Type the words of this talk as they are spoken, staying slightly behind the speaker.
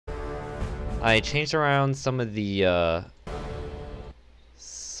I changed around some of the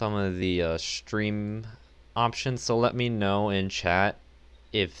stream options, so let me know in chat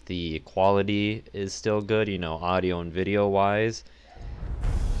if the quality is still good, you know, audio and video wise.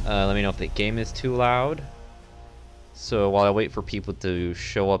 Let me know if the game is too loud. So while I wait for people to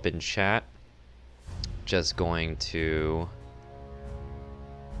show up in chat, just going to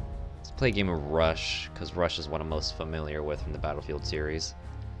let's play a game of Rush, because Rush is what I'm most familiar with from the Battlefield series.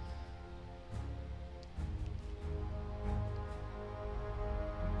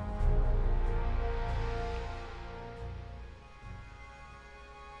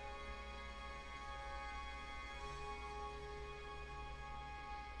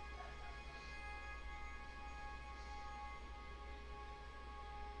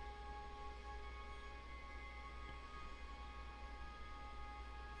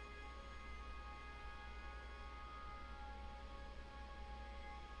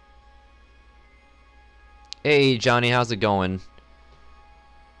 Hey Johnny, how's it going?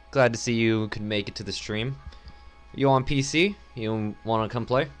 Glad to see you could make it to the stream. You on PC? You want to come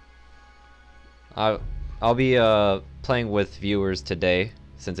play? I'll be playing with viewers today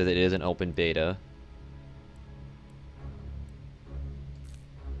since it is an open beta.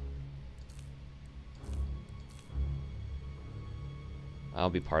 I'll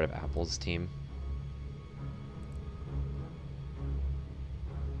be part of Apple's team.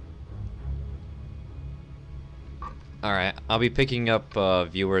 Alright, I'll be picking up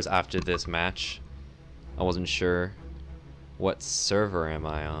viewers after this match. I wasn't sure. What server am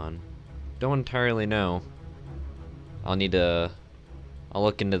I on? Don't entirely know. I'll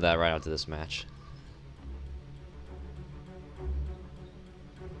look into that right after this match.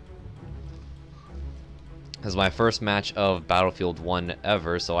 This is my first match of Battlefield 1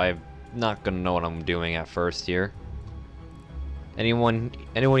 ever, so I'm not gonna know what I'm doing at first here. Anyone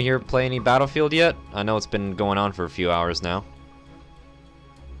here play any Battlefield yet? I know it's been going on for a few hours now.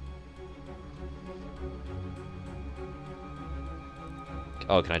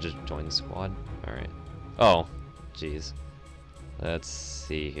 Oh, can I just join the squad? Alright. Oh, jeez. Let's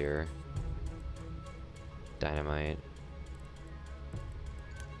see here. Dynamite.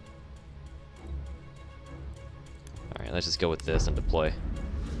 Alright, let's just go with this and deploy.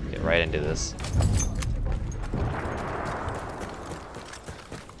 Get right into this.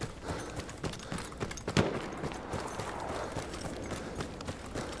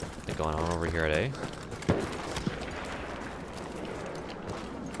 Going on over here at A.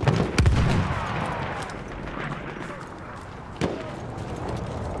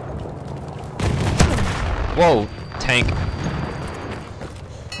 Whoa, tank.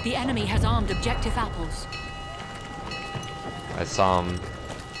 The enemy has armed objective apples. I saw him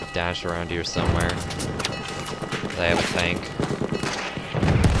dash around here somewhere. They have a tank.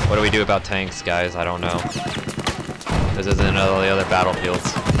 What do we do about tanks, guys? I don't know. This isn't another of the other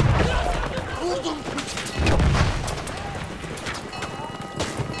battlefields.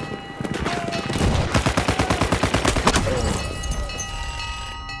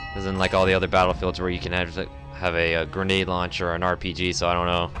 Isn't like all the other battlefields where you can have a grenade launcher or an RPG, so I don't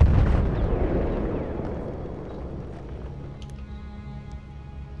know.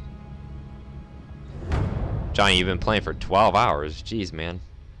 Johnny, you've been playing for 12 hours. Jeez, man.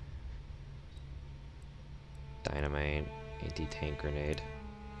 Dynamite, anti-tank grenade.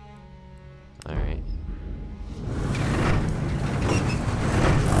 Alright.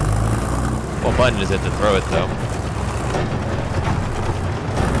 What button is it to throw it, though?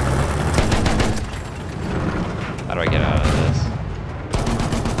 How do I get out of this?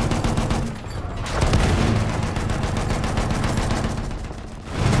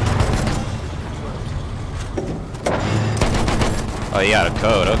 Oh, you got a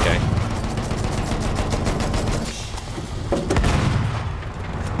code, okay.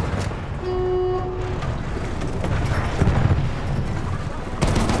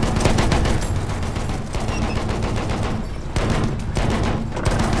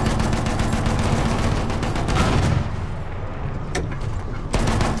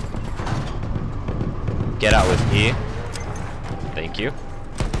 Get out with E. Thank you.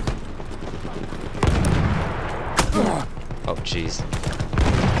 Oh, jeez.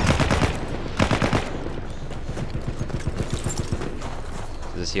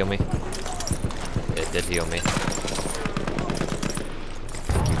 Does this heal me? It did heal me.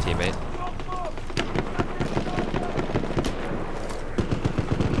 Thank you, teammate.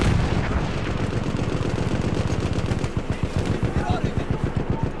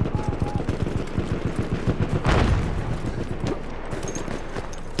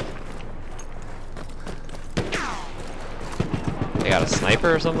 They got a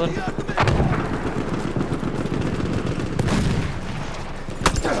sniper or something?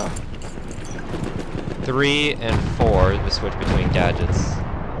 3 and 4 to switch between gadgets.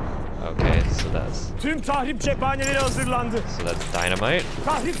 Okay, so that's... Tüm tahrip cephaneleri hazırlandı. So that's dynamite.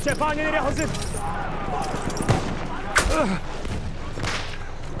 Tahrip cephaneleri hazır.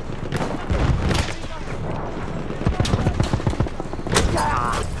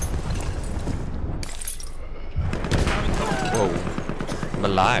 Whoa. I'm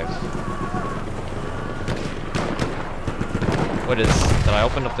alive. What is... Did I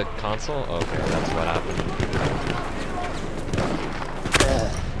open up the console? Okay, that's what happened.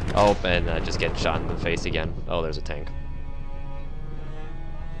 Oh, and I just get shot in the face again. Oh, there's a tank.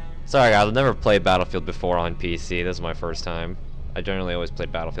 Sorry guys, I've never played Battlefield before on PC. This is my first time. I generally always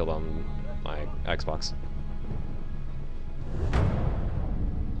played Battlefield on my Xbox.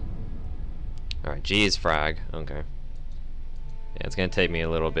 Alright, G is frag. Okay. Yeah, it's gonna take me a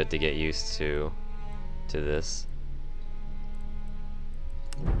little bit to get used to this.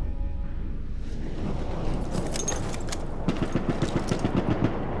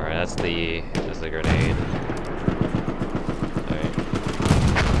 Alright, that's the grenade. Alright.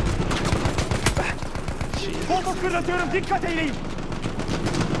 Jeez. Bomba fırlatıyorum, dikkat eyleyin.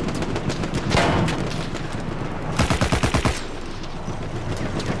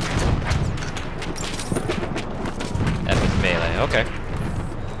 Epic melee, okay.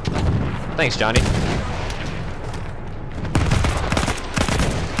 Thanks, Johnny.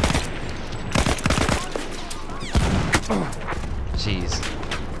 Jeez.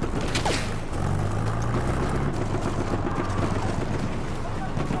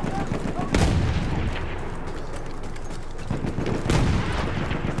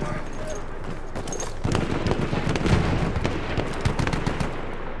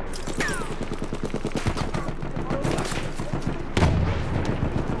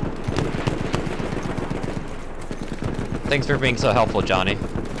 Thanks for being so helpful, Johnny.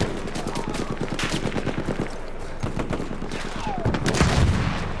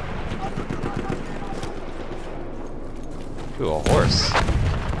 Ooh, a horse.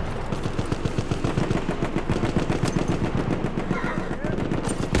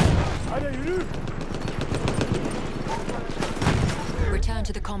 Return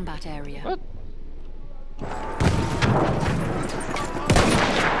to the combat area. What?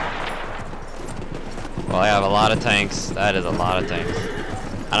 Well, I have a lot of tanks. That is a lot of tanks.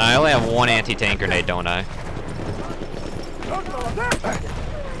 And I only have one anti-tank grenade, don't I?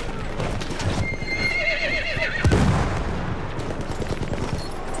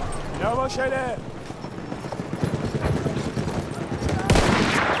 Yavaş hele.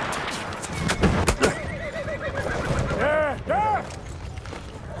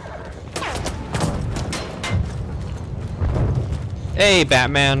 Hey,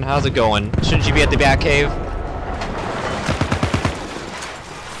 Batman, how's it going? Shouldn't you be at the Batcave?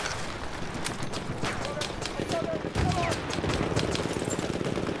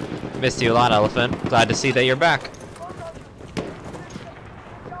 Missed you a lot, Elephant. Glad to see that you're back.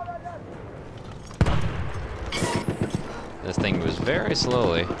 This thing moves very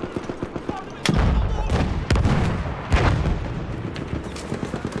slowly.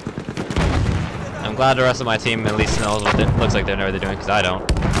 I'm glad the rest of my team at least knows what it looks like they know what they're doing, because I don't.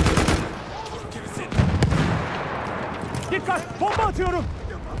 Dikkat, bomba atıyorum.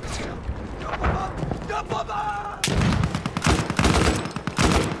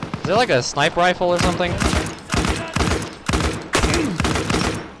 Is there like a sniper rifle or something?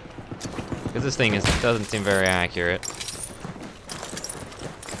 Because this thing doesn't seem very accurate.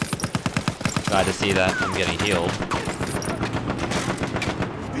 Glad to see that I'm getting healed.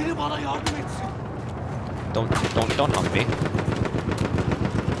 Don't hug me.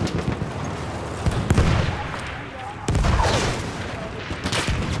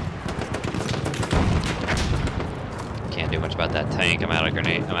 Can't do much about that tank. I'm out of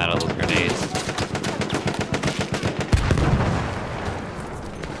grenade. I'm out of those grenades.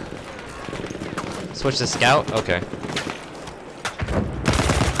 Switch to scout. Okay.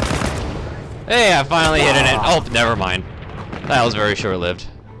 Hey, I finally hit it. Oh, never mind. That was very short-lived.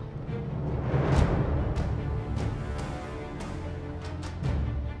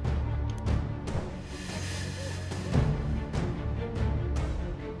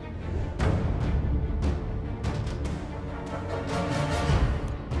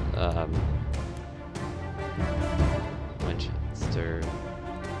 Winchester.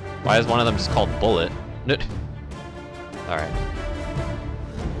 Why is one of them just called Bullet? Alright.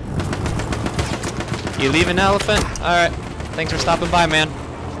 You leaving, Elephant? Alright. Thanks for stopping by, man.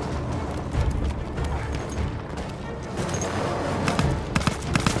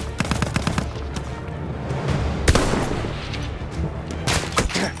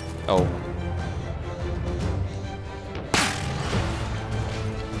 Oh.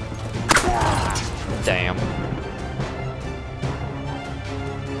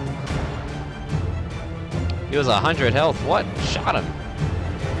 He was 100 health. What? Shot him.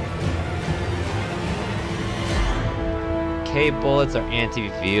 K bullets are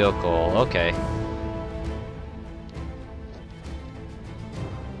anti-vehicle. Okay.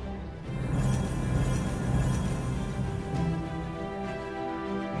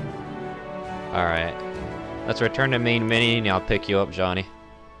 Alright. Let's return to main menu and I'll pick you up, Johnny.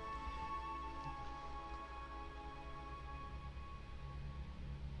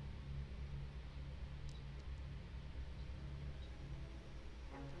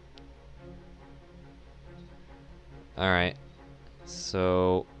 Alright.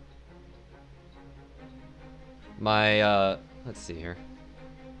 So my let's see here.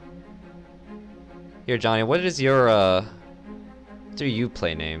 Here, Johnny, what is your what's your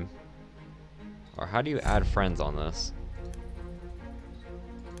Uplay name? Or how do you add friends on this?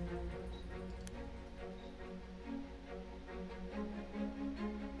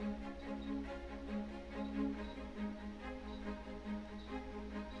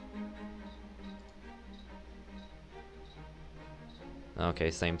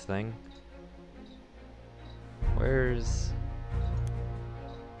 Okay, same thing. Where's...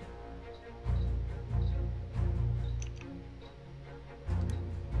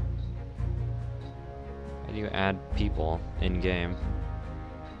 How do you add people in-game?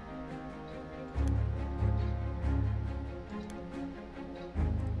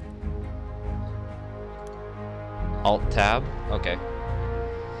 Alt-tab? Okay.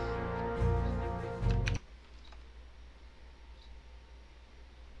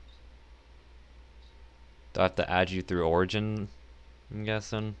 Do I have to add you through Origin, I'm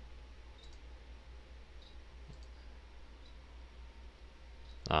guessing?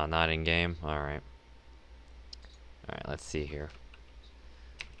 Ah, not in-game? Alright. Alright, let's see here.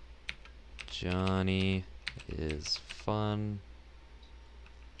 Johnny is fun.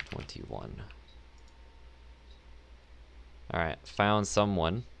 21. Alright, found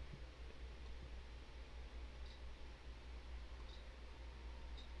someone.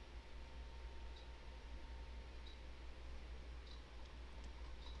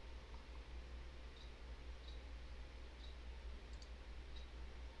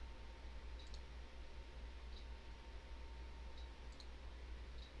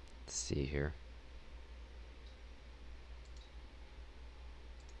 Let's see here.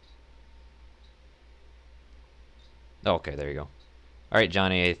 Oh, okay, there you go. Alright,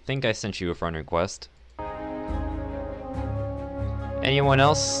 Johnny, I think I sent you a friend request. Anyone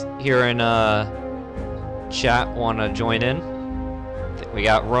else here in chat want to join in? We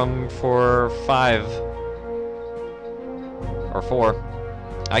got room for 5 or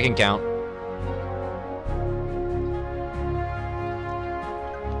 4. I can count.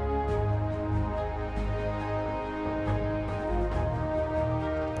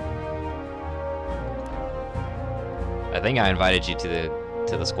 I think I invited you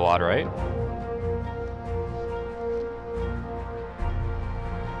to the squad, right?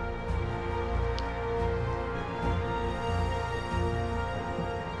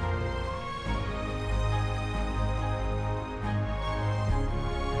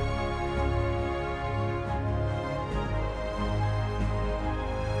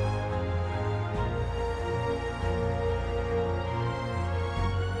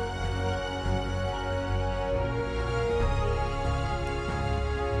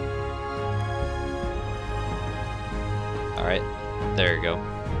 Alright, there you go.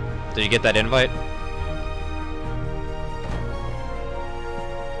 Did you get that invite?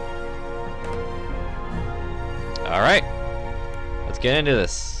 Alright, let's get into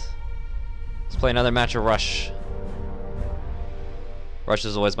this. Let's play another match of Rush. Rush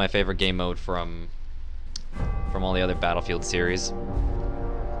is always my favorite game mode from all the other Battlefield series.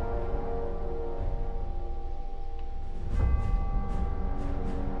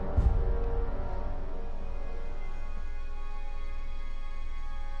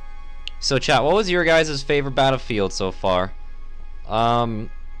 So chat, what was your guys' favorite Battlefield so far? My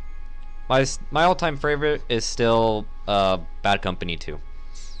all-time favorite is still Bad Company 2.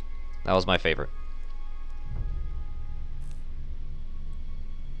 That was my favorite.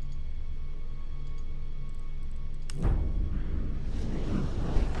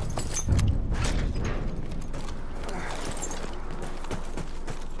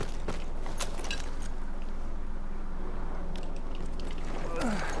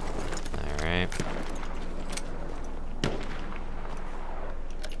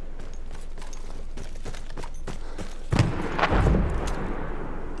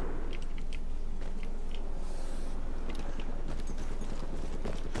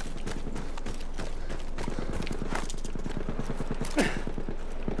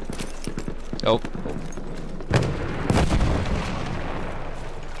 Oh.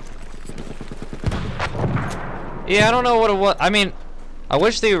 Yeah, I don't know what it was. I mean, I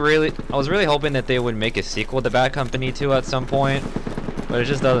wish they really... I was really hoping that they would make a sequel to Bad Company 2 at some point. But it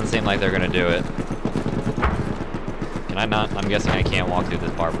just doesn't seem like they're gonna do it. Can I not? I'm guessing I can't walk through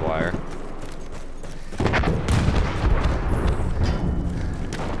this barbed wire.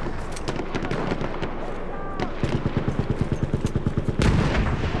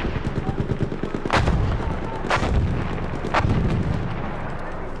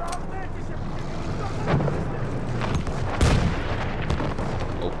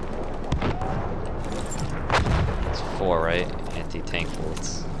 Right? Anti-tank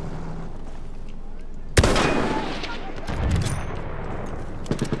bullets.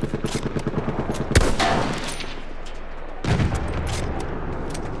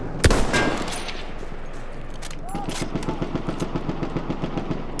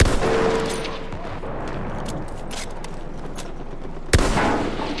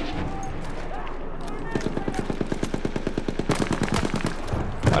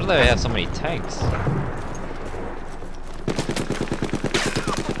 Why do they have so many tanks?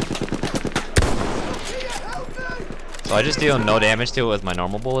 So I just deal no damage to it with my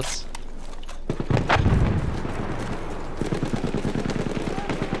normal bullets.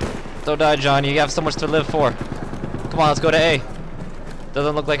 Don't die, John. You have so much to live for. Come on, let's go to A.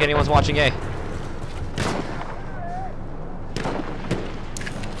 Doesn't look like anyone's watching A.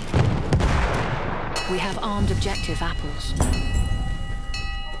 We have armed objective apples.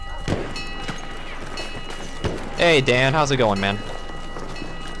 Hey, Dan. How's it going, man?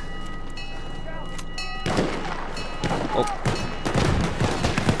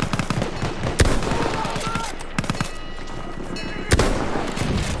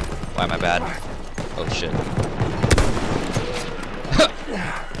 Why am I bad? Oh shit.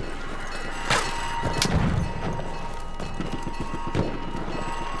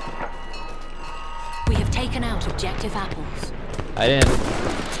 We have taken out objective apples. I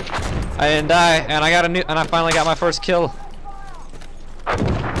didn't die, and I finally got my first kill.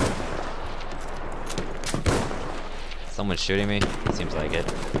 Someone's shooting me? Seems like it.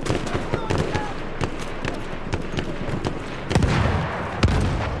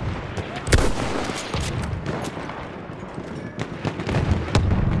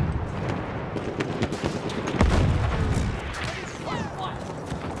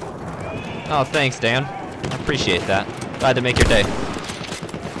 Oh, thanks, Dan. I appreciate that. Glad to make your day.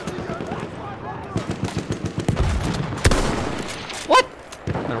 What?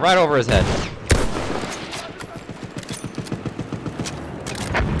 Went right over his head.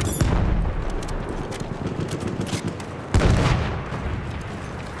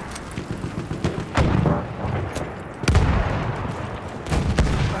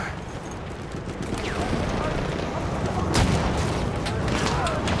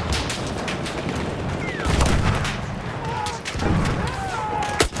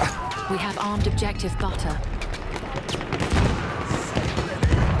 We have armed objective butter.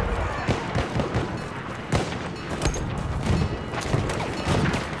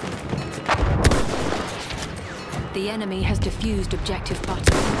 The enemy has defused objective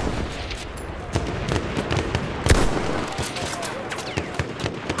butter.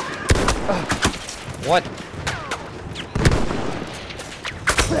 What?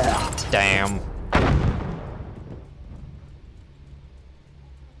 Damn.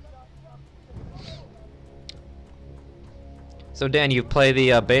 So Dan, you play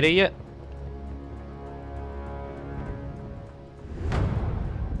the beta yet?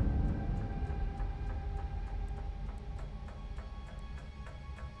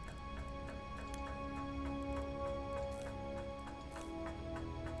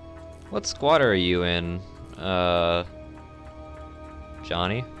 What squad are you in,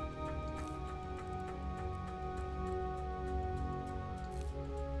 Johnny?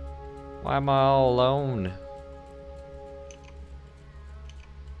 Why am I all alone?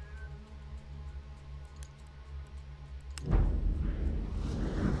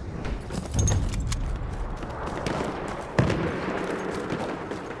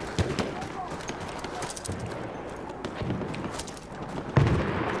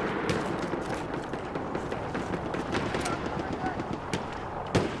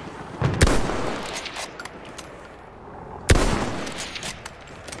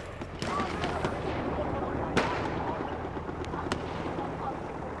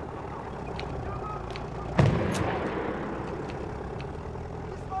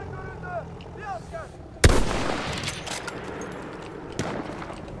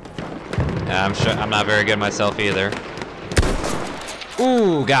 Yeah, I'm sure I'm not very good myself either.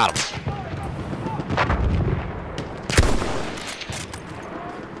 Ooh, got him.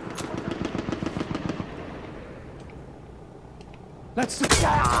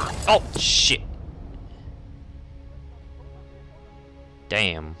 Oh, shit.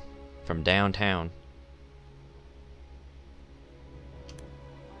 Damn. From downtown.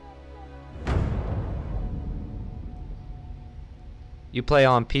 You play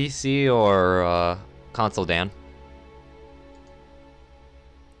on PC or console, Dan?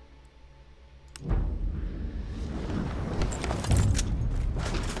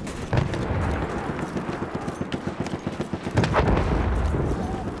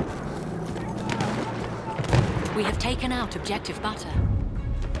 We have taken out objective butter.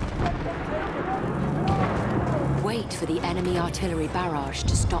 Wait for the enemy artillery barrage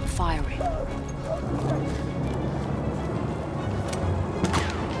to stop firing.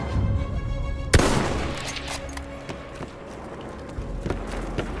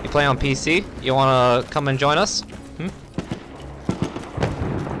 You play on PC? You wanna come and join us?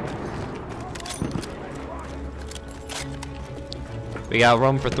 We got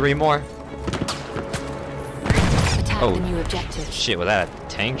room for 3 more. Attack the new objective. Shit, was that a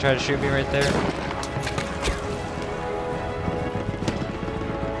tank trying to shoot me right there?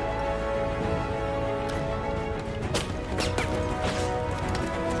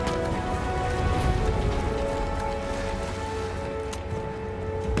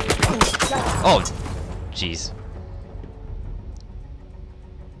 Oh, jeez.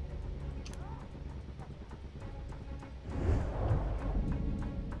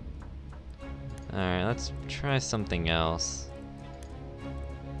 Alright, let's try something else.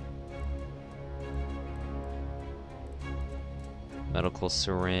 Medical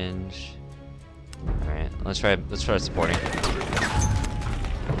syringe. Alright, let's try supporting.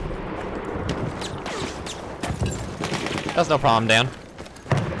 That's no problem, Dan.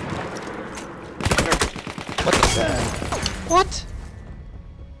 What the? What?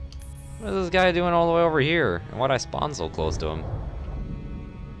 What is this guy doing all the way over here? And why'd I spawn so close to him?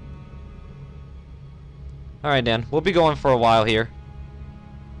 Alright, Dan. We'll be going for a while here.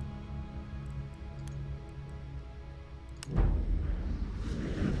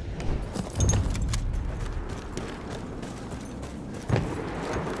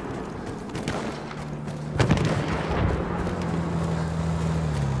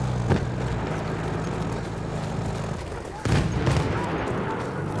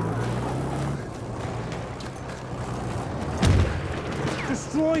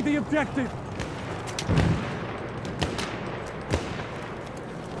 Destroy the objective.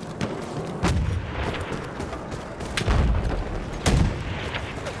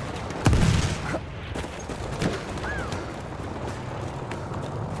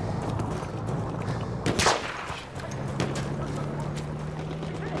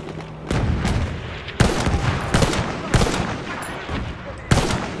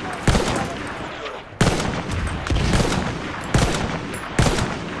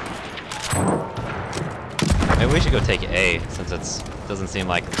 Maybe we should go take A, since it doesn't seem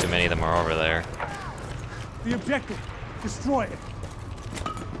like too many of them are over there. The objective. Destroy it.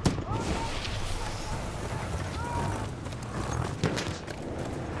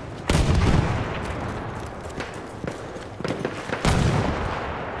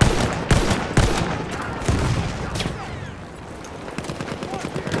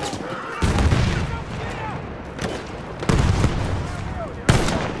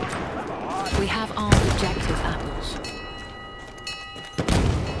 We have armed objective apples.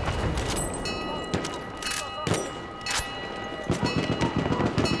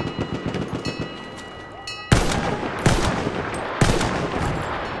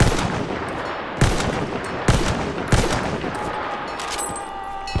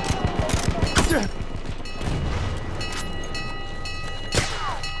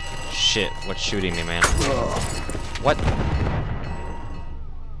 Shit, what's shooting me, man? What?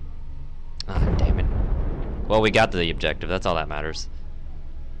 Ah, damn it. Well, we got to the objective, that's all that matters.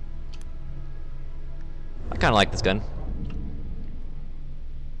 I kinda like this gun.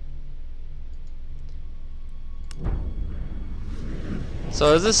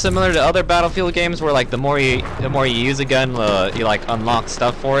 So is this similar to other Battlefield games where like the more you use a gun, you like unlock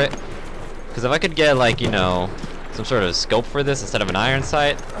stuff for it? Because if I could get like, you know, some sort of scope for this instead of an iron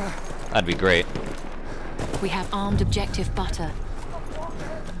sight, that'd be great. We have armed objective butter.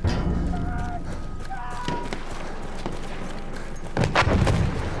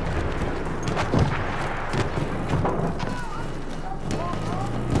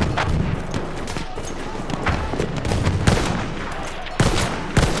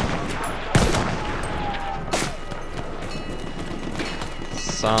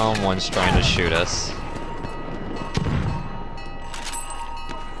 Someone's trying to shoot us.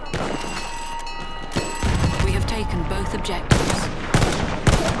 We have taken both objectives.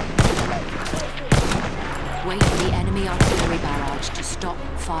 Wait for the enemy artillery barrage to stop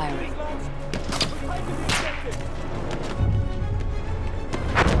firing.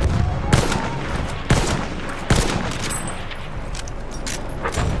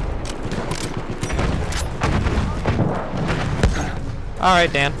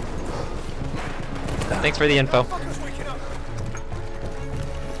 Alright, Dan. Thanks for the info.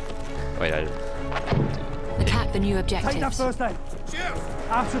 Wait, Attack the new Take that objectives. first aid.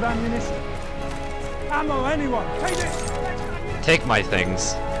 Out of ammunition. Ammo, anyone. Take it. take my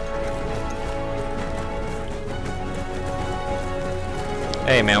things.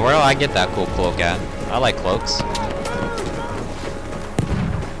 Hey man, where do I get that cool cloak at? I like cloaks.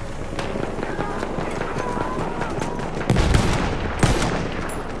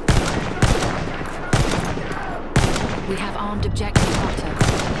 We have armed objective Butter.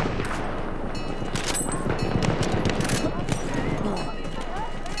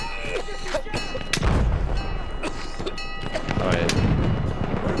 Alright.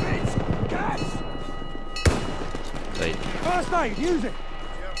 Wait. First aid, use it.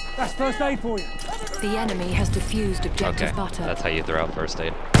 That's first aid for you. The enemy has defused objective Okay, Butter. that's how you throw out first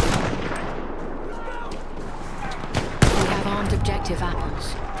aid. We have armed objective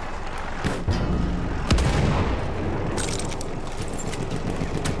Apples.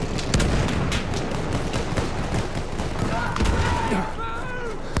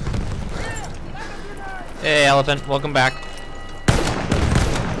 Hey Elephant, welcome back. The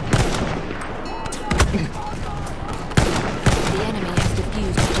enemy has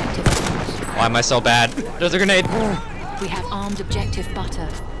defused objective Apples. Why am I so bad? There's a grenade! We have armed objective Butter.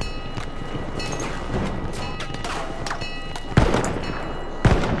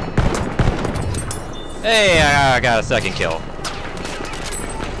 Hey, I got a second kill.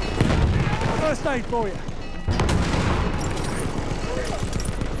 First aid for you.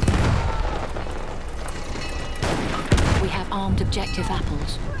 We have armed objective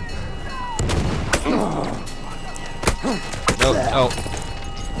Apples. Nope,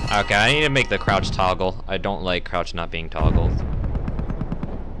 oh. Okay, I need to make the crouch toggle. I don't like crouch not being toggled.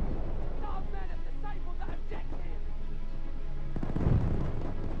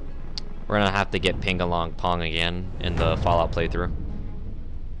 We're gonna have to get ping along pong again in the Fallout playthrough.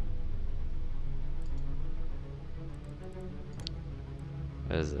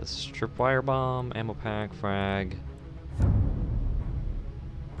 What is this? Tripwire bomb, ammo pack, frag.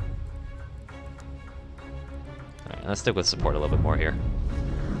 Alright, let's stick with support a little bit more here.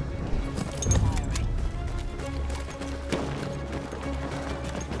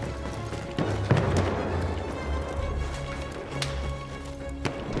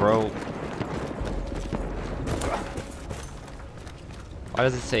 Bro. Why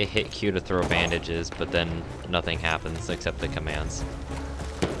does it say hit Q to throw bandages, but then nothing happens except the commands?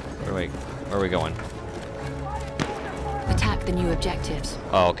 Where are we going? Attack the new objectives.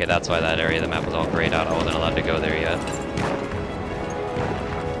 Oh, okay, that's why that area of the map was all grayed out. I wasn't allowed to go there yet.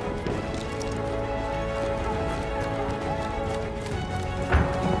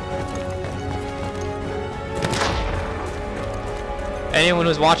 Anyone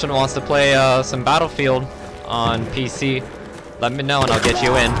who's watching wants to play some Battlefield on PC, let me know and I'll get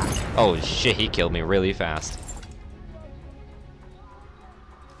you in. Oh shit, he killed me really fast.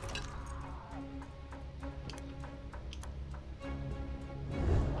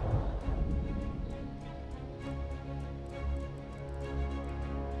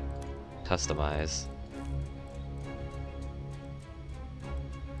 Customize.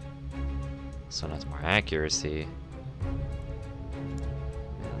 This one has more accuracy.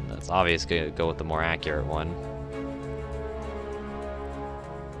 That's obvious, gonna go with the more accurate one.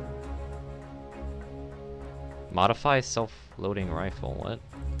 Modify self-loading rifle, what?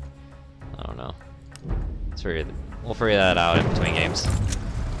 I don't know. We'll figure that out in between games.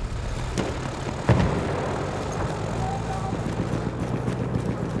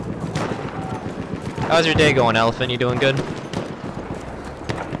 How's your day going, Elephant? You doing good?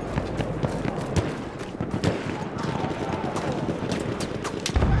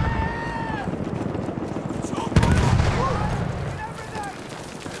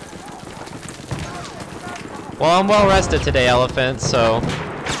 Well, I'm well rested today, Elephant, so...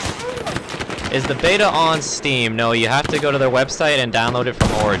 Is the beta on Steam? No, you have to go to their website and download it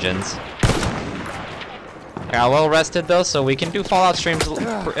from Origins. I got well rested though, so we can do Fallout streams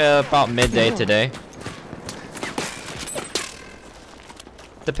about midday today.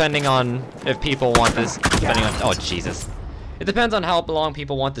 Depending on if people want this, depending on, oh Jesus. It depends on how long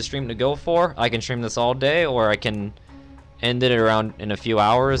people want the stream to go for. I can stream this all day, or I can end it around in a few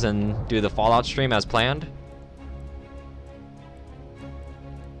hours and do the Fallout stream as planned.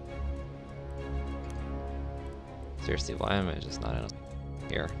 Seriously, why am I just not in a...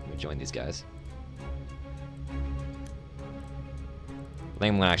 Here, let me join these guys. I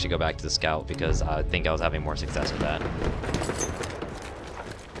think I'm gonna actually go back to the scout because I think I was having more success with that.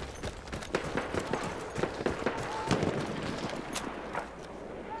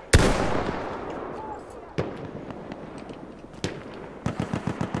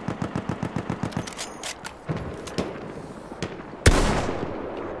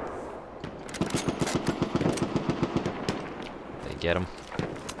 Get him.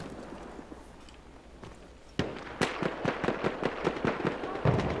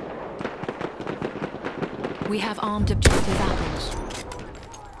 We have armed objective apples.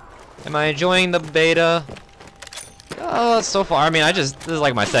 Am I enjoying the beta? So far, I mean, this is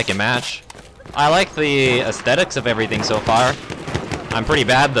like my second match. I like the aesthetics of everything so far. I'm pretty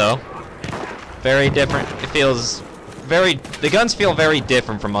bad though. Very different. It feels very, the guns feel very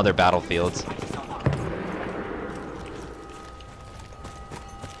different from other battlefields.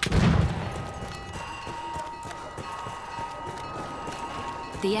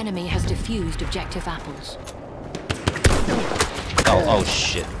 The enemy has defused objective apples. Oh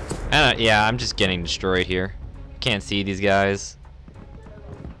shit. Yeah, I'm just getting destroyed here. Can't see these guys.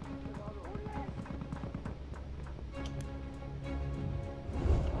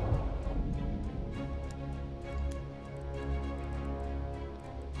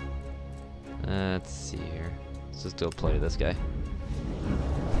 Let's see here. Let's just do a play to this guy.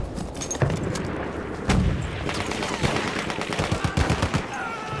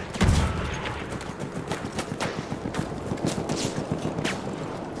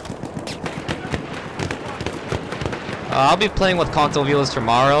 I'll be playing with console viewers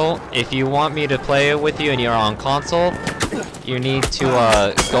tomorrow. If you want me to play with you and you're on console, you need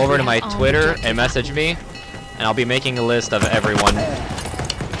to go over to my Twitter and message me, and I'll be making a list of everyone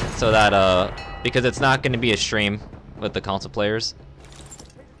so that because it's not going to be a stream with the console players.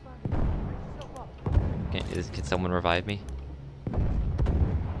 Can someone revive me?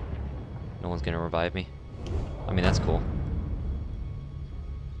 No one's gonna revive me. I mean, that's cool.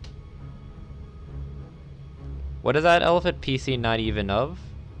 What is that elephant PC not even of?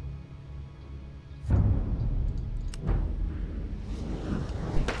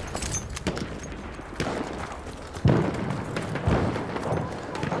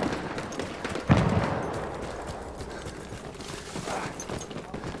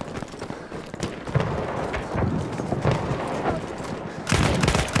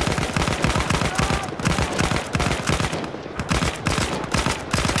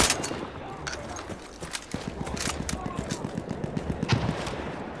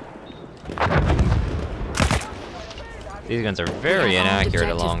 These guns are very inaccurate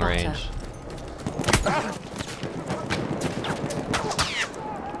at long range.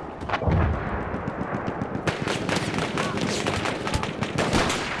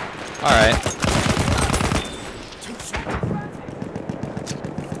 Alright.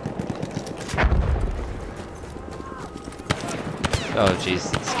 Oh jeez,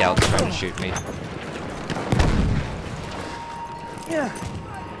 scouts trying to shoot me. Yeah.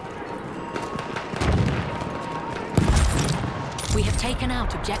 We have taken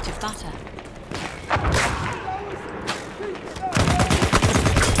out objective butter.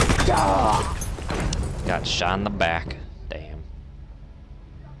 Got shot in the back. Damn.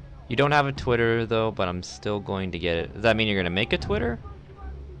 You don't have a Twitter though, but I'm still going to get it. Does that mean you're gonna make a Twitter?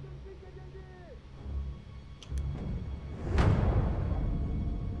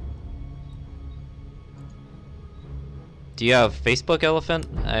 Do you have Facebook, Elephant?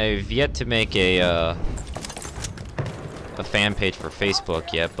 I've yet to make a fan page for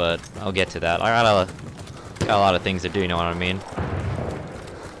Facebook yet, but I'll get to that. I got a lot of things to do, you know what I mean?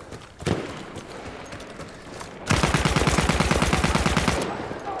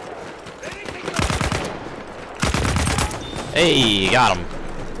 Hey, got him.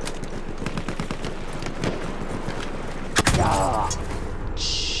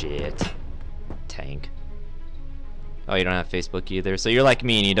 Shit. Tank. Oh, you don't have Facebook either? So you're like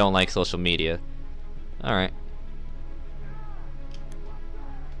me and you don't like social media. Alright.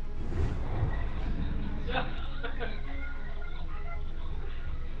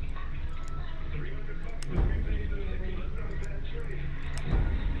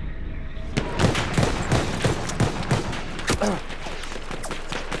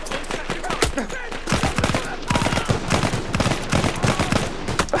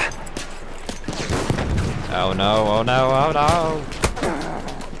 Oh no, oh no, oh no!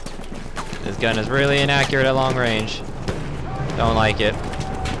 This gun is really inaccurate at long range. Don't like it.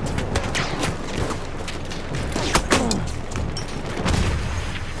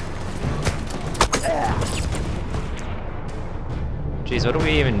 Jeez, what do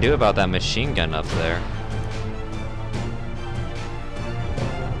we even do about that machine gun up there?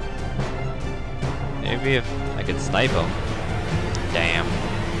 Maybe if I could snipe him. Damn.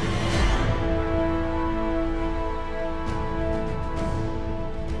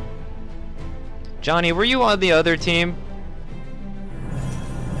 Johnny, were you on the other team?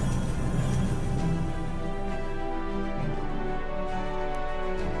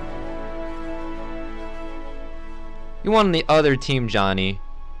 You on the other team, Johnny.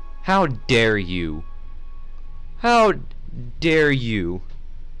 How dare you? How dare you?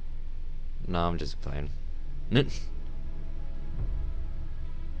 No, I'm just playing. Got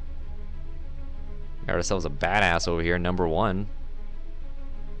ourselves a badass over here, number 1.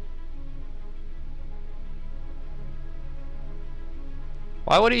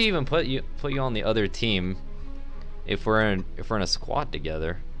 Why would he even put you on the other team if we're in a squad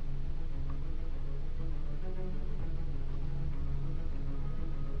together?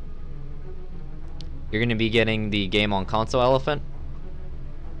 You're gonna be getting the game on console, Elephant?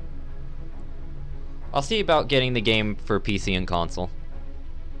 I'll see about getting the game for PC and console.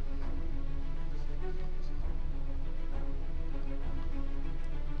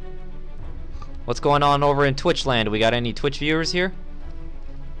 What's going on over in Twitch land? We got any Twitch viewers here?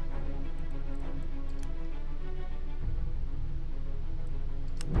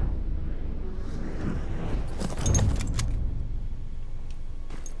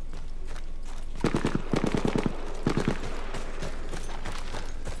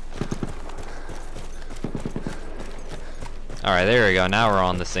 Alright, there we go. Now we're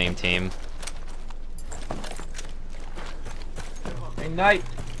on the same team. Hey, Night.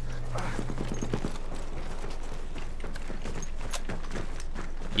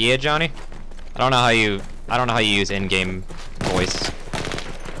 Yeah, Johnny? I don't know how you use in-game voice.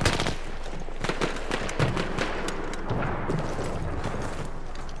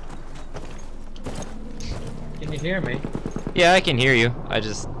 Can you hear me? Yeah, I can hear you. I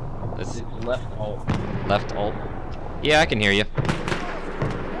just... It's left alt. Left alt. Yeah, I can hear you. Oh,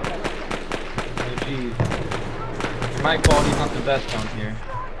 jeez. Your mic quality's not the best on here.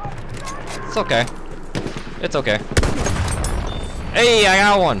 It's okay. It's okay. Hey, I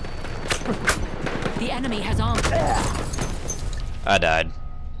got one! The enemy has armed. I died.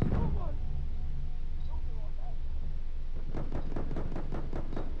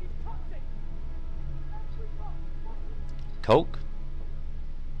 Coke?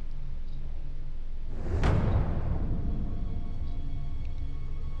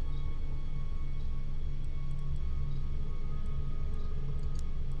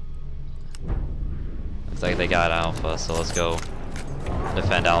 Looks like they got Alpha, so let's go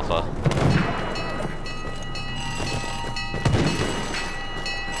defend Alpha.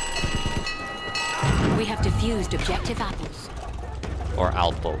 We have defused objective apples. Or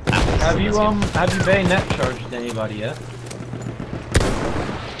Apples. Have you bayonet charged anybody yet?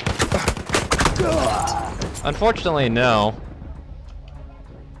 Unfortunately, no.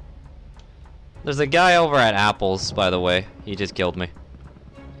 There's a guy over at Apples, by the way. He just killed me.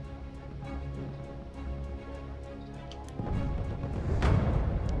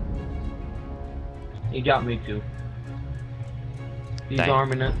 He got me too. He's Dang.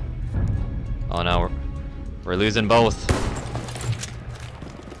 arming it. Oh no, we're losing both.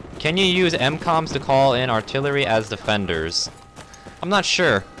 Can you use MCOMs to call in artillery as defenders? I'm not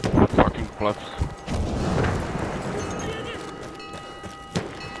sure. Fucking plus.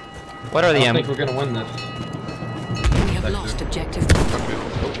 What are the I don't think we're gonna win this. We have lost objective.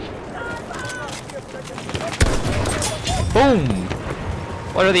 Boom!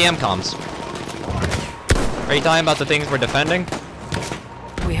 What are the MCOMs? Are you talking about the things we're defending?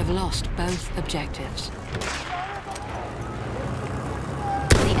 We have lost both objectives.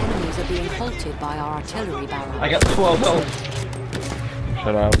 The enemies are being halted by our artillery barrage. I got 12 health.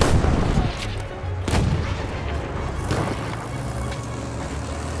 Shut up.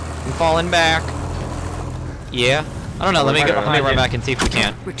 I'm falling back. Yeah. I don't know. Let me run back and see if we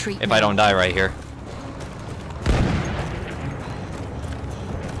can. Retreat If I don't die right here.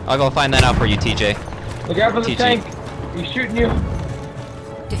 I'll go find that out for you, TJ. Look out for the TG. tank. He's shooting you.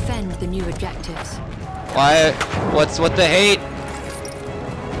 Defend the new objectives. Why? What's with the hate?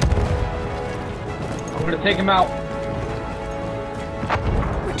 I'm gonna take him out.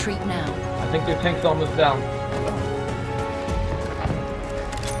 Retreat now. I think their tank's almost down.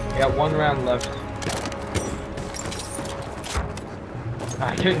 I got 1 round left.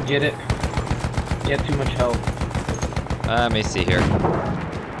 I couldn't get it. He had too much health. Let me see here.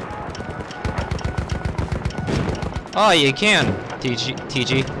 Oh, you can,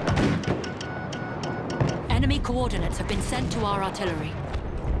 TG. Enemy coordinates. coordinates have been sent to our artillery.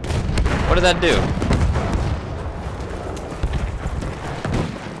 What did that do?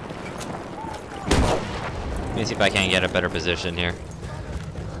 Let me see if I can get a better position here.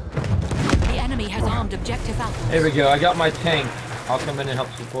 The enemy has armed objective Apples. There we go. I got my tank. I'll come in and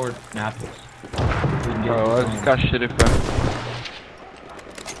help support Apples. We can get Oh, this let's going. catch sheriffen.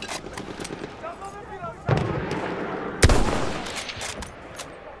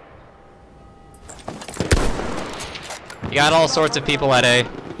 You got all sorts of people at A.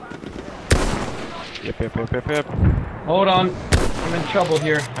 Yep. Hold on. I'm in trouble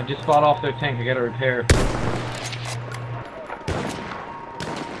here. I just fought off their tank. I gotta repair.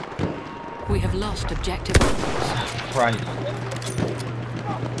 We have lost objective Apples. Christ.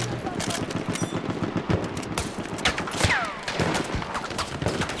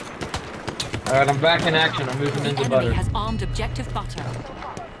 Alright, I'm back in action. I'm moving The into enemy butter. has armed objective Butter.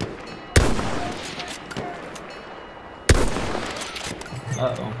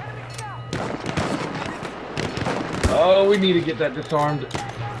 Uh-oh. Oh, we need to get that disarmed.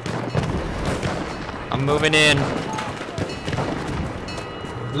 I'm moving in.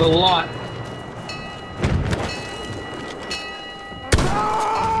 There's a lot.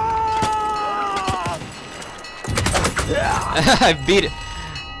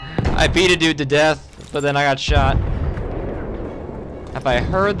 I beat a dude to death, but then I got shot. Have I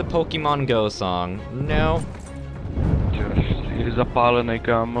heard the Pokemon Go song? No. Hier is zapálený,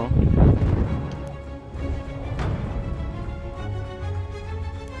 kámo.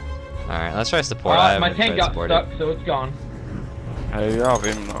 Alright, let's try support. I My haven't tank tried got supporting. stuck, so it's gone. Hej, já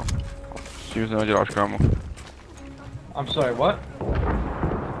vím, no. S tím se neděláš, kámo. I'm sorry, what?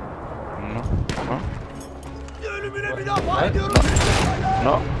 No. What?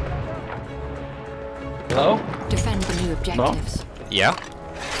 No. Hello? Defend the new objectives. Yeah.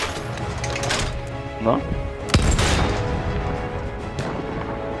 No.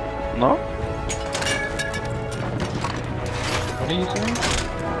 No. What are you saying?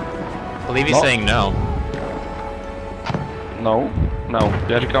 I believe he's No. saying no. No. No.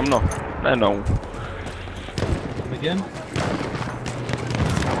 Já říkám no. Ne no. Again?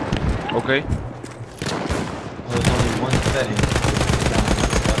 Okay. Oh, there's only one setting.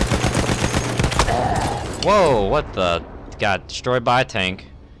 Whoa, what the? Got destroyed by a tank.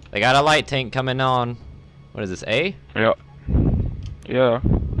 They got a light tank coming on. What is this, A? Ja. Ja.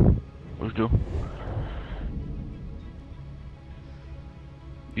 Už jdu.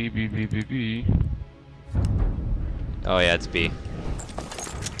 B. Oh yeah, it's B.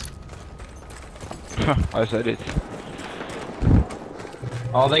 I said it.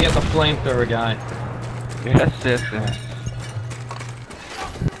 Oh, they got the flamethrower guy. Yes.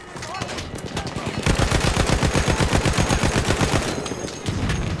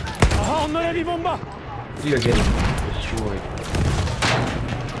 Aha, on ready, bomba! You're getting destroyed.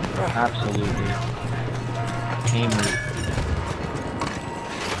 Absolutely. Hammered.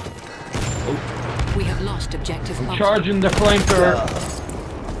 We have lost objective I'm Butter. charging the flamethrower.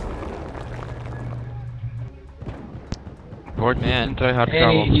 Word Man. ten tryhard, Hey,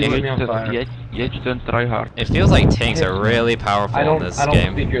 kámo. you lit me on fire. Jeď ten tryhard. It feels like tanks are really powerful I in don't this I don't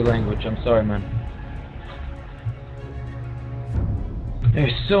game. speak your language. I'm sorry, man.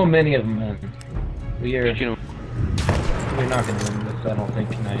 There's so many of them, man. We're not gonna win this, I don't think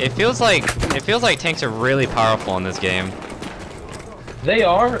tonight. It feels like tanks are really powerful in this game. They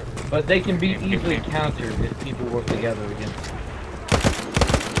are, but they can be easily countered if people work together against them.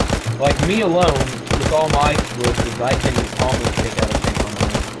 Like me alone, with all my explosives, I can almost take out a tank on my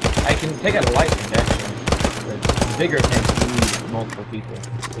own. I can take out a light tank actually, but bigger tanks need multiple people,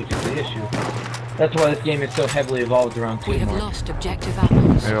 which is the issue. That's why this game is so heavily evolved around We have teamwork. lost objective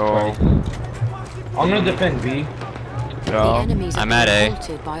Apples. Jo. I'm gonna defend B. The Ja. enemies are I'm at being A.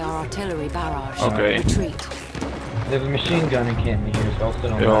 halted by our artillery barrage. Okay. Retreat. There's a machine gun in Canton here, so I'll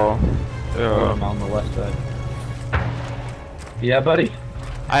sit on Ja. that. Ja. I'm on the left side. Yeah, buddy.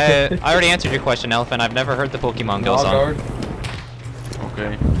 I already answered your question, Elephant. I've never heard the Pokemon Go song. Guard.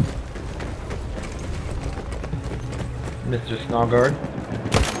 Okay. Mr. Snowguard.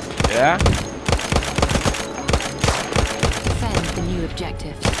 Ja? Defend the new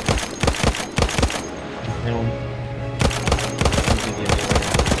objectives.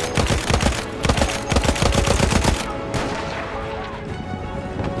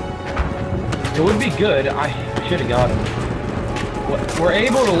 It would be good. I should have got him. We're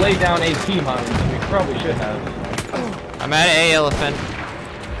able to lay down AP mines. We probably should have. I'm at A, Elephant.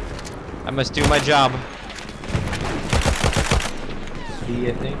 I must do my job. B,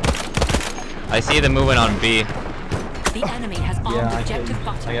 I think. I see them moving on B. The enemy has armed Yeah, I objective can.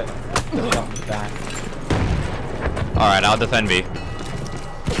 Butter. I got shot in the back. Alright, I'll defend B.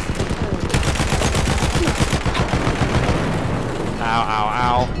 Ow,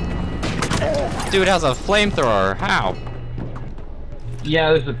 ow, ow. Dude has a flamethrower. How?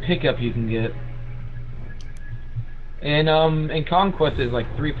 Yeah, there's a pickup you can get. And in Conquest there's like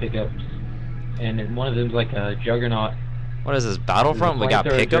 3 pickups. And one of them's like a Juggernaut. What is this, Battlefront? We got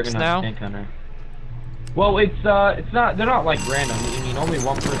pickups now? Well, it's not, they're not like random. I mean, only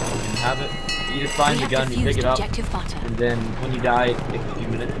one person can have it. You just find the gun, you pick it up, and then when you die, it takes a few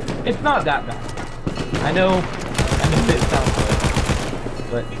minutes. It's not that bad. I know it sounds good,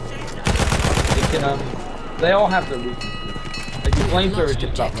 but it can, they all have their weaknesses. Like the flamethrower is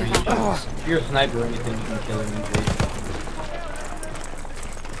just about range. If you're a sniper or anything, you can kill him easily.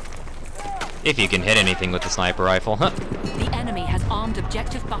 If you can hit anything with the sniper rifle, huh? The enemy has armed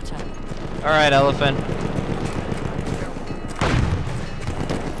objective butter. Alright, Elephant.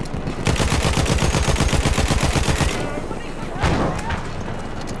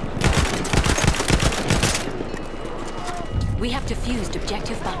 We have defused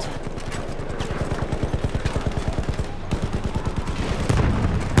objective butter.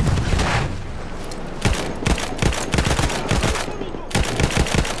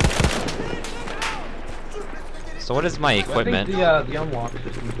 So what is my equipment? I think the unlock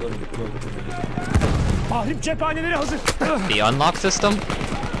system's a little bit closer. Tahrip cephaneleri hazır. The unlock system?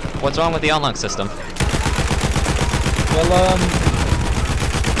 What's wrong with the unlock system? Well,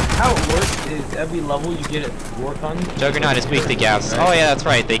 how it works is every level you get war funds. Juggernaut is weak to gas. Right? Oh yeah, that's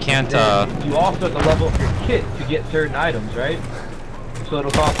right. They can't, You also have to level up your kit to get certain items, right? So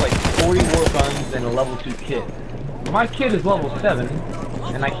it'll cost like 40 war funds and a level 2 kit. My kit is level 7,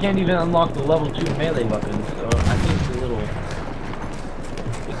 and I can't even unlock the level 2 melee weapons, so I think it's a little...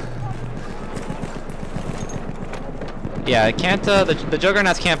 Yeah, it can't, the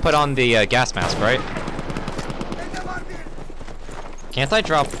Juggernauts can't put on the, gas mask, right? Can't I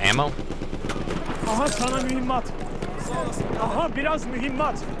drop ammo? Aha sana mühimmat. Aha biraz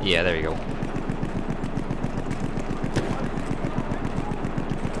mühimmat. Yeah, there you go.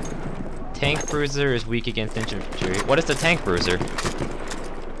 Tank Bruiser is weak against infantry. What is the Tank Bruiser?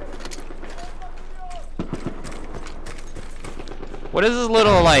 What is this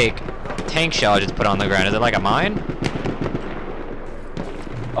little, like, tank shell I just put on the ground? Is it like a mine?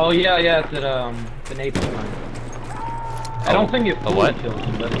 Oh yeah, it's an AP mine. I don't think it fully kills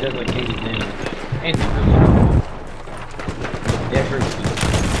him, but it does like 80 damage. And it's really yeah, it hurts you.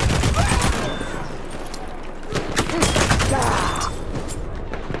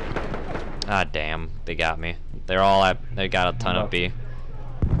 Ah, damn. They got me. They're all at... They got a ton of B.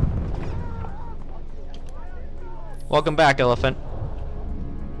 Welcome back, Elephant.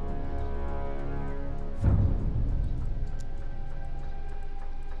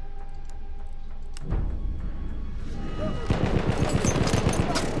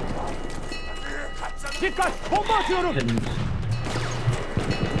 Dikkat! Bomba atıyorum!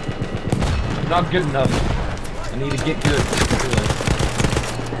 Not good enough. I need to get good.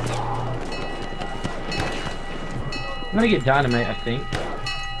 I'm gonna get dynamite, I think.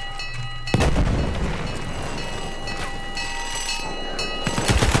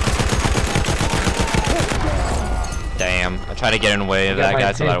 Damn. I try to get in the way of that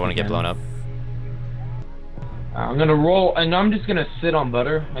guy so that I don't want to get blown up. I'm gonna roll, and I'm just gonna sit on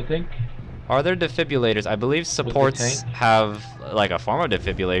butter, I think. Are there defibrillators? I believe supports have like a form of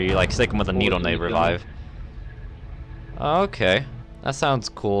defibrillator. You like stick them with a needle and they revive. Okay, that sounds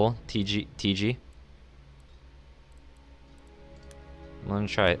cool. TG. I'm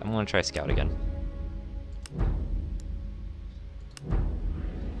gonna try scout again.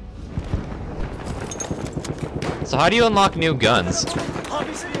 So how do you unlock new guns?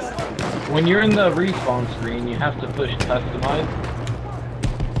 When you're in the respawn screen, you have to push customize.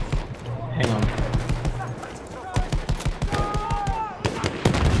 Hang on.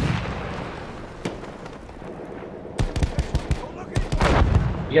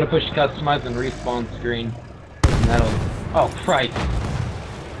 You gotta push customize and respawn screen. And that'll... Oh, Christ!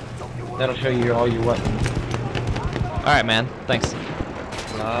 That'll show you all your weapons. Alright, man. Thanks.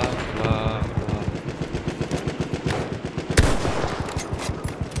 Blah, blah, blah.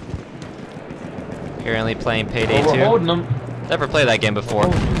 Currently playing Payday 2. We're holding them. Never played that game before.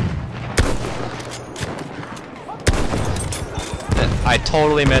 I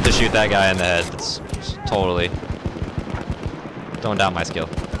totally meant to shoot that guy in the head. It's totally. Don't doubt my skill.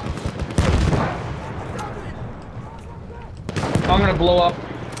 I'm gonna blow up.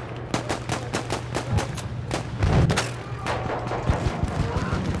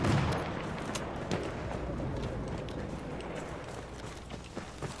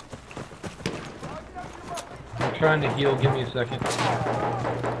 trying to heal. Give me a second.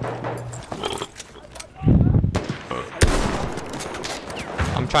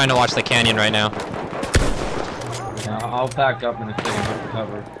 I'm trying to watch the canyon right now. Yeah, I'll pack up in a second to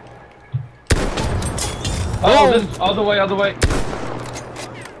cover. Oh, this is other way, other way.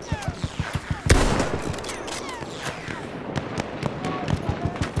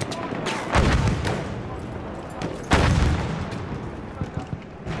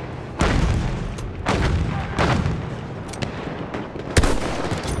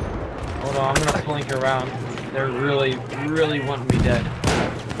 Hold on, I'm gonna flank around. They're really wanting me dead.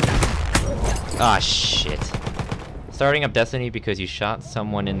 Ah, shit. Starting up Destiny because you shot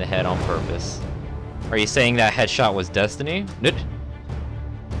someone in the head on purpose. Are you saying that headshot was Destiny? Nut.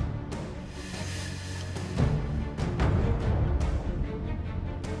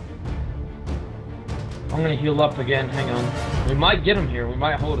 I'm gonna heal up again, hang on. We might get him here, we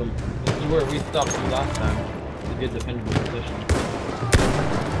might hold him. This is where we stopped him last time. It's a good defendable position.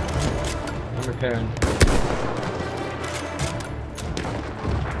 I'm repairing.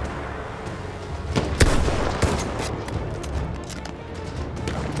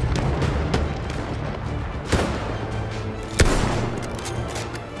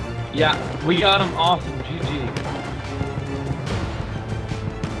 Yeah, we got him. Awesome. GG.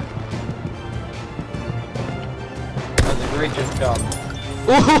 That was a great job.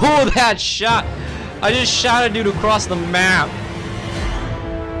 Ooh, that shot! I just shot a dude across the map.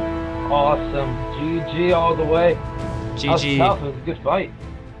 Awesome. GG all the way. GG. That was tough. It was a good fight.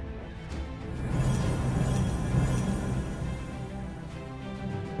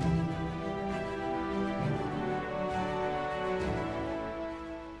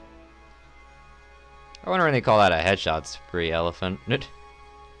 I wonder when they call that a headshot spree, Elephant.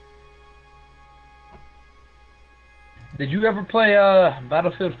 Did you ever play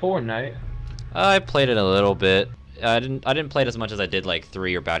Battlefield 4, Night? I played it a little bit. I didn't play it as much as I did like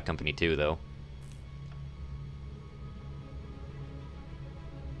 3 or Bad Company 2 though.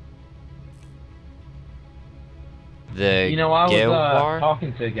 The You know, I was Gilbar?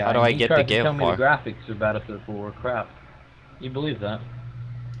 talking to a guy. How do I he get tried the to tell me Gilbar? the graphics of Battlefield 4 were crap. You believe that?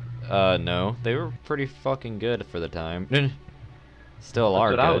 No. They were pretty fucking good for the time. Still That's are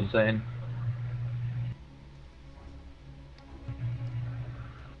what good. I was saying.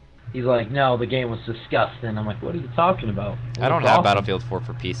 He's like, no, the game was disgusting. I'm like, what are you talking about? I don't have Battlefield 4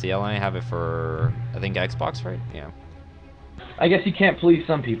 for PC. I only have it for, I think, Xbox, right? Yeah. I guess you can't please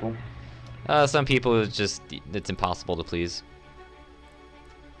some people. Some people, it's impossible to please.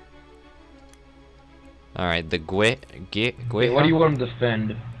 Alright, the Wait, what do you want him to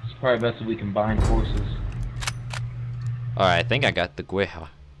defend? It's probably best if we combine forces. Alright, I think I got the Gueha.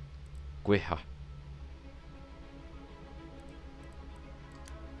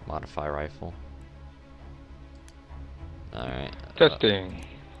 Modify rifle. Alright. Testing.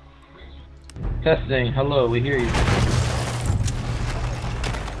 Testing. Hello, we hear you.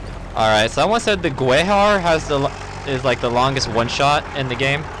 Alright, someone said the Guehar is like the longest one shot in the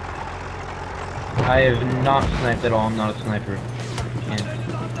game. I have not sniped at all. I'm not a sniper. Can't.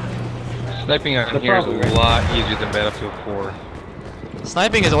 Sniping on here is a lot easier than Battlefield 4.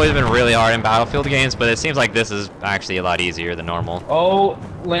 Sniping has always been really hard in Battlefield games, but it seems like this is actually a lot easier than normal. Oh,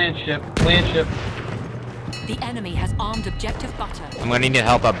 land ship. Land ship. The enemy has armed objective butter. I'm gonna need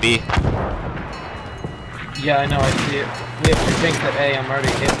help up B. Yeah, I know. I see it. We have 2 tanks at A. I'm already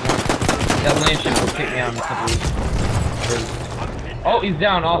hit one. That land ship will kick me out in a couple weeks. Oh, he's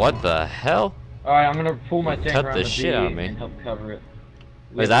down. Awesome. What the hell? Alright, I'm gonna pull my tank Cut around the the shit B out of me. and help cover it.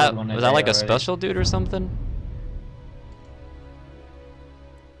 Was that like a special dude or something?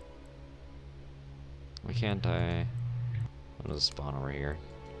 Why can't I? I'm gonna spawn over here.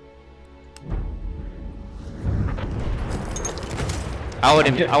 I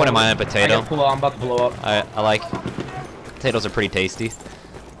wouldn't mind a potato. I'm about to blow up. I like potatoes are pretty tasty.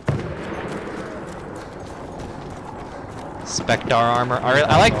 Spectre armor.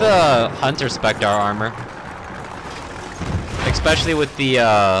 I like the Hunter Spectre armor. Especially with the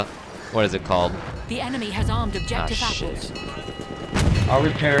what is it called? The enemy has armed objective apples. Shit. I'll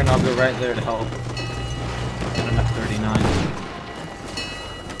repair and I'll go right there to help. Got enough 39.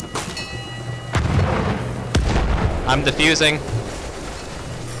 I'm defusing.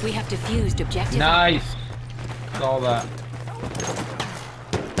 We have defused objective. Nice. Saw that.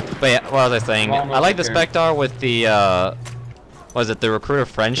 But yeah, what was I saying? Almost I like the there. Spectre with the was it the Recruiter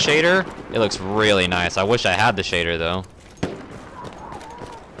Friend shader? It looks really nice. I wish I had the shader though.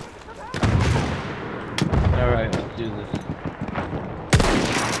 Alright, let's do this.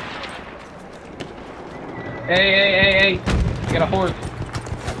 Hey! I got a horse.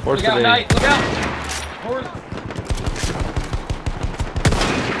 Horse Look out, today. Knight! Look out! Horse!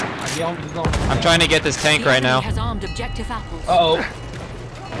 He almost is on. I'm trying to get this tank right now. Has armed objective apples. Uh-oh.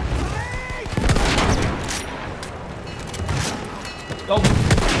 Oh.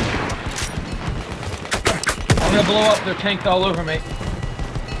 I'm gonna blow up their tanks all over me.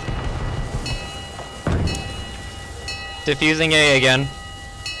 Diffusing A again.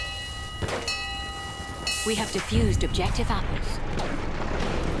 We have defused objective apples.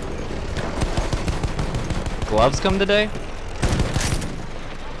 Gloves come today?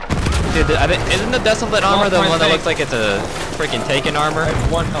 Dude, isn't the Desolate armor the one that looks like it's a freaking Taken armor? I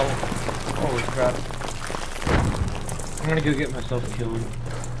have 1 health. Holy crap. I'm gonna go get myself killed.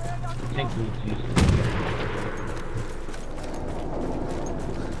 Tank looks useless.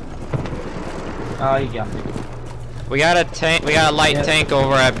 Oh, you got me. We got a tank. We got a light tank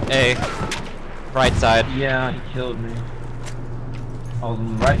over at A. Right side. Yeah, he killed me. I was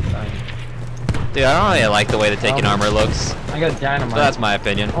on the right side. Dude, I don't really like the way the Taken armor looks. I got dynamite. So that's my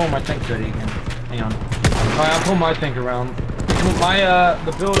opinion. Oh, my tank's ready again. Hang on. Alright, I'll pull my tank around. My,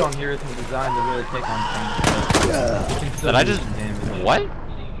 the build on here isn't designed to really take on tanks. Did I just... What? Did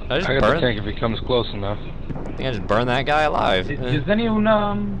I just I got burn? the tank if he comes close enough. I think I just burned that guy alive. Is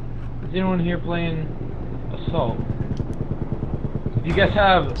anyone here playing Assault? Do you guys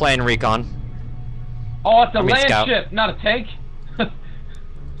have... Playing Recon. Oh, it's a I mean, land Scout. ship, not a tank.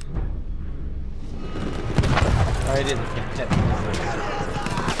 Oh, it is a tank.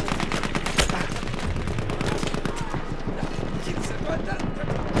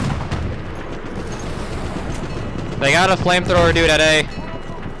 They got a flamethrower dude at A.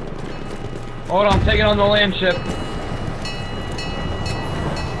 Hold on, I'm taking on the land ship.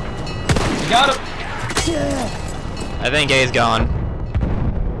 You got him. I think A's gone.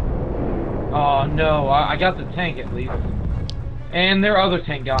 Oh no, I got the tank at least. And their other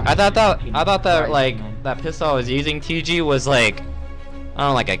tank got me. I thought that like that pistol I was using, TG, was like,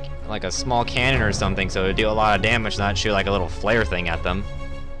 I don't know, like a small cannon or something, so it would do a lot of damage, not shoot like a little flare thing at them.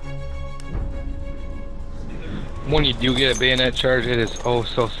 When you do get a bayonet charge, it is oh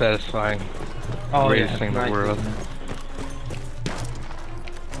so satisfying. Oh, Greatest yeah, thing in the nice, world. isn't it?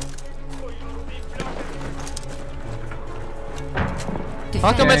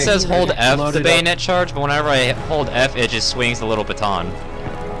 How come it Okay. says hold F Load the it bayonet charge, but whenever I hold F, it just swings the little baton?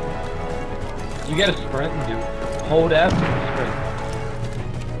 You gotta sprint and do hold F and sprint.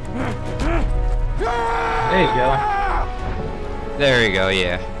 There you go. There you go,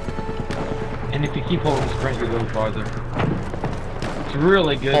 yeah. And if you keep holding sprint, you go farther. It's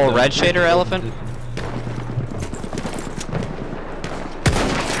really good. Full though. red shader elephant?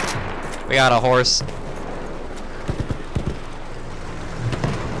 We got a horse.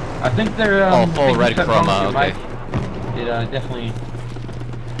 I think they're Oh, full I think red you set chroma, wrong with okay. your mic. It definitely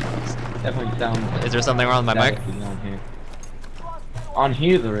sounds. Is there something wrong with my mic? staticky on here. On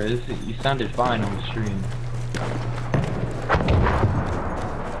here there is. You sounded fine on the stream.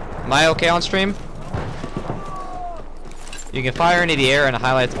 Am I okay on stream? You can fire into the air and it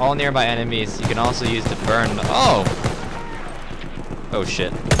highlights all nearby enemies. You can also use to burn. Oh! Oh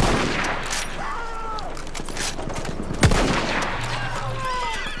shit.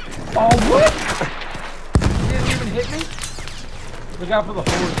 Oh what? You didn't even hit me? Look out for the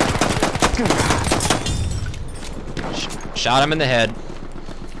horse. Shot him in the head.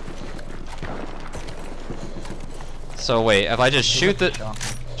 So wait, if I just shoot the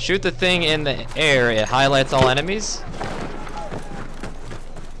thing in the air, it highlights all enemies?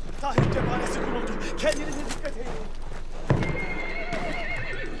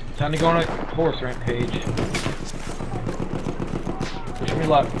 Time to go on a horse rampage. Wish me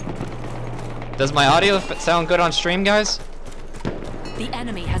luck. Does my audio sound good on stream, guys? The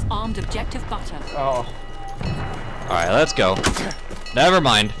enemy has armed objective butter. Oh. Alright, let's go. Never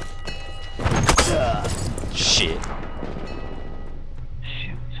mind. Shit.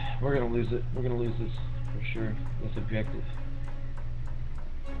 Shoot. We're gonna lose it. We're gonna lose this for sure. This objective.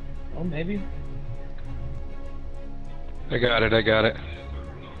 Oh, maybe. I got it, I got it.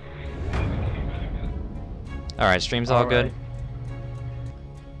 Alright, stream's all good.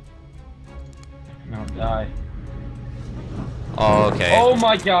 Now die. Oh, okay. Oh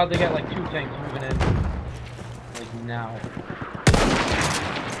my god, they got like 2 tanks moving in. Like now.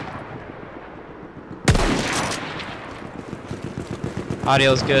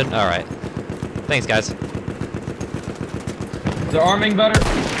 Audio's good? Alright. Thanks, guys. They're arming better.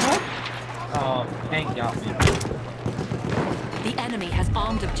 What? Oh, tank got me. The enemy has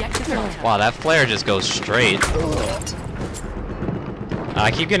armed objective butter. Wow, that flare just goes straight. I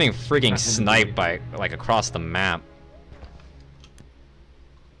keep getting freaking sniped by, like, across the map.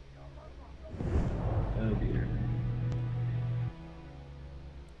 Oh dear.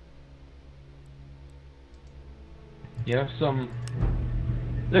 Yeah,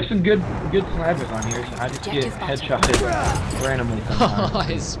 there's some good snipers on here. So I just get headshotted randomly sometimes.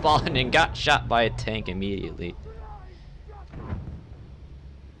 I spawned and got shot by a tank immediately.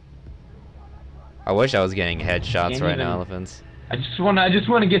 I wish I was getting headshots right now, elephants. I just want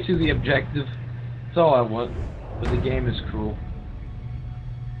to get to the objective. That's all I want. But the game is cruel.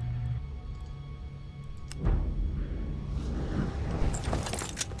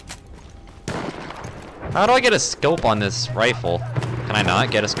 How do I get a scope on this rifle? Can I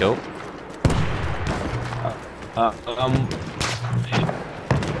not get a scope? Are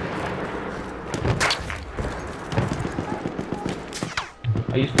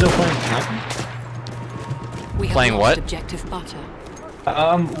you still playing sniper? We have Playing lost what? Objective butter.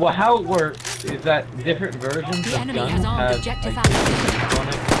 Well, how it works is that different versions The of enemy guns has armed have objective like, different on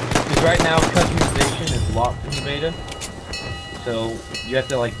it. Because right now customization is locked in the beta, so you have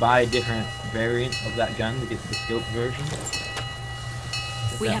to like buy a different variant of that gun to get the scope version.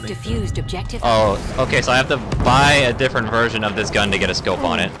 We have defused objective. Oh, okay, so I have to buy a different version of this gun to get a scope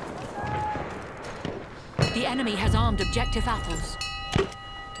on it. The enemy has armed objective apples.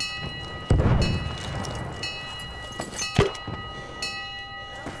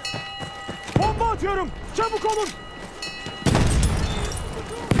 Bomba atıyorum. Çabuk olun.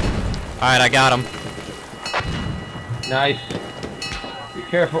 Alright, I got him. Nice. Be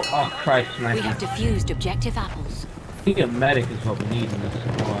careful. Oh Christ, We sniper. have defused objective apples. I think a medic is what we need in this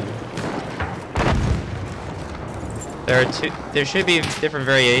squad. There should be different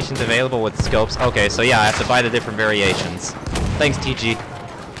variations available with scopes. Okay, so yeah, I have to buy the different variations. Thanks, TG.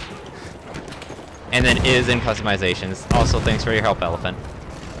 And then is in customizations. Also, thanks for your help, Elephant.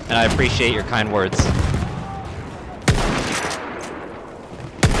 And I appreciate your kind words.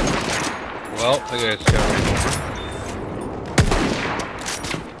 Well, I got a scout rifle.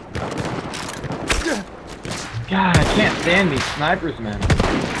 God, I can't stand these snipers, man.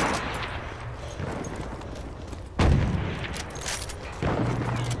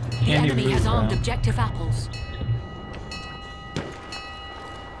 The enemy has armed objective apples.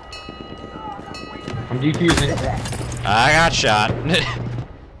 I'm defusing. I got shot.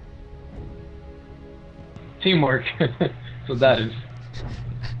 Teamwork. So that is.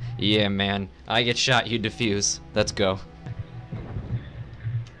 Yeah, man. I get shot, you defuse. Let's go.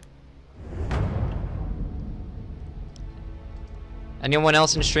 Anyone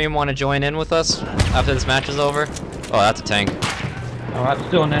else in stream want to join in with us after this match is over? Oh, that's a tank. Oh, that's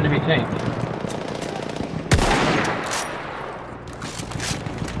still an enemy tank.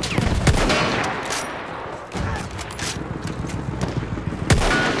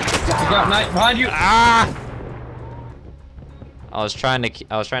 You got knight behind you. Ah! I was trying to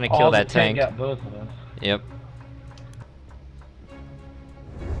kill that tank. Got both of us. Yep.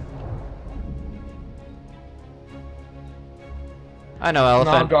 I know,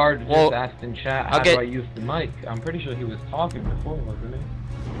 Elephant. Guard Well, just asked in chat how do I use the mic. I'm pretty sure he was talking before, wasn't he?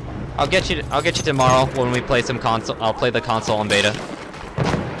 I'll get you tomorrow when we play some console. I'll play the console in beta.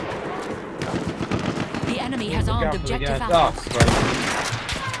 The enemy has armed objective Oh, apples. right.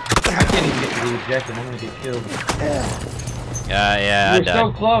 I can't even get to the objective. I'm gonna get killed. Yeah, I You're died.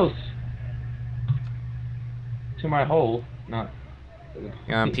 so close to my hole. Not.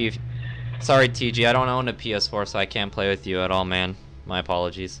 You're on P. Sorry, TG. I don't own a PS4, so I can't play with you at all, man. My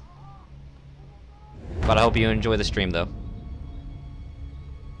apologies. But I hope you enjoy the stream, though.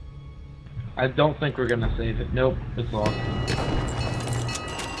 I don't think we're gonna save it. Nope, it's lost.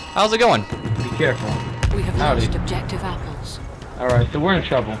 How's it going? Be careful. We have Howdy. lost objective apples. Alright, so we're in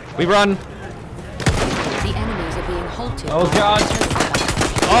trouble. We run. The enemies are being halted. Oh by god!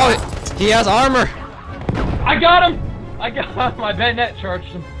 Oh, he has armor. I got him! I got him! My bayonet charged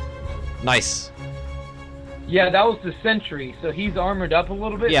him. Nice. Yeah, that was the sentry, so he's armored up a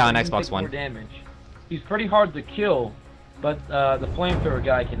little bit. Yeah, so on he can Xbox take One. more damage. He's pretty hard to kill, but the flamethrower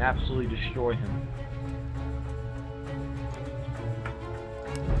guy can absolutely destroy him.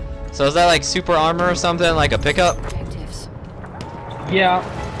 So is that like super armor or something, like a pickup? Objectives. Yeah,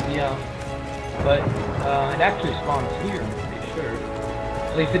 but it actually spawns here, I'm pretty sure.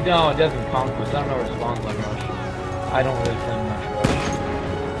 They said no, it doesn't conquest. I don't know where it spawns on Rush. I don't really play much Rush.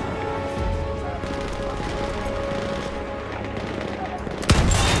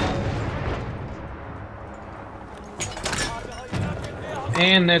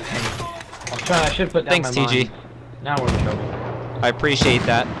 And that's me. I should put down Thanks, my TG. mines. Now we're in trouble. I appreciate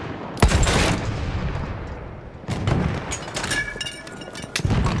that.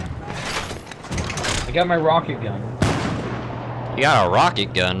 I got my rocket gun. You got a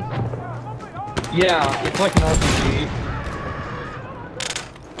rocket gun. Yeah, it's like an RPG.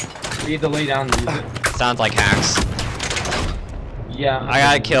 You need to lay down and use it. Sounds like hacks. Yeah. I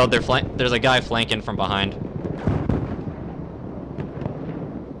got killed. There's a guy flanking from behind.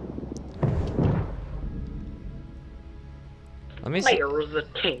 Let me see. There's the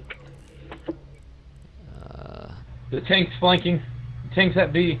tank. The tank's flanking. The tank's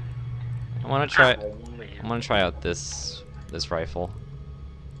at B. I want to try. Oh, man. I want to try out this rifle.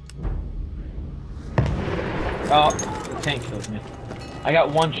 Oh, the tank killed me. I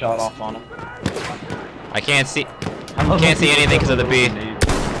got one shot off on him. I can't see. Can't see anything because of the B.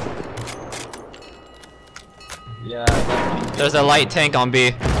 Yeah. There's a light tank on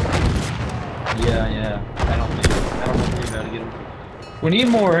B. Yeah. I don't think we gotta get him. We need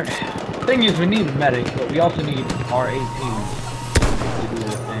more. Thing is, we need a medic, but we also need our 18 to do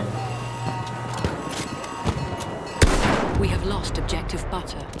this thing. We have lost objective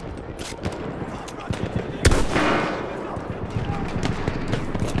butter.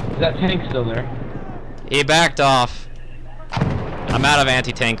 Is that tank still there? He backed off. I'm out of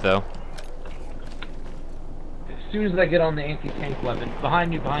anti-tank though. As soon as I get on the anti-tank weapon,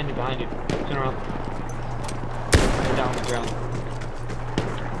 behind you. Turn around. Go down the ground.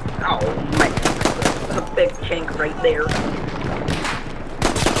 Oh man, a big tank right there.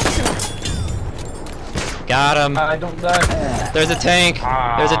 Got him. I don't die. There's a tank.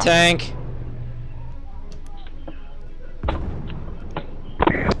 There's a tank.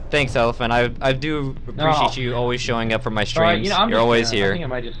 Thanks, Elephant. I do appreciate you always showing up for my streams. You're always I here. think I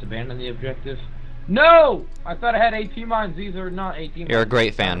might just abandon the objective. No! I thought I had 18 mines. These are not 18 mines. You're a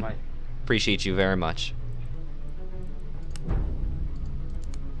great fan. Appreciate you very much.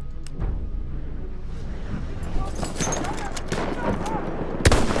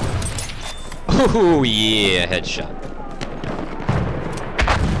 Oh yeah, headshot.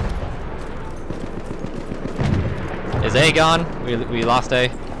 Is A gone? We lost A.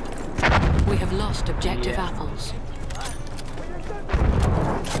 We have lost objective apples.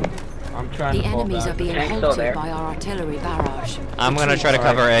 I'm trying The to fall enemies back. are being Tank's still there. halted by our artillery barrage. I'm gonna try to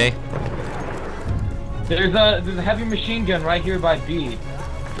cover A. There's a heavy machine gun right here by B.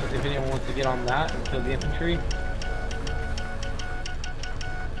 If anyone wants to get on that and kill the infantry.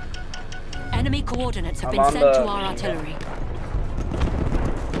 Enemy coordinates have I'm been on sent to the- our artillery.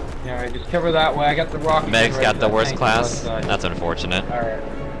 Alright, just cover that way. I got the rocket. Meg's right got to the that worst tank on the class. left side. That's unfortunate. Alright.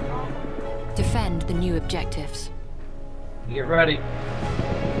 Defend the new objectives. Get ready.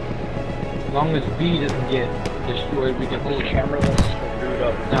 As long as B doesn't get destroyed, we can hold The it. camera was screwed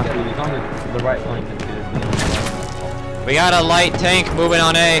up. Not B, as long as the right flank is good. We got a light tank moving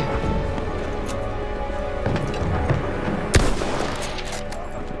on A.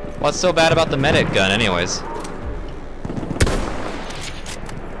 What's so bad about the medic gun, anyways?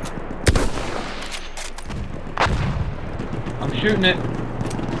 I'm shooting it.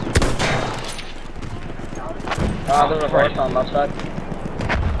 There's a horse on left side.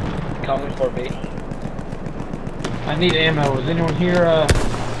 Coming for B. I need ammo. Is anyone here?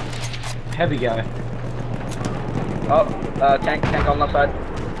 Heavy guy. Oh, tank on left side.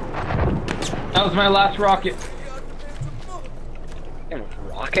 That was my last rocket. Damn,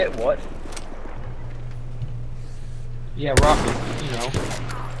 rocket? What? Yeah, rocket. You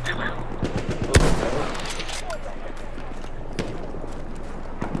know.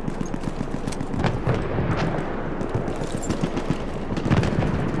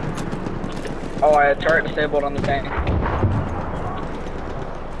 Oh, I had turret disabled on the tank.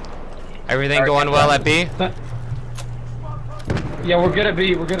 Everything Alright, going well at B? Yeah, we're good at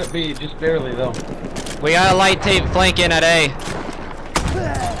B. We're good at B. Just barely though. We got a light tape flanking at A.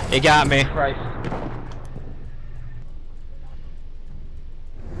 He got me. Christ.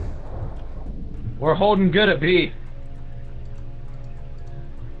 We're holding good at B.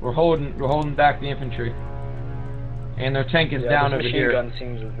 We're holding back the infantry. And their tank is down this over machine here. gun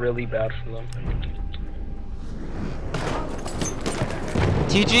seems really bad for them.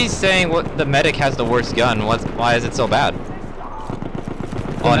 TG's saying what the medic has the worst gun. Why is it so bad?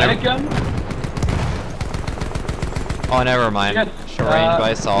 The medic gun? Oh, never mind. Yes, Short range by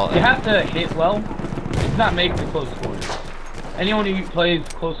assault. You have to hit well. It's not made for close quarters. Anyone who plays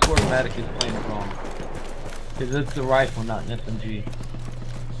close quarter medic is playing it wrong. Because it's a rifle, not an SMG.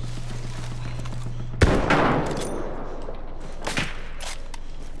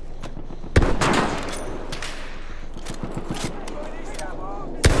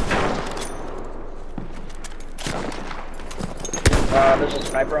 There's a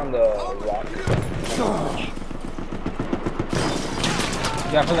sniper on the rock.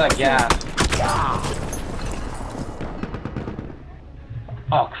 Yeah, for that gas.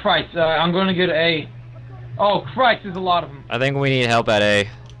 Oh Christ! I'm going to get A. Oh Christ! There's a lot of them. I think we need help at A.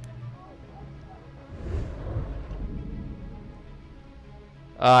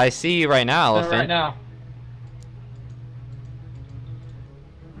 I see you right now, Elephant. Right now.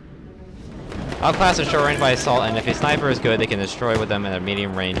 Outclassed at short range by assault, and if a sniper is good, they can destroy with them at a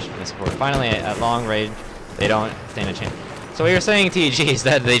medium range and support. Finally, at long range, they don't stand a chance. So what you're saying, TG, is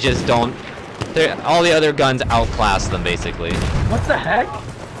that they just don't... all the other guns outclass them, basically. What the heck?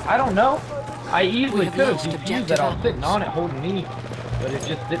 I don't know. I easily could have defused that. I was sitting on it holding E, but it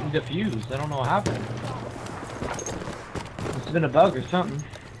just didn't defuse. I don't know what happened. It's been a bug or something.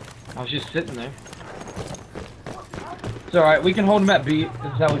 I was just sitting there. It's alright, we can hold him at B.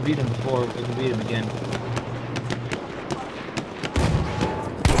 This is how we beat him before. We can beat him again.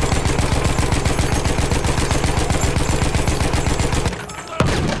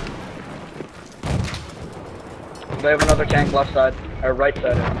 They have another tank left side, or right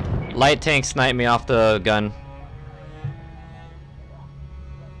side. Light tank sniped me off the gun.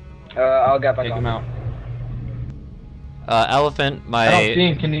 I'll get back Take on. him out. Elephant, I don't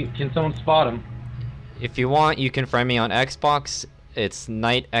see him. Can someone spot him? If you want, you can friend me on Xbox. It's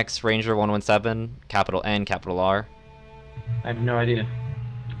NightRanger117, capital N, capital R. I have no idea.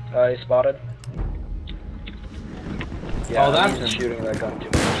 He spotted. Yeah, Oh, that's he's him. shooting that gun too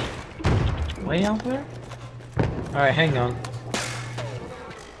much. Way out there? Alright, hang on.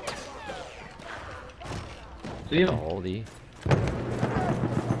 See him? Holy.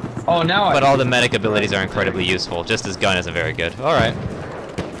 Oh, now But all the medic abilities are incredibly useful. Just his gun isn't very good. Alright.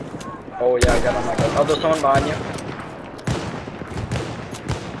 Oh yeah, I got on my gun. Oh, there's someone behind you.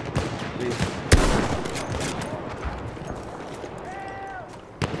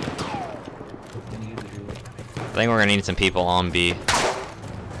 I think we're gonna need some people on B.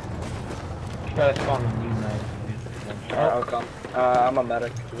 Try to spawn on you, mate. I'll come. I'm a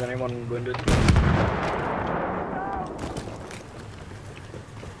medic. Is anyone wounded?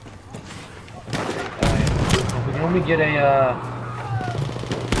 We can only get a,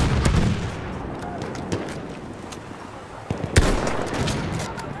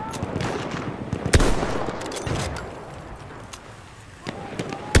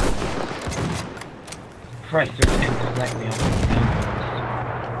 Christ, their tank just let me off.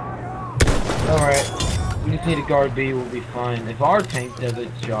 Alright, we just need to guard B, we'll be fine. If our tank does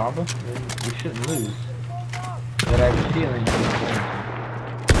its job, then we shouldn't lose. But I have a feeling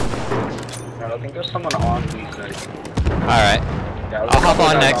I don't think there's someone on B side. Alright. Yeah, I'll hop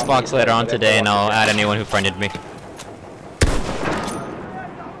on Xbox later on today and I'll add anyone who friended me.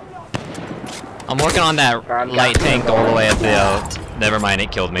 I'm working on that light tank all the way at the... never mind,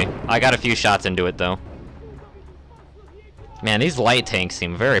 it killed me. I got a few shots into it though. Man, these light tanks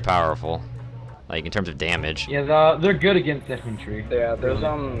seem very powerful. Like, in terms of damage. Yeah, they're good against infantry. Yeah, there's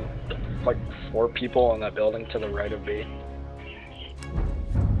like 4 people in that building to the right of B.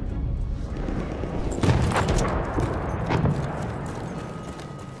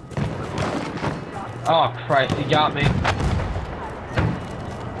 Oh Christ, he got me. I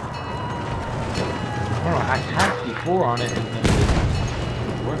don't know, I had C4 on it and then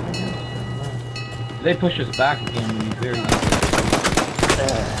it worked, I guess? If they push us back again, we'll be very easy.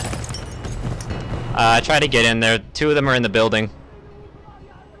 I tried to get in there. 2 of them are in the building.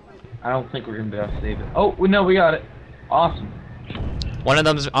 I don't think we're gonna be able to save it. Oh, no, we got it. Awesome. One of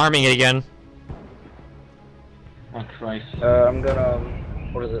them's arming it again. Oh Christ. I'm gonna,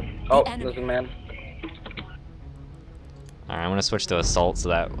 what is it? Oh, there's a man. Alright, I'm gonna switch to assault so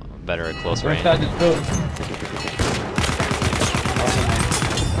that better at close We're range. inside this building.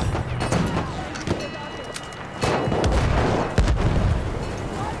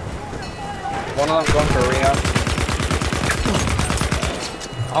 One of them's going for Rion.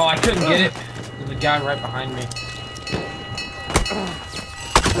 Oh, I couldn't get it. There's a guy right behind me.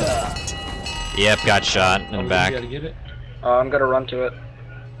 Yep, got shot in the back. You gotta get it? I'm gonna run to it.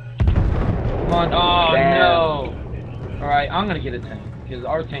 Come on. Oh, Damn. no. Alright, I'm gonna get a tank. Because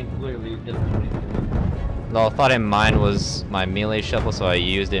our tank clearly doesn't do anything. No, I thought in mine was my melee shovel, so I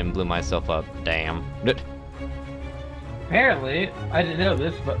used it and blew myself up. Damn. Apparently, I didn't know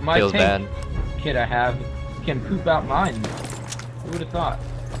this, but my Feels tank bad. kit I have can poop out mines. Who would have thought?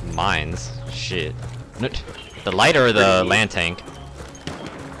 Mines? Shit. The lighter or the land tank?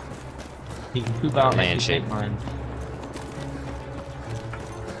 He can poop out Man, and shit. mines.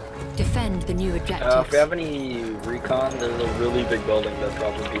 Defend the new objectives. If we have any recon, there's a really big building that'd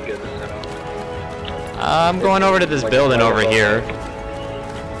probably be good to set up. I'm going over to this building over here.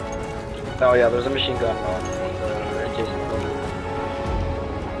 Oh yeah, there's a machine gun on the adjacent building.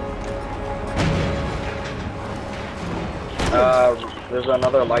 There's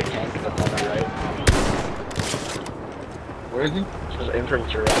another light tank that's on the right. Where is he? There's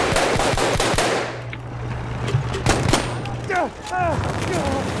infantry on the right. I'm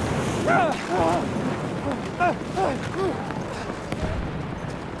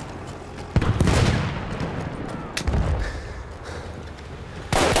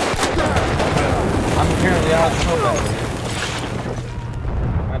apparently out of combat.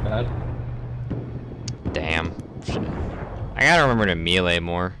 My bad. Damn. I gotta remember to melee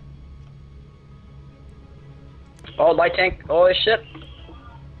more. Oh, light tank. Holy shit.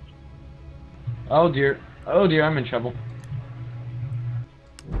 Oh dear. Oh dear, I'm in trouble.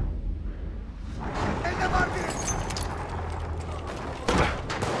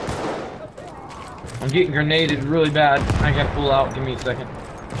 I'm getting grenaded really bad. I gotta pull out. Give me a second.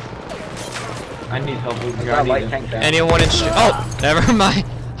 I need help with Got light grenading. tank down. Anyone in oh, never mind.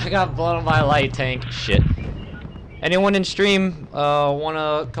 I got blown on my light tank. Shit. Anyone in stream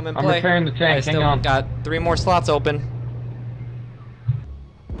wanna come and I'm play? repairing the tank, I hang still on. got 3 more slots open.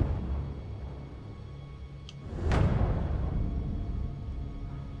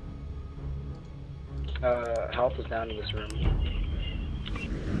 Health is down in this room.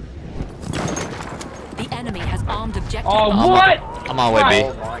 The enemy has armed objective. Oh, Bravo. what? I'm on way Oh B.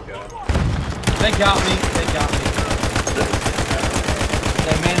 my god. They got me. They got me.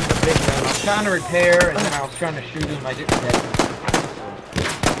 They managed the big man. I was trying to repair, and then I was trying to shoot him. I didn't get him.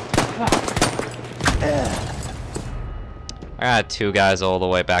 I got 2 guys all the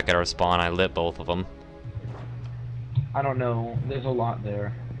way back at our spawn. I lit both of them. I don't know. There's a lot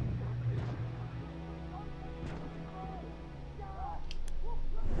there.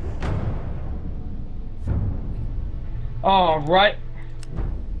 All right.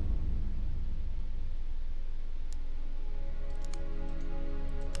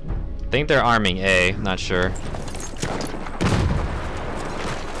 I think they're arming A. Not sure.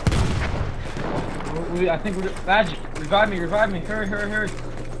 I think we're magic. Revive me! Revive me! Hurry! Hurry! Hurry!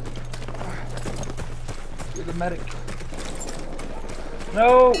 You're the medic.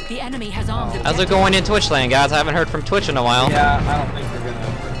 No. The enemy has armed How's it objective. going in Twitch land, guys? I haven't heard from Twitch in a while. Yeah, I don't think they're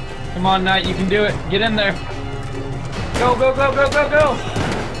gonna. Come on, Knight. You can do it. Get in there. Go! Go! Go! Go! Go! Go!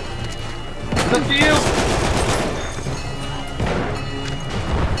 It's up to you.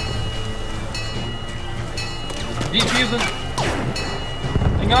 Defusing.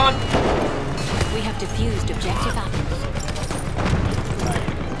 Hang on. We have defused objective apples.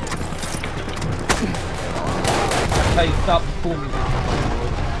 That's how you stop the pool music.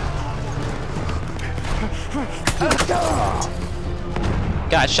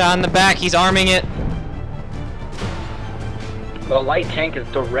 Got shot in the back. He's arming it. The light tank is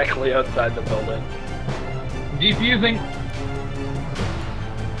directly outside the building. Defusing.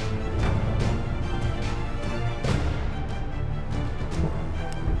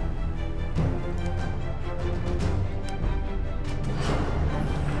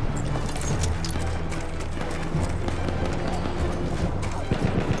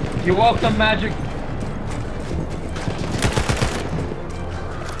 You're welcome, Magic.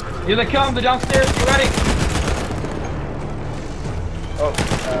 Here they come, they're downstairs, get ready. Oh,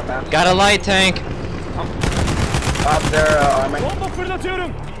 maps. Got a light tank. Up there, arming.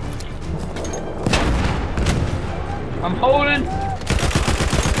 I'm holding.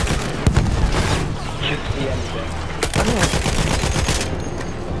 Can't see anything.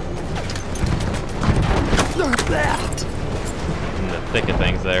 In the thick of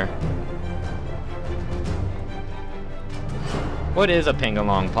things there. What is a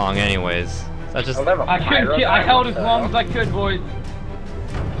ping-a-long pong, anyways? Is that just Oh, they have a I couldn't pyro get, I gun? held What as the long hell? as I could, boys.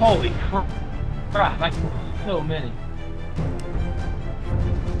 Holy crap, like so many.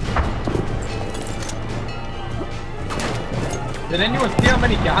 Did anyone see how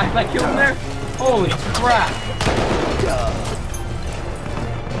many guys I killed in there? Holy crap.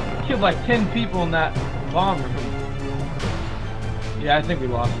 Killed like 10 people in that bomb room. Yeah, I think we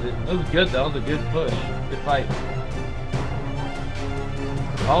lost it. It was good though, it was a good push. Good fight.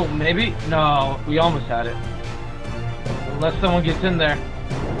 Oh, maybe? No, we almost had it. Unless someone gets in there.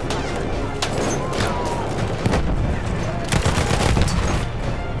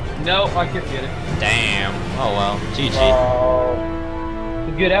 No, I couldn't get it. damn. Oh well. GG. Oh,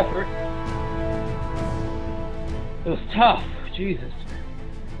 It's a good effort. It was tough. Jesus.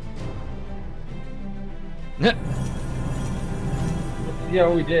 Let's see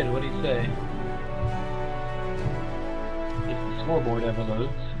how we did. What do you say? If the scoreboard ever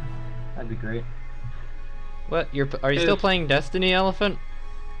loads, that'd be great. What? Are you still playing Destiny, Elephant?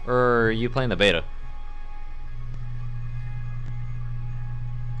 Or are you playing the beta?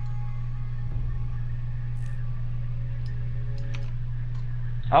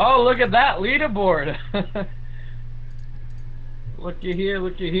 Oh, look at that leaderboard! Looky here,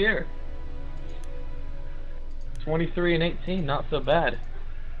 looky here. 23 and 18, not so bad.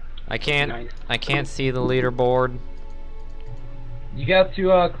 I can't Nice. see the leaderboard. You got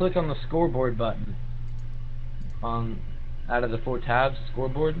to click on the scoreboard button. Out of the 4 tabs,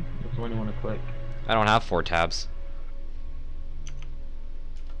 scoreboard. That's the one you want to click. I don't have 4 tabs.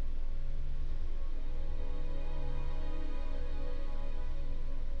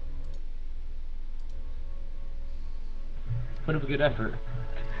 Put up a good effort.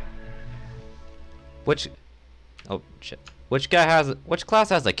 Which which class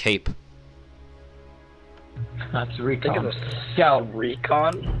has a cape? That's I think recon. it's a Scout.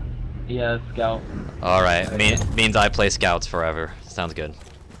 recon. Yeah, scout. Alright, means I play scouts forever. Sounds good.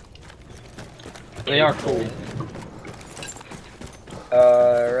 They are cool.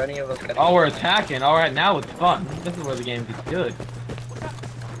 Are any of us gonna... Oh, we're attacking. Alright, now it's fun. This is where the game gets good.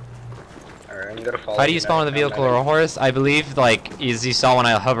 Alright, I'm gonna follow. How do you spawn with a vehicle or a horse? I believe, like, as you saw when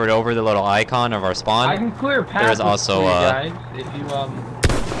I hovered over the little icon of our spawn. I can clear paths There's also, for you guys if you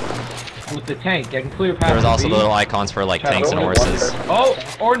with the tank. I can clear paths. There's also with little these. icons for like Try to tanks and only one horses. person. Oh,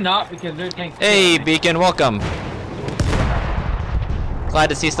 or not because they're tanks. Hey, Beacon, welcome. Glad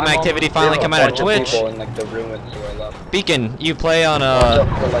to see some I'm activity almost- finally We have come a out of bunch Twitch. people in, like, the ruins to our left. Beacon, you play on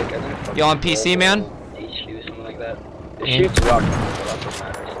you on PC, man? HQ, something like that. It And- shoots rockets, so that's what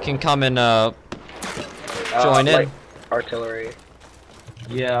matters. Can come and join in. Like, artillery.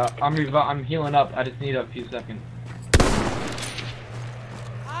 Yeah, I'm healing up. I just need a few seconds.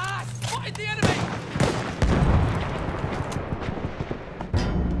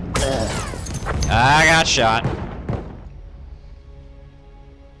 I got shot.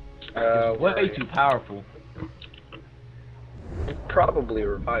 Way too powerful. It probably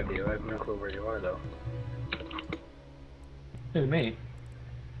revived you. I have no clue where you are though. Who, me?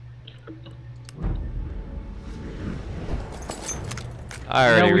 I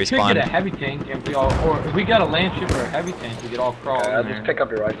already we could get a respawned. heavy tank if we all, or if we got a land ship or a heavy tank, we could all crawl in I'll there. just pick up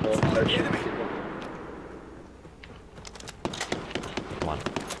your rifle and start shooting people. Come on.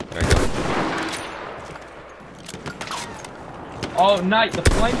 There we go. Oh, Knight, the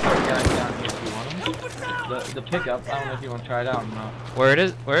flamethrower guy's down here if you want him. The pickup, I don't know if you want to try it out or not. Where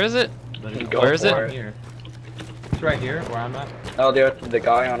is it? But it's Go Where is it? for it. Here. It's right here, where I'm at. Oh, the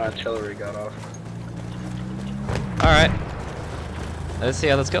guy on artillery got off. Alright. Let's see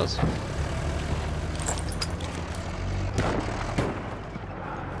how this goes.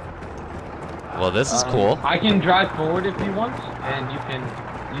 Well, this is cool. I can drive forward if you want, and you can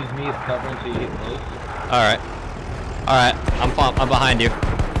use me as cover until you get close. Alright. Alright, I'm behind you.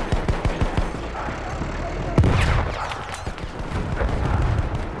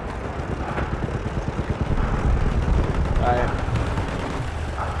 Alright.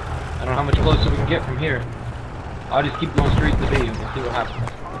 I don't know how much closer we can get from here. I'll just keep going straight to B and we'll see what happens.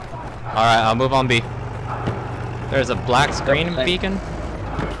 Alright, I'll move on B. There's a black screen Thanks. beacon.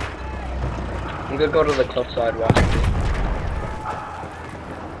 I'm gonna go to the cliffside watching.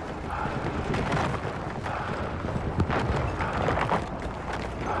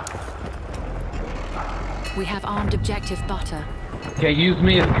 We have armed objective butter. Okay, use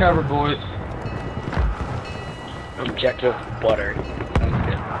me as cover, boys. Objective butter. Sounds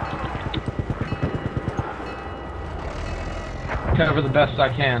good. Cover the best I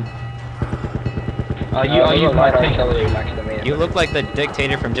can. I'll There's use a my light tank. artillery next to me. You look like the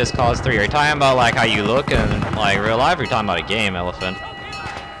dictator from Just Cause 3. Are you talking about like how you look in like real life, or are you talking about a game, Elephant?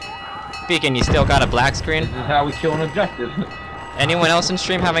 Beacon, you still got a black screen? This is how we kill an objective. Anyone else in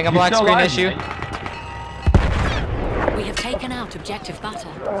stream having a You black still screen alive, issue? mate? We have taken out objective butter.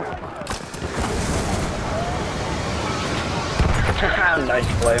 Nice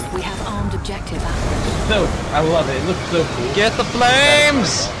flame. We have armed objective apples. So, I love it. It looks so cool. Get the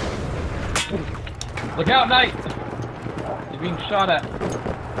flames! Look out, Knight! You're being shot at.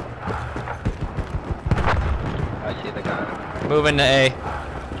 I see the guy. Moving to A.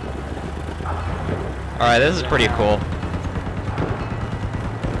 Alright, this is pretty cool.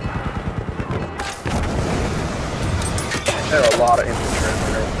 There are a lot of infantry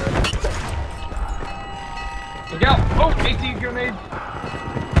over there. Look out! Oh, 18 grenades! We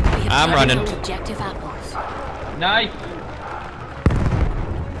have I'm taken running. out objective apples. Nice!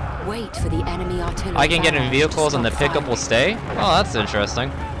 Wait for the enemy artillery. I can get in barrage vehicles to and the stop pickup will firing. stay? Oh, that's interesting.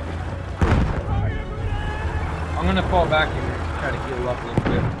 I'm gonna fall back and try to heal up a little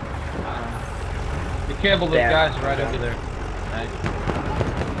bit. Be careful, those Damn. guys are right over there. Nice.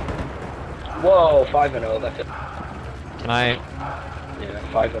 Whoa, 5-0, that's it. Can I? Yeah,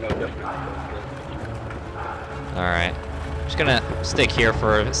 5-0 definitely. Alright. Just gonna stick here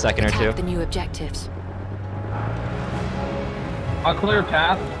for a second or Attack two. the new objectives. I'll clear a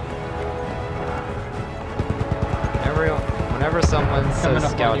path. whenever someone Coming says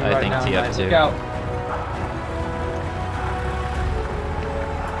up scout, on you I right think now, Knight. TF2. Scout.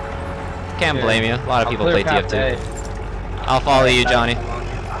 Can't blame you. A lot of people Clear play path TF2. A. I'll follow you, Johnny.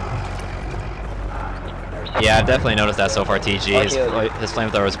 Yeah, I've definitely noticed that so far, TG. His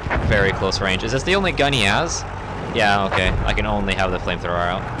flamethrower is very close range. Is this the only gun he has? Yeah, okay. I can only have the flamethrower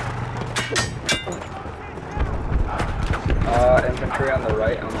out. Infantry on the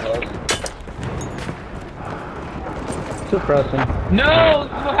right, on the hills. Suppressing. No!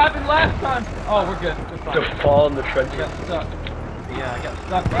 This is what happened last time! Oh, we're good. We're fine. To fall in the I trenches. got stuck. Yeah, I got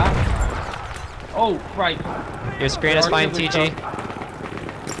stuck last time. Oh, Christ. Your screen is fine, TG.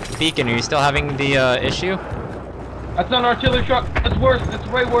 Beacon, are you still having the issue? That's not an artillery truck. That's worse. That's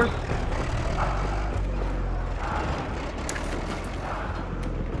way worse.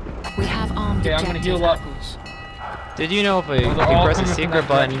 We have armed Okay, I'm gonna objective heal up. apples. Did you know if they're you all press a coming from secret that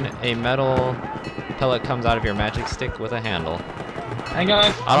button, a metal pellet comes out of your magic stick with a handle? Hang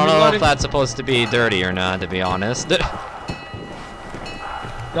on. I don't know reloading. if that's supposed to be dirty or not, to be honest.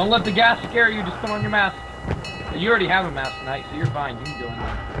 Don't let the gas scare you. Just put on your mask. You already have a mask tonight, so you're fine. You can go in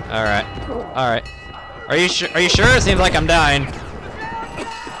there. Alright. Alright. Are you sure? Are you sure? It seems like I'm dying.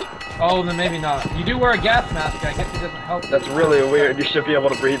 Oh, then maybe not. You do wear a gas mask. I guess it doesn't help. That's really weird. You should be able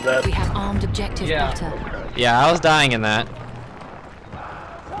to breathe that. We have armed objective Yeah. butter. Yeah, I was dying in that.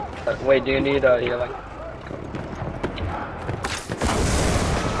 Wait, do you need healing?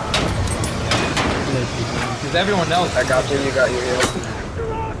 Because everyone else. I got you. You got your healing.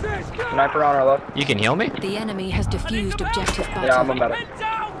 Sniper on our left. You can heal me? The enemy has defused objective butter. Yeah, I'm a medic.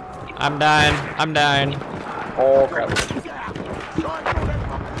 I'm dying. I'm dying. Oh crap.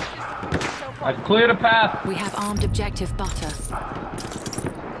 I've cleared a path. We have armed objective butter.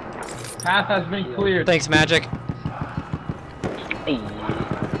 Path has been cleared. Thanks, Magic.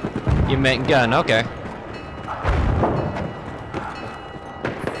 You meant gun, okay.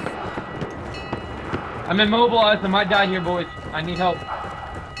 I'm immobilized. I might die here, boys. I need help.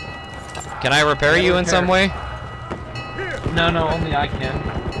 Can I repair you in some way? No, only I can.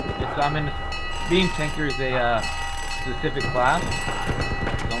 I'm in. Being tanker is a specific class.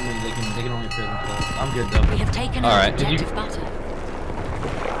 It's only they can only repair themselves. I'm good though. We have taken All out right. objective butter.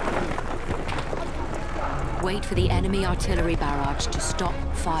 Wait for the enemy artillery barrage to stop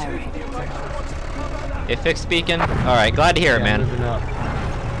firing. It fixed beacon? Alright, glad to hear it, man. Moving up.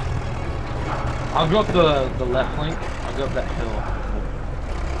 I'll go up the left flank. I'll go up that hill.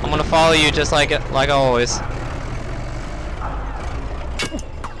 I'm gonna follow you just like always.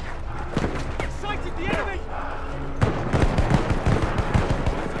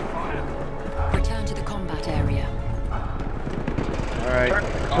 Return to the combat area. Alright.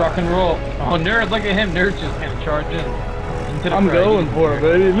 Rock and roll. Oh, Nerd, look at him. Nerd's just gonna charge in. Into the fray. for it,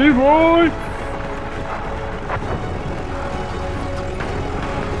 baby. Leroy!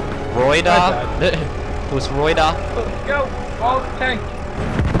 Royda? Who's Royda? Let's go. Follow the tank.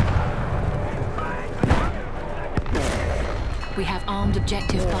 We have armed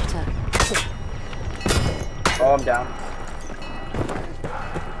objective butter. Oh, I'm down.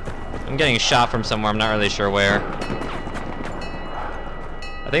 I'm getting shot from somewhere, I'm not really sure where.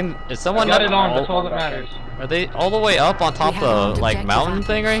 I think, is someone Got up? it on, that's all that matters. Are they all the way up on top We have of armed the, like, objective mountain apples.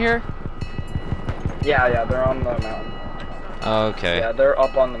 thing right here? Yeah, they're on the mountain. Okay. Yeah, they're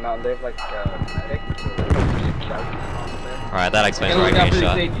up on the mountain. They have like medic. Alright, that explains Hey, where I look out get for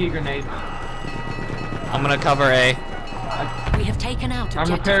shot. these AT grenades. I'm gonna cover A. We have taken out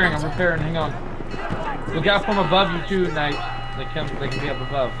objective I'm repairing, butter. hang on. Look out from above you too, Knight. They can be up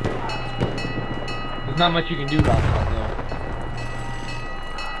above. There's not much you can do about that though.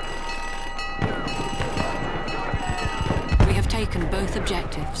 We have taken both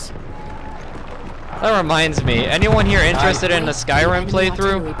objectives. That reminds me, anyone here interested in the Skyrim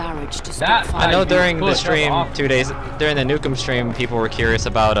playthrough? That I know dude, during the push, stream, that's awesome. 2 days, during the Nukem stream, people were curious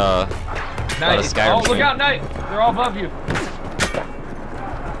about a Knight, Skyrim oh, look stream. out, Knight! They're all above you.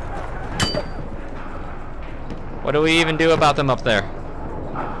 What do we even do about them up there?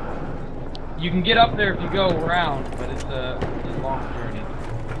 You can get up there if you go around, but it's a long journey.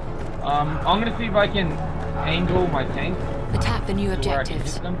 I'm gonna see if I can angle my tank Attack the new to where I can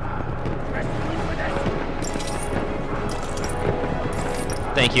objectives. hit them.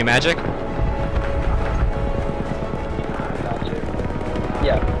 Thank you, Magic.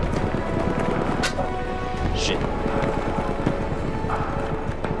 Yeah. Shit.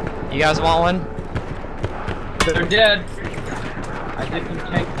 You guys want one? They're dead. I did some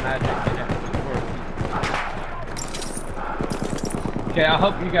tank magic and it worked. Okay, I'll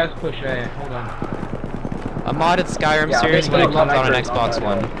help you guys push A. Hold on. A modded Skyrim Yeah, series when it basically comes on an Nightcrawler Xbox on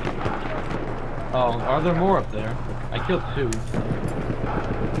One. that. Oh, are there more up there? I killed 2.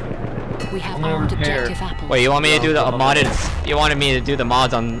 We have I'm gonna armed repair. objective apples. Wait, you want me to do the modded? You wanted me to do the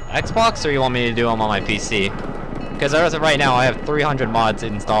mods on Xbox, or you want me to do them on my PC? Because as of right now, I have 300 mods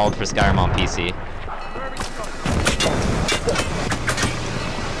installed for Skyrim on PC.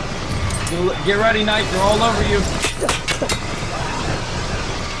 Get ready, Knight. They're all over you.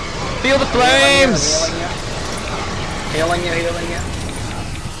 Feel the flames! Healing you.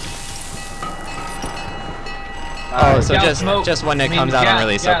 Oh, so Gas just smoke. when it I mean, comes out on gas,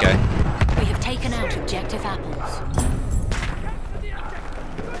 release, gas. okay. We have taken out objective apples.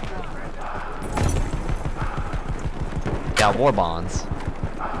 Got war bonds.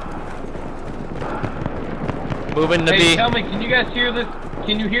 Moving to Hey, B. tell me, can you guys hear this?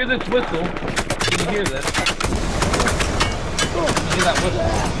 Can you hear this whistle? Can you hear this? Can you hear that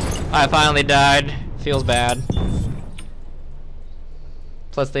whistle? I finally died. Feels bad.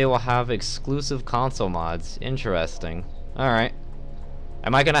 Plus, they will have exclusive console mods. Interesting. All right.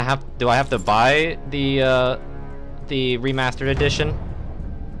 Am I gonna have? Do I have to buy the remastered edition?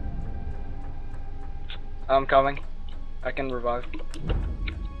 I'm coming. I can revive.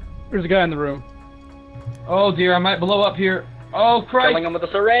 There's a guy in the room. Oh dear, I might blow up here. Oh Christ! Killing him with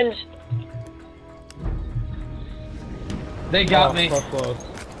a syringe. They got Oh, me. so close.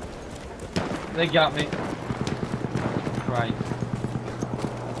 They got me. Right.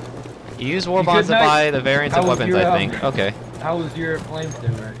 You use war You bonds good, to Knight? buy the variants of How was weapons, your, I think. Okay. How was your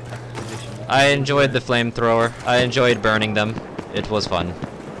flamethrower expedition? I enjoyed the flamethrower. I enjoyed burning them. It was fun.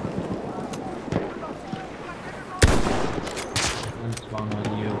 I'm spawn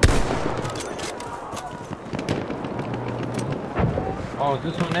on you. Oh, is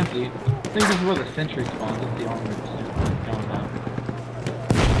this one empty? I think this is where the sentry spawns. This is the armored suit going down.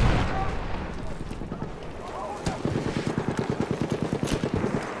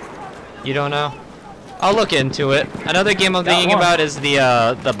 You don't know? I'll look into it. Another game I'm thinking about is the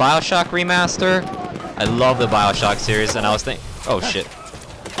BioShock remaster. I love the BioShock series, and I was thinking, oh shit.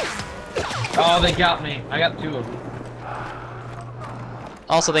 Oh, they got me. I got 2 of them.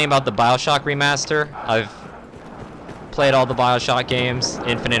 Also thinking about the BioShock remaster. I've played all the BioShock games.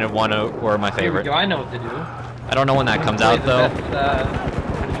 Infinite and 1 were my Here we favorite. go. I know what to do. I don't know when that I'm comes gonna out play though. the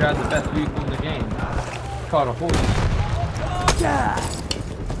best, drive the best vehicle in the game. It's called a horse.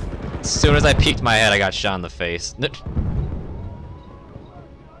 As soon as I peeked my head, I got shot in the face.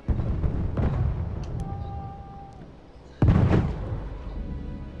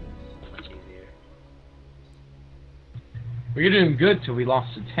 We were doing good till we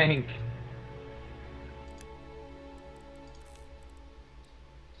lost the tank.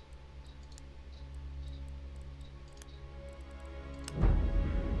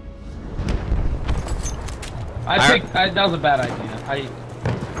 That was a bad idea.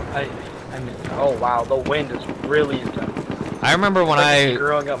 I missed it. Oh wow, the wind is really intense. I remember when I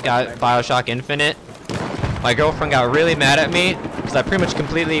Screwing up my got thing. BioShock Infinite, my girlfriend got really mad at me because I pretty much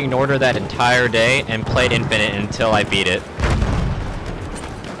completely ignored her that entire day and played Infinite until I beat it.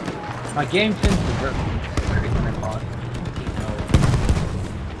 My game tends to work very when I pause.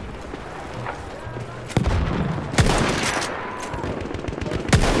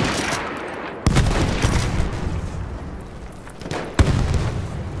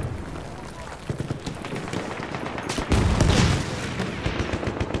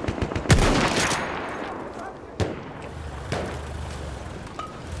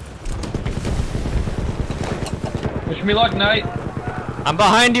 Wish me luck, Knight. I'm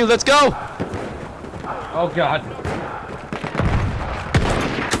behind you, let's go! Oh god.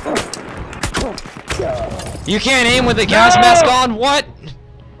 You can't aim with the gas mask on, what?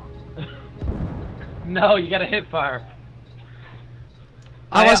 No, you gotta hit fire.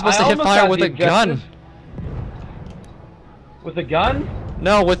 How am I supposed to hit almost fire had with the a gun? objective. With a gun?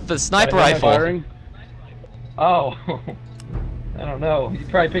 No, with the sniper rifle. Firing. Oh. I don't know. You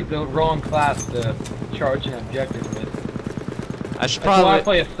probably picked the wrong class to charge an objective with. I should That's why I probably...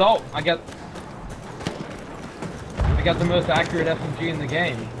 play assault. I got the most accurate SMG in the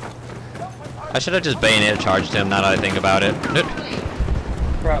game. I should have just bayonet charged him, now that I think about it.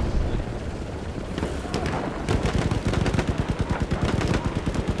 Probably.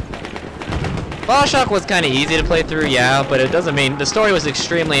 BioShock was kind of easy to play through, yeah, but it doesn't mean... The story was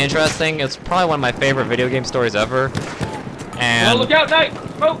extremely interesting. It's probably one of my favorite video game stories ever. And... Oh, look out, Knight!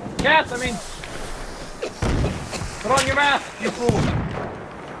 Smoke! Gas, I mean! Put on your mask, you fool!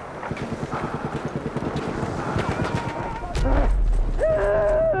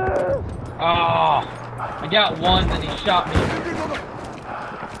 Oh, I got one, then he shot me.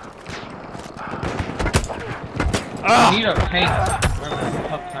 I need a tank.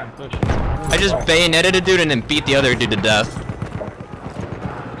 time pushing. I just bayoneted a dude and then beat the other dude to death.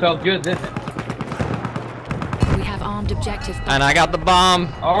 Felt good, didn't it? We have armed objective. And I got the bomb.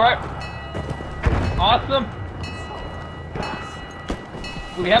 Alright. Awesome.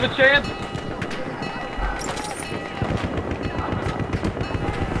 We have a chance.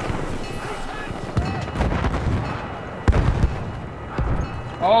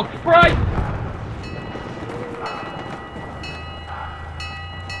 Oh, Christ!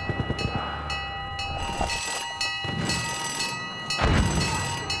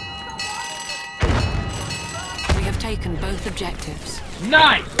 We have taken both objectives.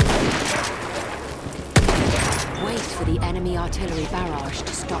 Nice! Wait for the enemy artillery barrage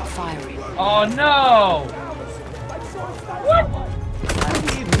to stop firing. Oh no! What?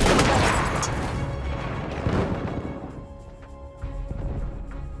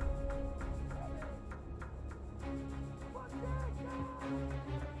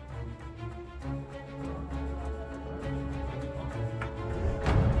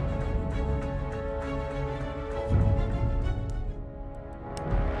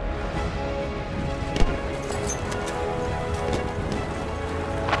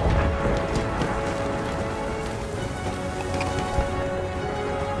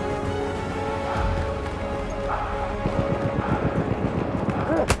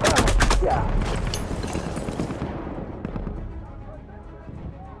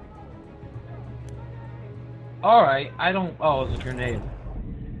 Alright, I don't... Oh, it's a grenade.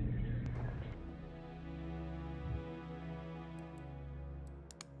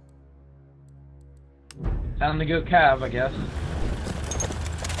 Time to go Cav, I guess.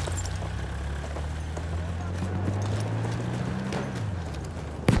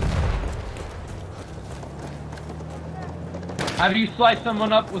 Have you sliced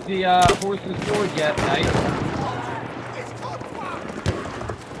someone up with the horse's sword yet, Knight?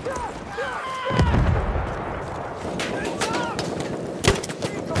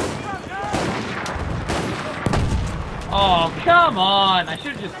 Oh, come on! I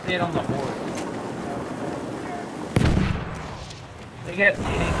should have just stayed on the horse. They get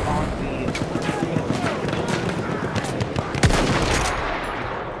tank on the...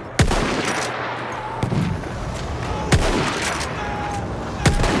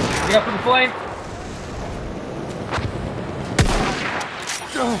 Get up for the flame!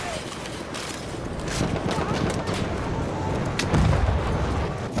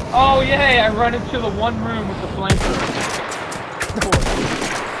 Oh yay! I run into the one room with the flamethrower.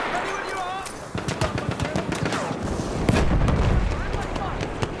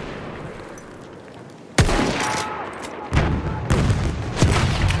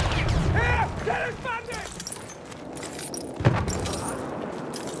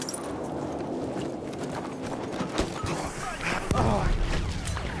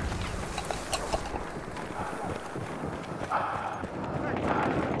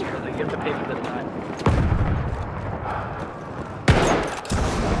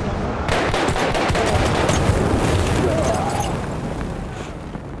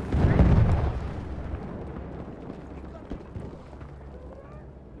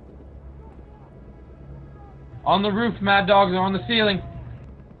 On the roof, Mad Dogs are on the ceiling.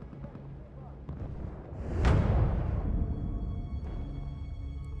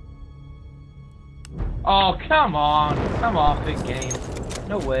 Oh, come on. Come on, big game.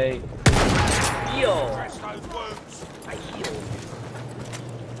 No way. Heal. I heal.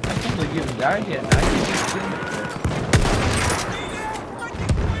 I can't believe you haven't died yet.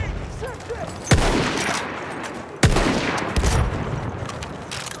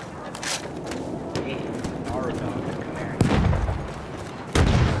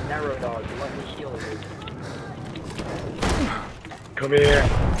 Come here.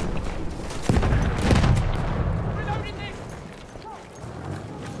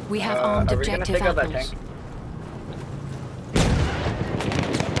 We have armed objective apples.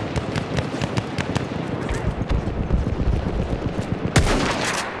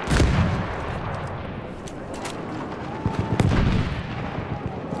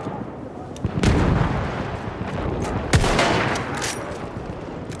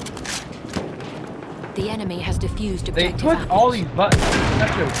 The enemy has defused objective They put apples. all these buttons in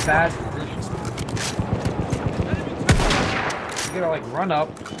such a bad position. You gotta like run up.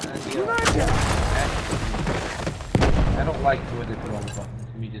 I don't like the way they put all the buttons.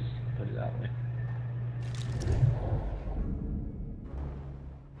 Let me just put it that way.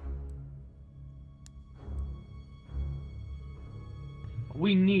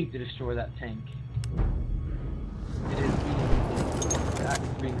 We need to destroy that tank. It is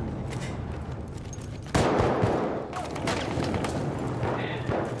being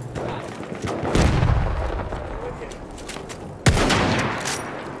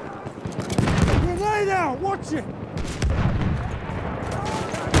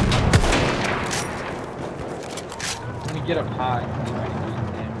get up high and see if I can do some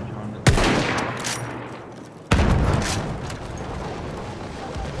damage on it.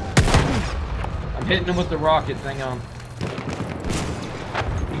 I'm hitting him with the rockets, hang on.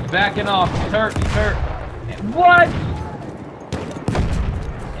 He's backing off, he's hurt, he's hurt. What?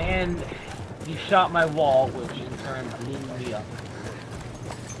 And he shot my wall, which in turn blew me up.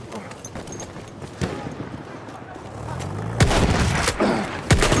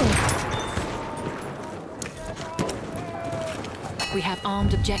 We have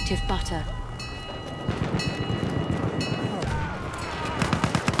armed objective butter.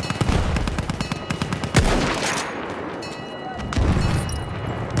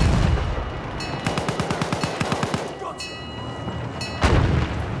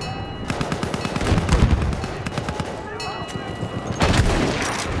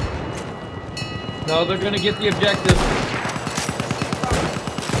 No, they're gonna get the objective.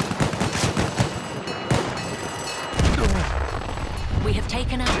 We have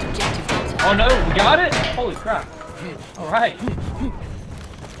taken out objective butter. Oh no, we got it? Holy crap. Alright.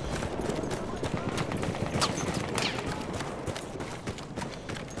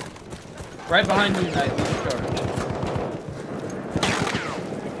 Right behind you, Knight.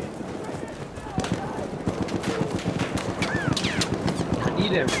 I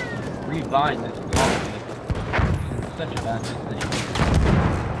need to rebind this block. It's such a bad thing.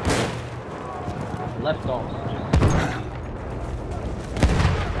 Left off.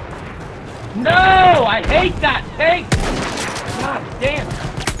 No! I hate that tank! God damn!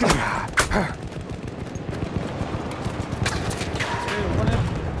 Dude, what if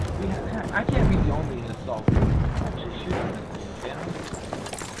I can't be the only assault. I'm just shooting this thing, you know?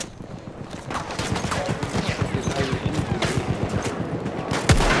 This is how you shoot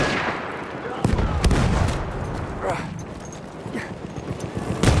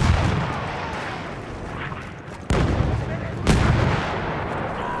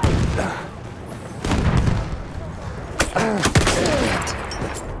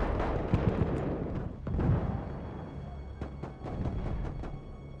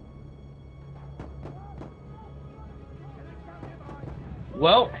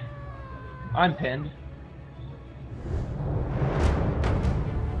Well, I'm pinned.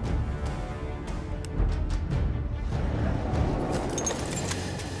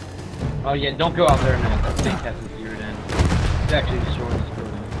 Oh yeah, don't go out there now. That thing has a zeroed in. It's actually destroying this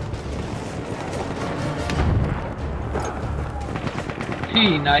building.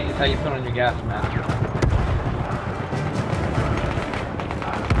 T, Knight, is how you put on your gas mask.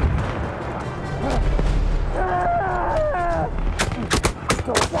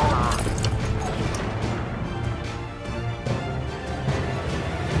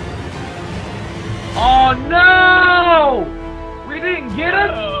 Oh no! We didn't get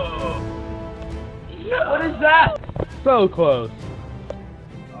it? What is that? So close.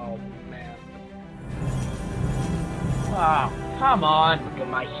 Oh man. Wow, come on. Look at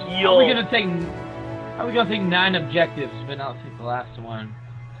my heel. How are we gonna take 9 objectives, but not take the last one?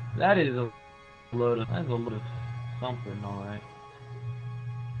 That is a load of something, alright.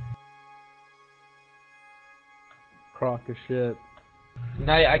 Crock of shit.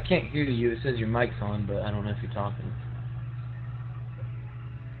 Knight, I can't hear you. It says your mic's on, but I don't know if you're talking.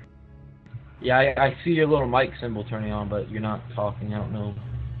 Yeah, I see your little mic symbol turning on, but you're not talking. I don't know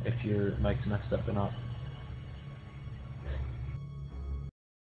if your mic's messed up or not.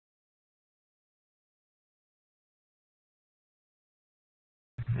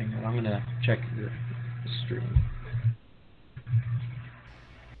 Hang on, I'm gonna check the stream.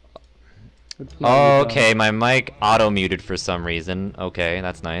 Oh, okay, my mic auto-muted for some reason. Okay,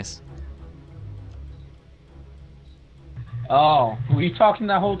 that's nice. Oh, were you talking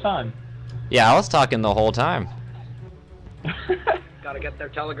that whole time? Yeah, I was talking the whole time. Gotta get their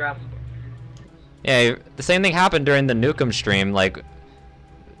telegraph. Yeah, the same thing happened during the Nukem stream, like,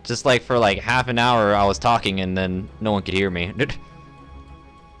 just like for like half an hour I was talking and then no one could hear me.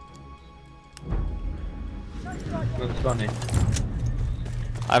 That's funny.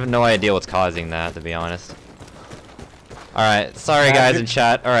 I have no idea what's causing that, to be honest. Alright, sorry guys in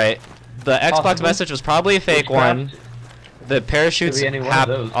chat. Alright, the Xbox message was probably a fake one. The parachutes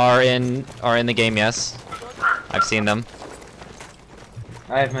are in the game, yes. I've seen them.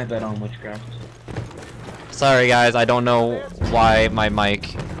 I have my bet on witchcraft. Sorry guys, I don't know why my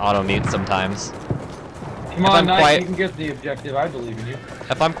mic auto-mutes sometimes. Come on, Knight, you can get the objective. I believe in you.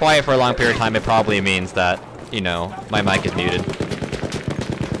 If I'm quiet for a long period of time, it probably means that, you know, my mic is muted.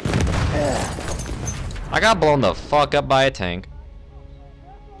 I got blown the fuck up by a tank.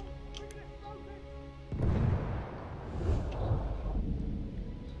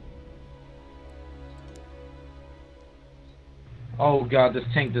 Oh god, this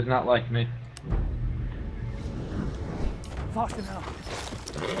tank does not like me. Faster now.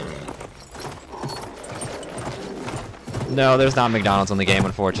 No, there's not McDonald's in the game,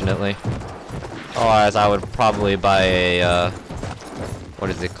 unfortunately. Otherwise, I would probably buy a, what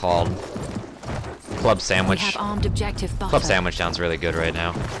is it called? Club We sandwich. have armed objective butter. Club sandwich sounds really good right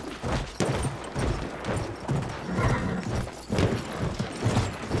now.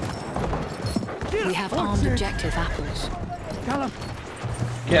 We have armed objective apples. Callum,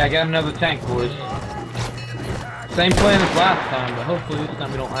 Okay, I got another tank, boys. Same plan as last time, but hopefully this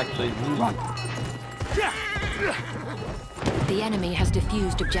time we don't actually lose it. The enemy has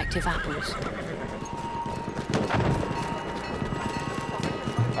defused objective apples.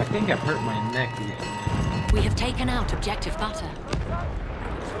 I think I've hurt my neck recently. We have taken out objective butter.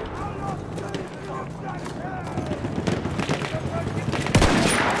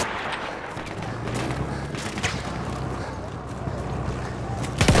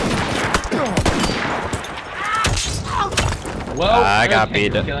 Well, I got that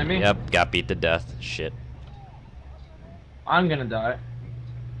beat. tank is killing me. Yep, got beat to death. Shit. I'm gonna die.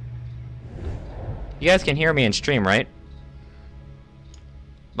 You guys can hear me in stream, right?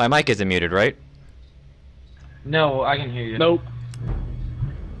 My mic isn't muted, right? No, I can hear you. Nope.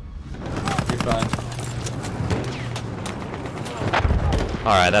 You're fine.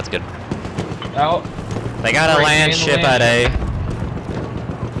 Alright, that's good. Out. They got a Right, land in the ship land. at A.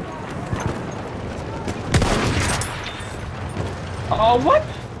 Oh, what?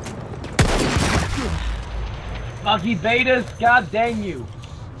 Buggy betas, god dang you.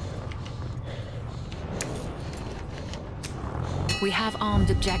 We have armed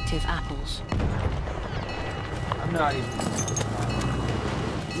objective apples. I'm not even.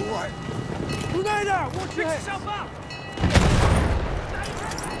 all right. Grenade out! Watch your head! Yourself up!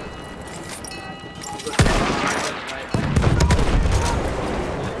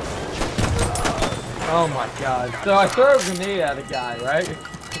 Oh my god. So I throw a grenade at a guy, right?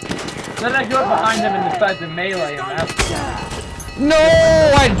 Then I go up behind him and decide to melee him after. No!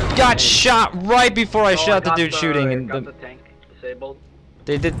 I got shot right before I shot the got dude shooting. And got the tank disabled.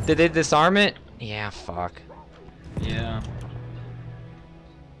 did they disarm it? Yeah, fuck. Yeah.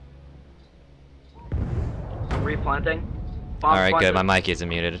 Replanting. Bomb Alright, good. planted. My mic isn't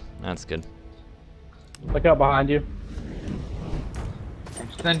muted. That's good. Look out behind you.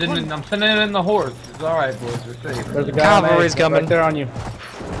 I'm sending in the horse. It's alright, boys. We're safe. There's a guy Cavalry's coming. right there on you.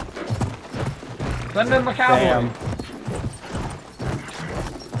 Send in the cavalry. Damn.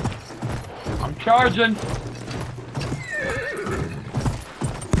 I'm charging.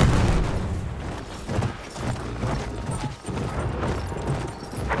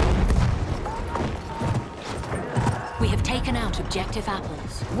 We have taken out objective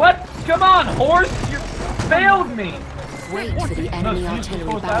apples. What? Come on, horse! You failed me! Wait for the enemy Most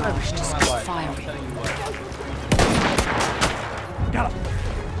artillery useful I've ever barrage seen to in my stop life. I'm firing. telling you what. Callum,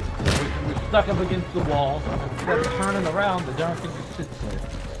 We're stuck up against the wall. Instead of turning around, the darn thing just sits there.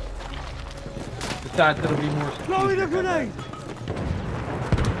 Besides, it'll be more throwing a strategic. grenade!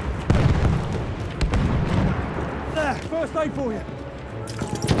 There, first aid for you.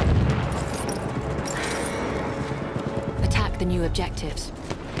 Attack the new objectives.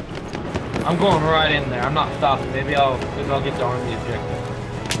 I'm going right in there. I'm not stopping. Maybe I'll get the army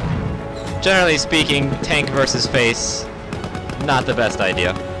objective. Generally speaking, tank versus face, not the best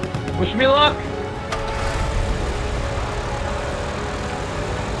idea. Wish me luck.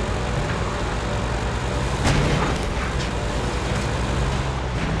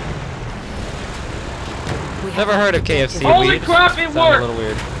 We have Never heard of armed KFC objective Holy weed. crap, it Sounded worked! a little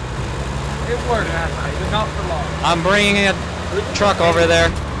weird. It worked last night, but not for long. I'm bringing a truck over there.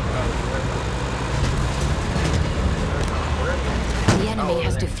 The enemy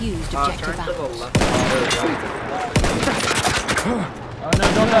has defused objective Turn to the apples. left. Oh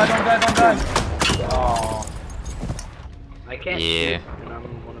no, don't die. Oh. I can't Yeah. shoot, and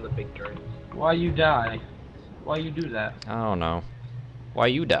I'm one of the big turrets. Why you die? Why you do that? I don't know. Why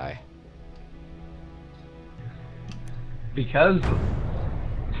you die? Because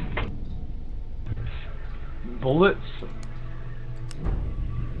bullets.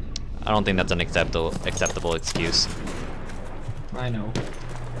 I don't think that's an acceptable excuse. I know.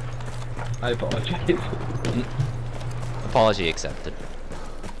 I apologize. Apology accepted.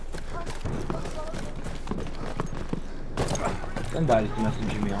 Somebody's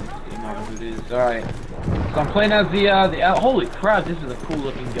messaging me on Steam. I don't know who it is. Alright. So I'm playing as the holy crap, this is a cool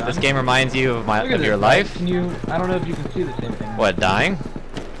looking gun. This game reminds you of Look at your this, life? Can you, I don't know if you can see the same thing. What, dying?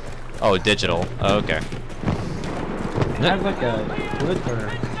 Oh, digital. Oh, okay. It has like a hood or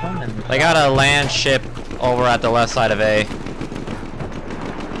something. They got a land ship over at the left side of A.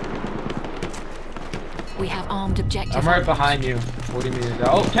 We have armed objective. I'm right behind you. 40 meters out.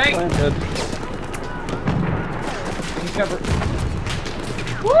 Oh, tank! Good. Take cover.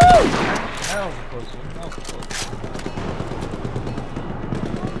 Woo! That was a close one. That was close.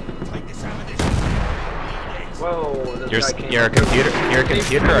 Whoa, You're a computer. You're a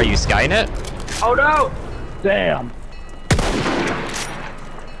computer. Are you Skynet? Oh no! Damn.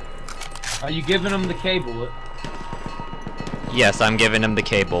 Are you giving him the K-bullet? Yes, I'm giving him the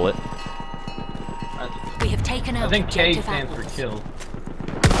K bullet. We have taken out I think K objective stands for apples. kill.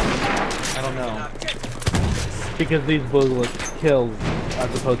 I don't know. Because these bullets kill as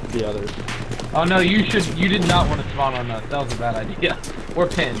opposed to the others. Oh no, you did not want to spawn on us. That was a bad idea. We're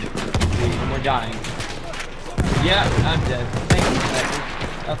pinned. We're dying. Yeah, I'm dead. Thank you, Sniper.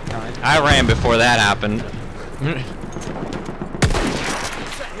 That's nice. I ran before that happened.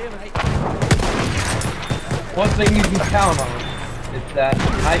 One thing you can count on is that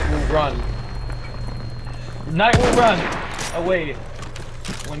Knight will run. Knight will run away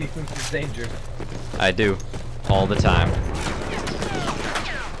when he senses danger. I do. All the time.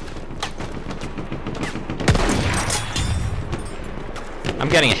 I'm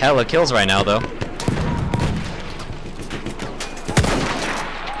getting hella kills right now, though.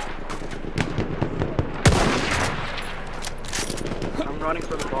 I'm running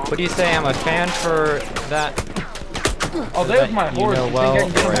for the ball. What do you say? I'm a fan for that. Oh, there's my You horse. know You well, think I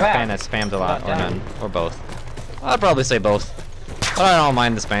can get or him a back? fan that spammed a lot, or Not none, or both. I'd probably say both, but I don't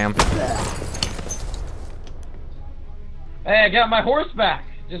mind the spam. Hey, I got my horse back.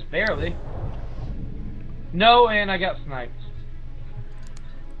 Just barely. No, and I got sniped.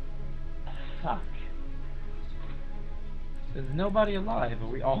 Fuck. There's nobody alive. Are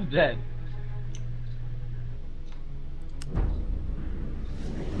we all dead?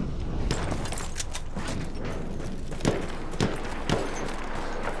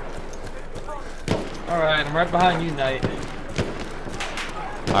 Alright, I'm right behind you, Knight.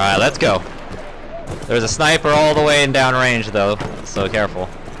 Alright, let's go. There's a sniper all the way in downrange, though, so careful.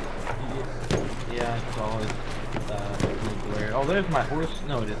 Yeah, it's always glare. Oh, there's my horse.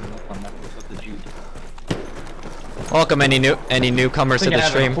 No, it isn't. That's not my horse. That's a Jude. Welcome any newcomers I to think the I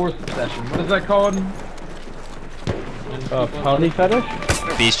have a stream. horse obsession. What is that called? Pony fetish?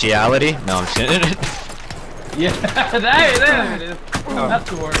 Bestiality? No, I'm kidding. Yeah, there it is. That's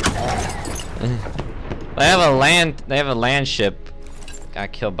the word. They have a land ship.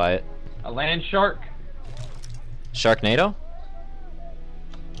 Got killed by it. A land shark? Sharknado?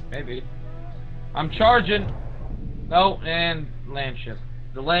 Maybe. I'm charging. No, and land ship.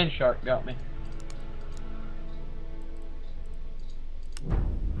 The land shark got me.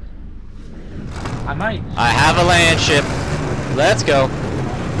 I might. I have a land ship. Let's go.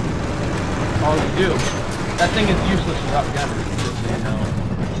 Oh, you do. That thing is useless without gunners. Just so you know.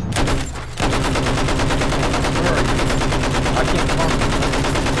 Where are you? I can't farm it.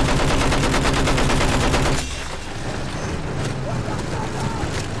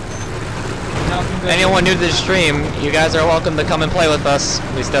 Anyone new to the stream, you guys are welcome to come and play with us.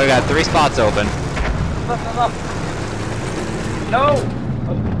 We still got 3 spots open. Up. No!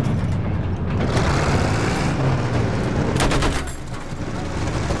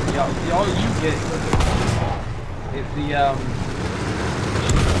 All you get is the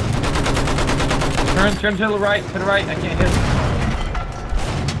turn to the right, I can't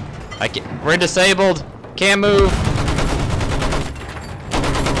hit. We're disabled. Can't move.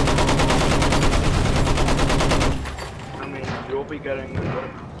 I mean, you'll be getting the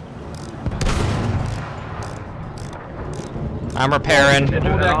I'm repairing. It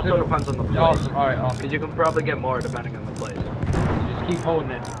also depends on the place. Awesome, alright, awesome. Because you can probably get more depending on the place. Just keep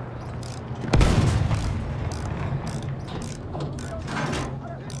holding it.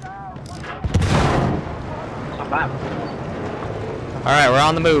 It's not bad. Alright, we're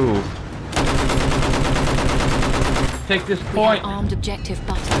on the move. Take this We have point. armed objective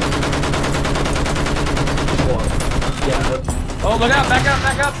button. Yeah. Oh, look out, back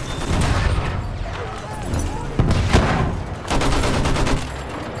up!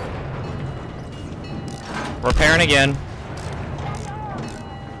 Repairing again.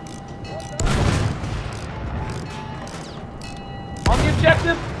 On the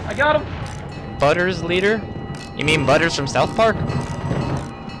objective! I got him! Butters leader? You mean Butters from South Park?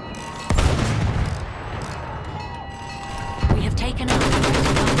 We have taken out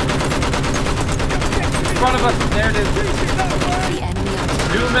objective In front of us, there it is. button. The enemy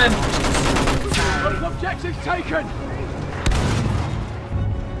artillery. Zoom in. Objectives taken!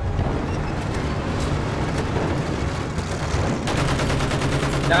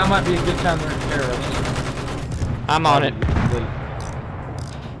 Now might be a good time to repair us. I'm on it.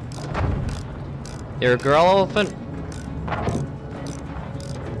 You're a girl elephant?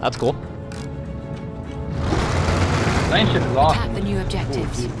 That's cool. Landship is awesome. Tap the new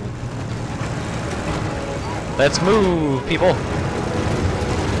objectives. Let's move, people.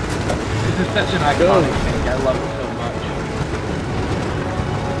 This is such an iconic thing. I love it so much.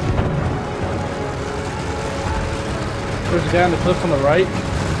 There's a guy on the cliff on the right.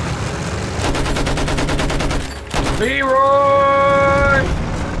 Leroy!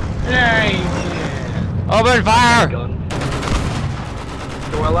 Dang! Open fire!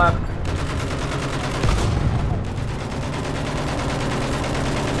 Door left.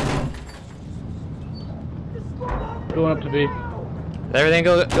 Going up to B. Is everything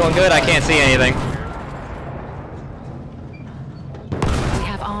going good? I can't see anything. We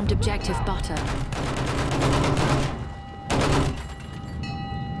have armed objective butter.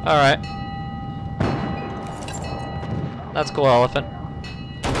 Alright. That's cool, elephant.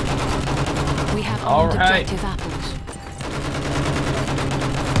 We have armed Alright. objective apples.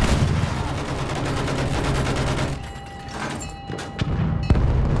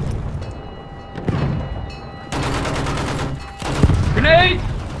 Grenade!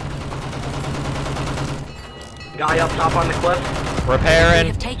 Guy up top on the cliff. We Repairing.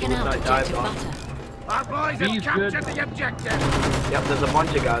 have taken out objective butter. Our boys B's have good. captured the objective. Yep, there's a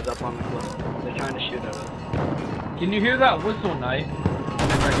bunch of guys up on the cliff. They're trying to shoot at us. Can you hear that whistle, Knight?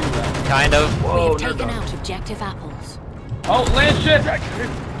 Whenever I do that. Kind of. We Whoa, have they're taken done. out objective apples. Oh, landship!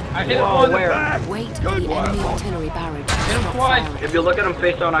 I hit Whoa, one. where? Wait for the enemy artillery barrage to Hit him stop twice. firing. If you look at him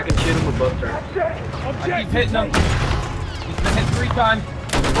face down, I can shoot him with both turns. I keep hitting him. He's been hit 3 times.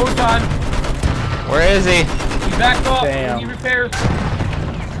 4 times. Where is he? He backed off. Damn. He repairs.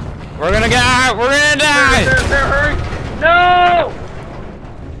 We're gonna die! We're gonna die! Repair, hurry! No!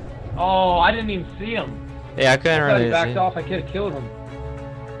 Oh, I didn't even see him. Yeah, I couldn't I thought really he backed see. off. I could have killed him.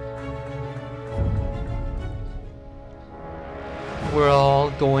 We're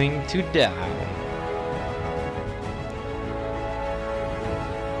all going to die.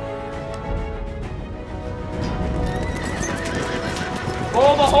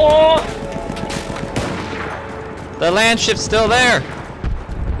 Oh, the horse! The land ship's still there.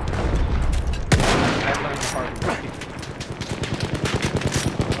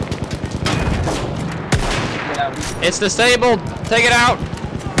 It's disabled. Take it out.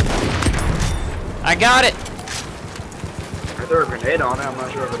 I got it. I threw a grenade on it. I'm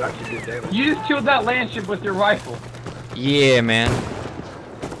not sure if it actually did damage. You just killed that landship with your rifle. Yeah, man.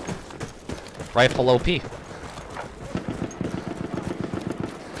 Rifle OP. Maybe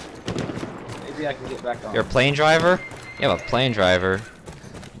I can get back on. You're a plane driver? You have a plane driver.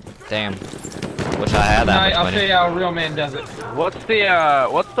 Damn. Wish I had that much I'll money. show you how a real man does it. What's the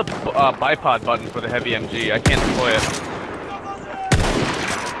bipod button for the heavy MG? I can't deploy it.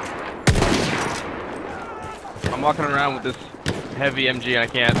 I'm walking around with this heavy MG and I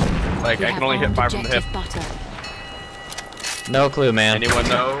can't, like, We I have can only hit armed 5 from the hip. objective butter. No clue, man. Anyone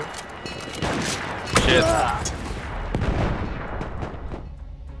know? Shit.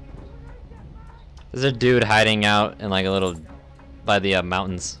 There's a dude hiding out in like a little by the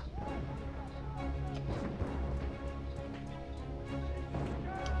mountains.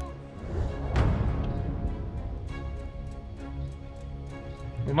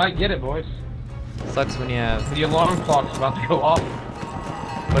 We might get it, boys. Sucks when you have. The alarm clock's about to go off.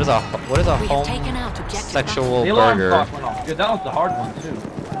 What is a We have taken out objective homosexual The alarm burger? clock went off. Good, that was the hard one too.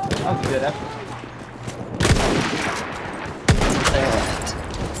 That was a good effort.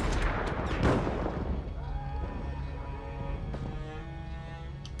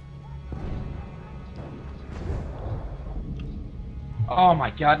 Oh my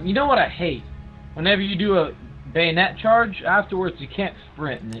god, you know what I hate? Whenever you do a bayonet charge, afterwards you can't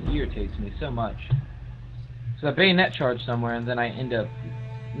sprint and it irritates me so much. So I bayonet charge somewhere and then I end up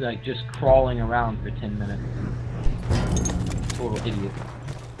like just crawling around for 10 minutes. Total idiot.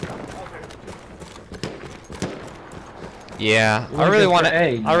 Yeah, You I wanna really go want for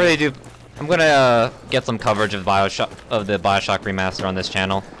A, to. I really do. I'm gonna get some coverage of Bioshock, of the Bioshock remaster on this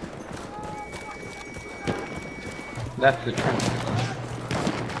channel. That's the trench.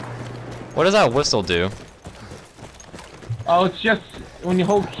 What does that whistle do? Oh, it's just when you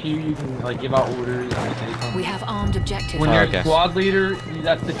hold Q, you can like give out orders and say something. We have armed objective When butter. you're a squad leader,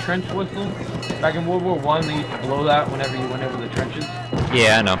 that's the trench whistle. Back in World War I, they used to blow that whenever you went over the trenches,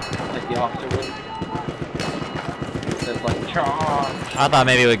 Yeah, I know. like the officer would. That's like charge. I thought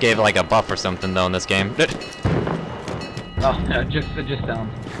maybe it gave like a buff or something though in this game. Oh no, it just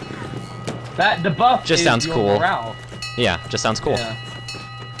sounds. That the buff Just is sounds your cool. morale. Yeah, just sounds cool. Yeah.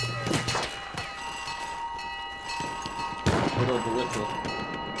 Little the whistle.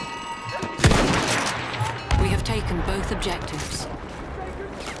 have taken both objectives.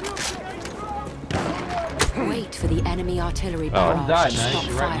 Wait for the enemy artillery barrage died, to man. stop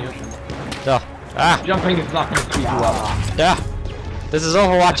You're right in the firing. open. Oh. Ah. Jumping is not going to speed you up. Yeah. This is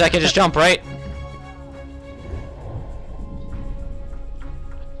Overwatch. I can just jump, right?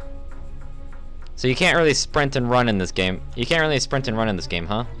 So you can't really sprint and run in this game. You can't really sprint and run in this game,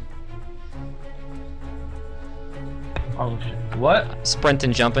 huh? Oh shit. What? Sprint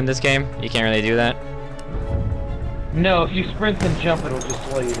and jump in this game? You can't really do that? No, if you sprint and jump, it'll just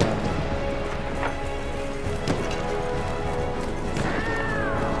slow you down.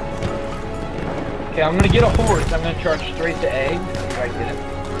 Okay, I'm gonna get a horse. I'm gonna charge straight to A. See if I get it.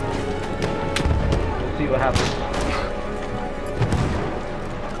 We'll see what happens.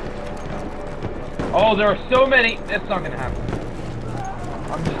 Oh, there are so many. That's not gonna happen.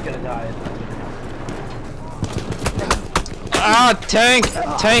 I'm just gonna die. It's not gonna happen. Ah, tank!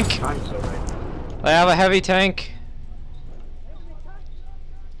 Tank! I'm so right. I have a heavy tank.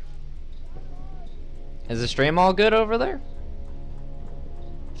 Is the stream all good over there?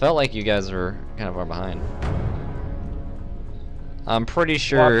 Felt like you guys were kind of far behind. I'm pretty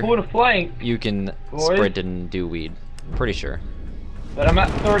Well, I sure pulled a flank, you can boys. sprint and do weed. Pretty sure. but I'm at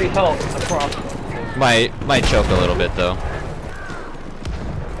 30 health across. Might choke a little bit though.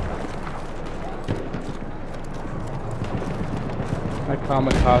 I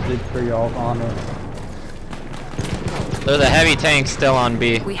kamikaze for y'all's honor. There's a heavy tank still on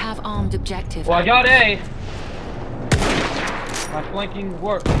B. We have armed objective. Well, I got A. My flanking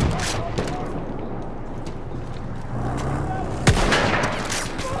worked.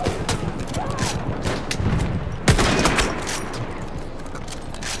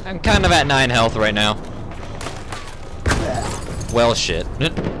 I'm kind of at 9 health right now. Well, shit.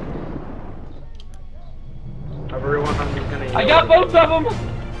 Everyone, I'm just gonna. I got both of them!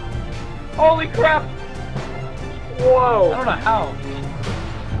 Holy crap! I Whoa! don't know how.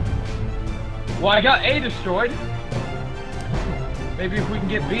 Well, I got A destroyed. Maybe if we can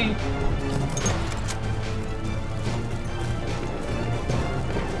get B.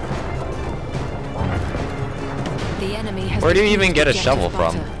 The enemy has Where do you even get a defused shovel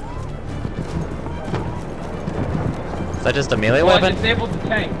objective from? butter. Is that just a melee Well, I weapon? disabled the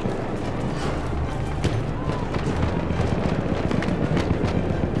tank.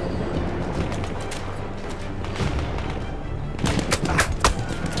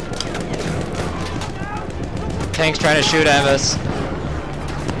 Tank's trying to shoot at us.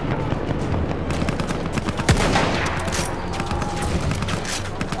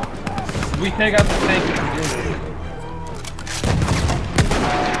 We take out the tank and do it.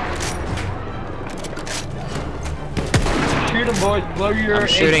 Shoot him, boys. Blow your I'm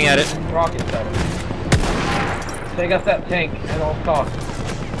shooting at it. rockets at him. Take out that tank at all costs.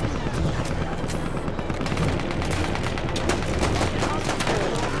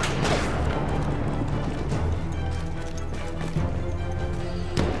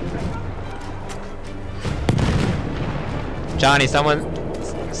 Johnny,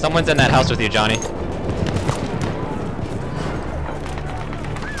 someone's in that house with you, Johnny.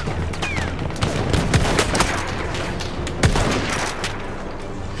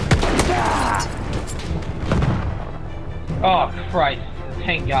 Oh, Christ. The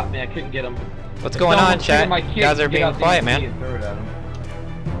tank got me. I couldn't get him. What's going on, chat? You guys are being quiet, man.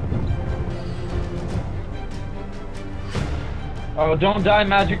 Oh, don't die,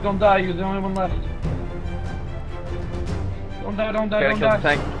 Magic. Don't die. You're the only one left. Don't die, don't die, Okay, I don't killed die. the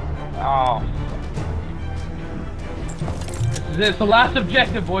tank. Oh. This is it. It's the last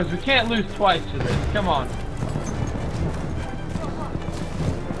objective, boys. We can't lose twice to this. Come on.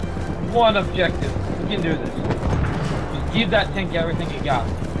 One objective. We can do this. Just give that tank everything you got.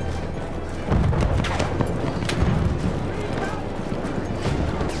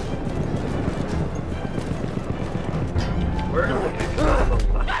 Where are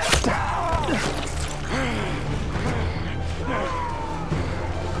we?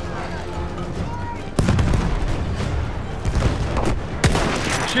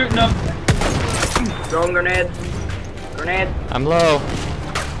 Shooting them. Throwing grenades. Grenade. I'm low.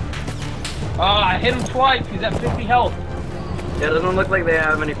 Oh, I hit him twice. He's at 50 health. Yeah, it doesn't look like they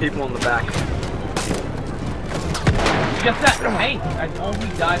have any people in the back. Just that tank. I only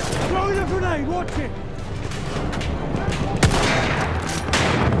died. Throwing a grenade, watch it!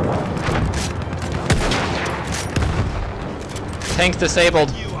 Tank's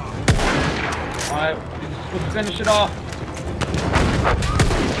disabled. Alright, let's finish it off.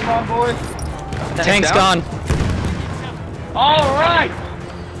 Come on, boys. Tank's gone. Alright!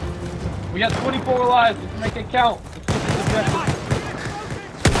 We got 24 lives. Let's make it count. Let's get this objective.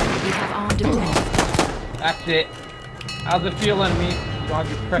 We have armed objective. That's it. How's it feel, enemy? You don't have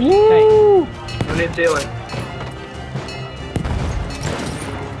your precious tank. No need ceiling.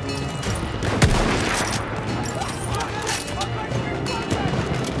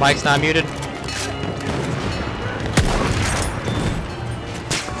 Mike's not muted.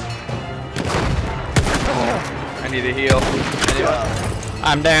 I need a heal.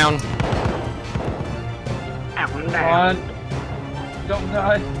 I'm down. I'm Come down. on. Don't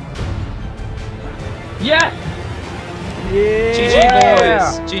die. Yes! GG,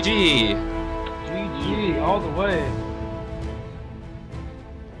 boys. GG. GG, all the way.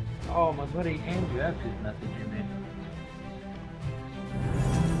 Oh, my buddy Andrew, that's his message to me.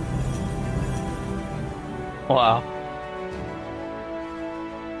 Wow.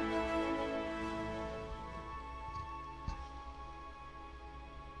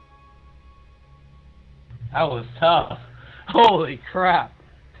 That was tough. Holy crap.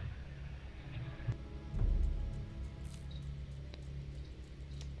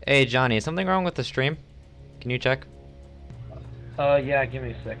 Hey, Johnny, is something wrong with the stream? Can you check? Yeah, give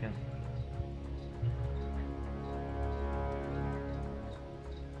me a second.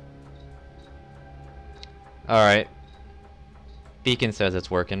 Alright. Beacon says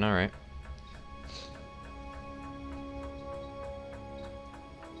it's working, alright.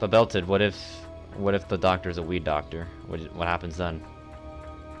 But Belted, what if the doctor's a weed doctor? What happens then?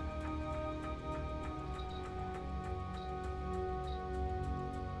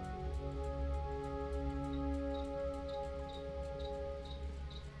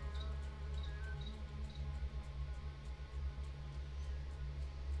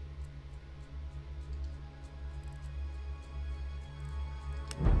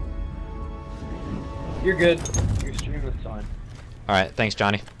 You're good. Your stream is fine. Alright, thanks,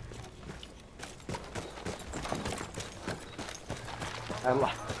 Johnny.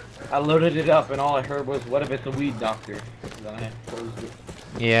 I loaded it up and all I heard was, what if it's a weed doctor? Then I closed it.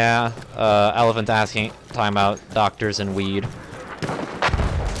 Yeah, Elephant's asking, talking about doctors and weed.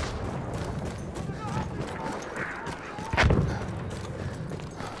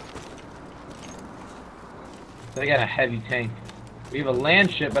 They got a heavy tank. We have a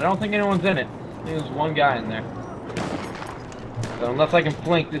land ship, but I don't think anyone's in it. I think there's one guy in there. So unless I can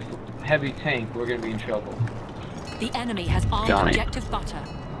flank this heavy tank, we're gonna be in trouble. The enemy has armed Johnny. objective butter.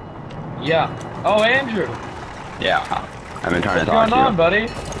 Yeah. Oh, Andrew! Yeah. I've been trying What's to talk going on, to buddy? you.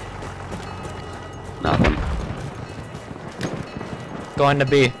 Nothing. Going to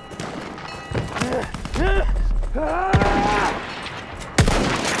B.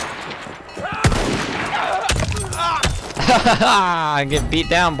 I get beat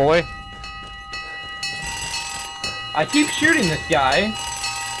down, boy. I keep shooting this guy,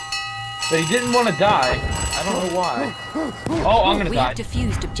 but he didn't want to die. I don't know why. Oh, I'm gonna We die. have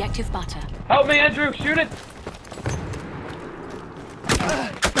defused objective butter. Help me, Andrew! Shoot it!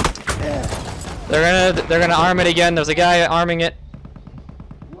 They're gonna arm it again. There's a guy arming it.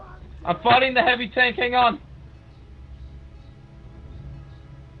 I'm fighting the heavy tank. Hang on.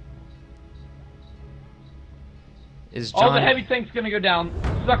 Is All the John? heavy tank's gonna go down.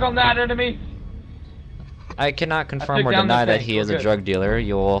 Stuck on that enemy. I cannot confirm took or down the deny that tank. he We're is a good. drug dealer. right,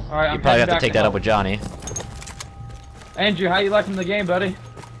 You I'm probably heading have to back take to that up help. with Johnny. Andrew, how you liking the game, buddy?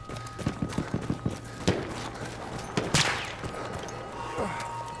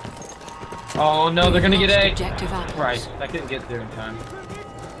 Oh no, they're gonna get A. Objective apples. Right, I couldn't get there in time.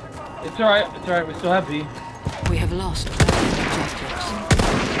 It's alright, we still have B. We have lost objectives.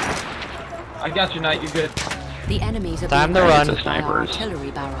 I got you, Knight, you're good. The enemies are Time being to run. attacked by our Snipers.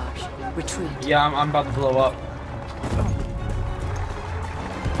 artillery barrage. Retreat. Yeah, I'm about to blow up.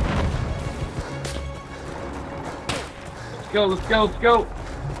 Let's go.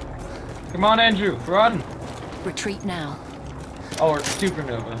 Come on, Andrew, run. Retreat now. Oh, it's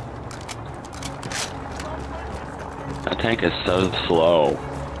supernova. That tank is so slow.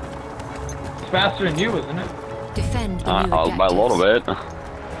 It's faster than you, isn't it? Defend the new By a little objectives.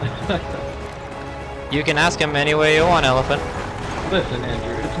 bit. You can ask him any way you want, Elephant. Listen,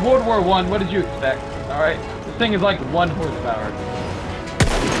 Andrew, it's World War I. What did you expect? Alright? This thing is like 1 horsepower.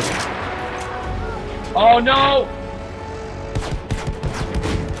 Oh no!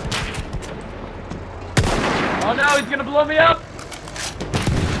 Oh no, he's gonna blow me up!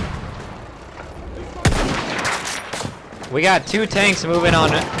 We got 2 tanks moving on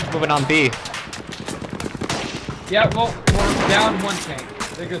B. Yeah, well, we're down 1 tank.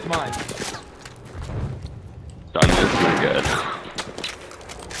 There goes mine. Johnny is pretty good.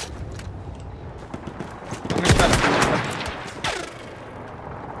 I'm gonna try to...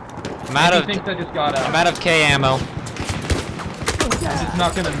 I'm out He of thinks I just got out. I'm out of K ammo. He's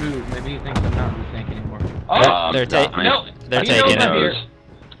not gonna move. Maybe he thinks I'm not in the tank anymore. Oh, They're taking no, they're he taking knows I'm it. here.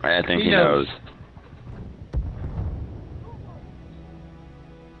 I think He he knows. knows.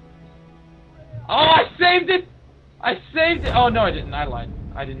 Oh, I saved it! I saved it! Oh, no, I didn't. I lied.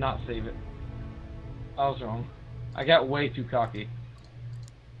 I did not save it. I was wrong. I got way too cocky.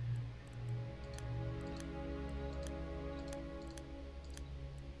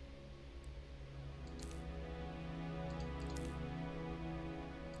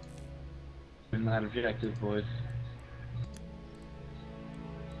 In that objective, boys.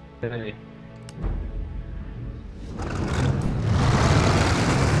 Hey.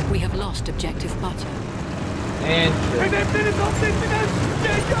 We have lost objective butter. And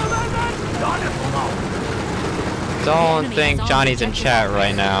Don't think Johnny's in chat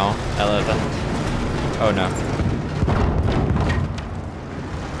right now, Eleven. Oh no.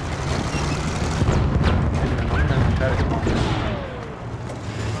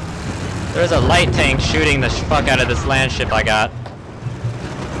 There's a light tank shooting the fuck out of this land ship I got.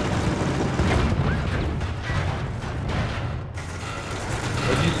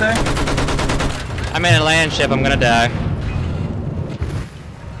 what'd you say? I'm in a land ship, I'm gonna die.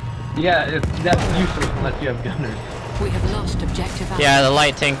 Yeah, that's useless unless you have gunners. We have lost objective Alpha. Yeah, the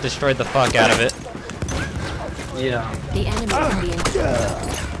light tank destroyed the fuck out of it. Yeah. The enemy is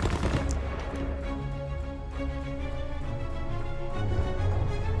being...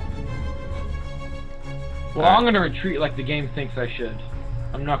 Well, I'm gonna retreat like the game thinks I should.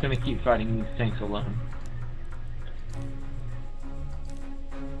 I'm not gonna keep fighting these tanks alone.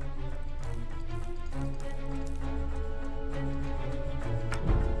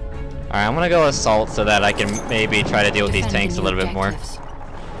 Alright, I'm gonna go assault so that I can maybe try to deal with these defending tanks a the little bit more. objectives.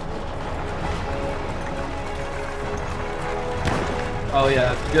 Oh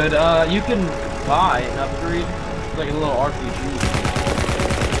yeah, that's good. You can buy an upgrade. It's like a little RPG.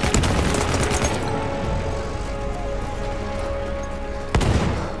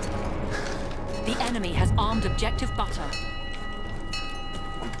 The enemy has armed objective butter.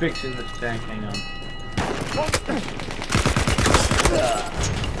 I'm fixing this tank, hang on.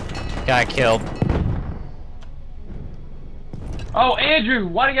 Got killed. Oh, Andrew,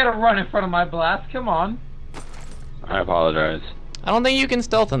 why do you gotta run in front of my blast? Come on. I apologize. I don't think you can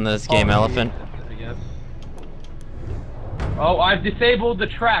stealth in this game, Elephant. I guess. Oh, I've disabled the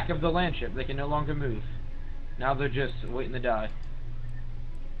track of the land ship. They can no longer move. Now they're just waiting to die.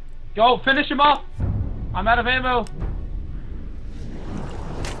 Go, finish him off! I'm out of ammo.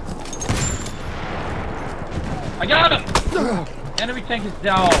 I got him! Enemy tank is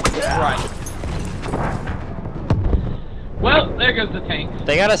down. Right. Well, there goes the tank.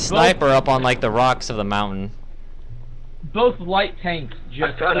 They got a sniper up on like the rocks of the mountain. Both light tanks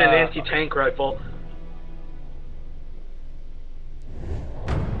just I found an anti-tank rifle.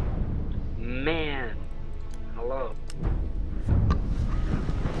 Man. Hello.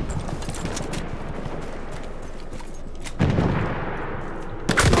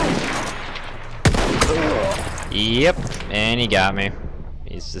 Yep, and he got me.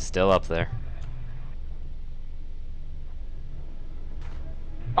 He's just still up there.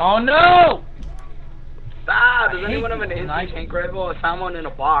 Oh no! Ah, does I anyone hate have an these anti-tank rifle? I found one in a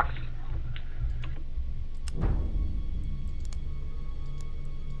box.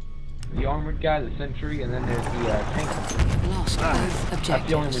 The armored guy, the sentry, and then there's the tank. Lost both That's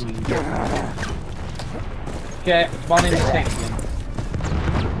the only objectives. one you can get. Okay, spawn in the tank again.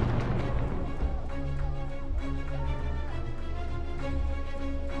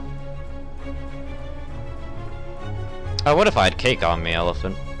 What if I had cake on me,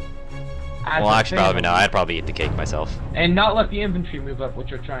 Elephant? As Well, a actually, probably fan. no. I'd probably eat the cake myself. And not let the infantry move up, which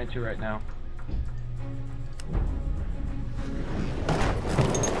you're trying to right now.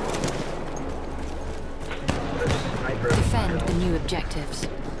 Defend the new objectives.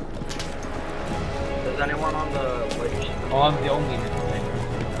 Is anyone on the leadership? Oh, I'm the only infantry.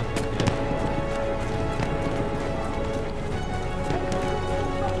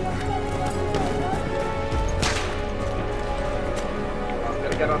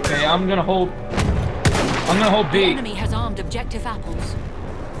 Okay, I'm gonna hold The B. enemy has armed objective apples.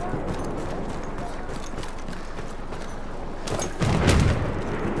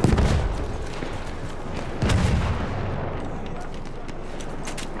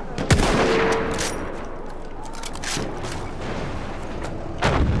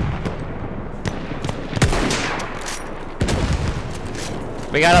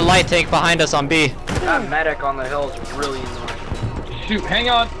 We got a light tank behind us on B. That medic on the hill is really annoying. Shoot, hang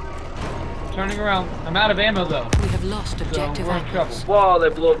on. Turning around. I'm out of ammo though. We have lost So objective we're in trouble. apples. Whoa, they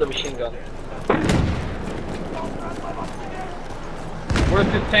blew up the machine gun. Where's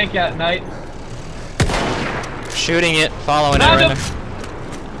this tank at, Knight? shooting it, following it Found right him. now.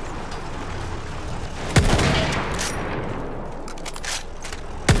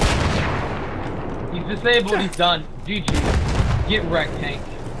 He's disabled, he's done. GG. Get wrecked, tank.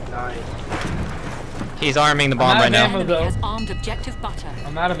 Nice. He's arming the bomb I'm out right of now. ammo, Enemy though. has armed objective butter.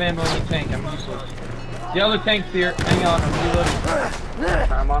 I'm out of ammo in the tank, I'm useless. The other tank's here. Hang on, I'm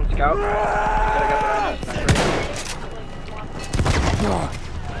reloading. I'm on scout. Gotta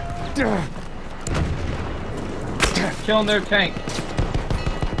get the Killing their tank.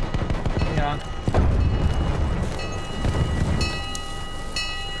 Hang on.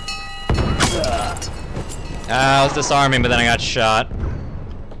 I was disarming, but then I got shot.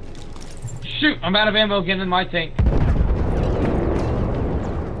 Shoot! I'm out of ammo again in my tank.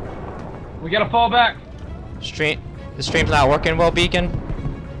 We gotta fall back. The stream's not working well, Beacon.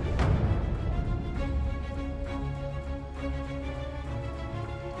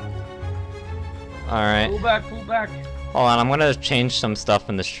 Alright. Pull back, pull back. Hold on, I'm gonna change some stuff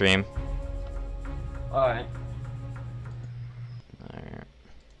in the stream. Alright. Alright.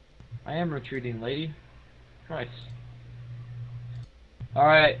 I am retreating, lady. Christ.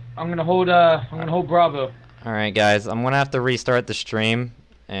 Alright, I'm gonna hold Bravo. Alright guys, I'm gonna have to restart the stream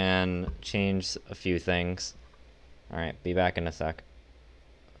and change a few things. Alright, be back in a sec.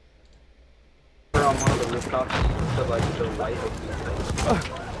 We're on one of the rooftops to like the light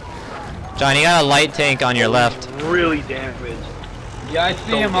of John, you got a light tank on your left. really damaged. Yeah, I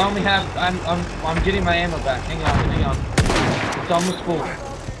see him. I only have. I'm getting my ammo back. Hang on. It's almost full.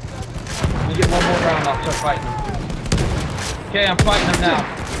 Let me get one more round. I'll start fighting him. Okay, I'm fighting him now.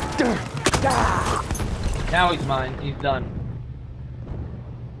 Now he's mine. He's done.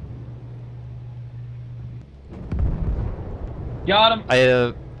 Got him.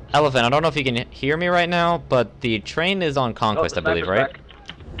 Elephant, I don't know if you can hear me right now, but the train is on Conquest, I believe, right?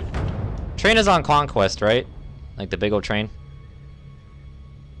 Train is on Conquest, right? Like the big old train?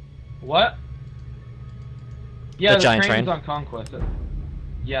 What? Yeah, the giant train's train. on Conquest.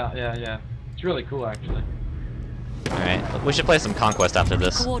 Yeah. It's really cool, actually. Alright, we should play some Conquest after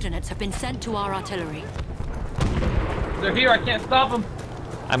this. Coordinates have been sent to our artillery. They're here. I can't stop them.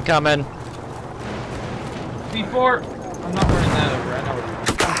 I'm coming. C4. I'm not running that over. I know what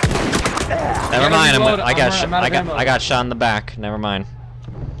you're doing. Never mind, reload. I I'm got shot in the back. Never mind.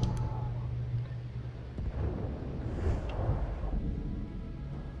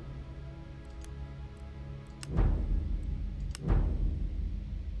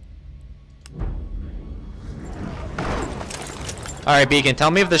 Alright, Beacon,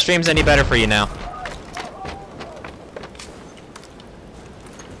 tell me if the stream's any better for you now.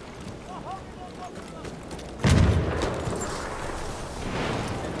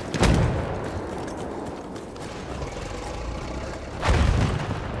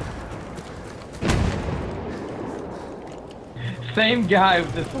 Same guy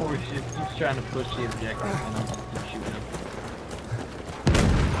with this horse shit keeps trying to push the objective, and I'm just shooting him.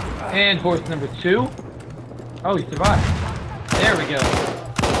 And horse number 2. Oh, he survived. There we go.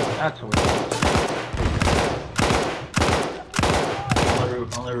 That's what it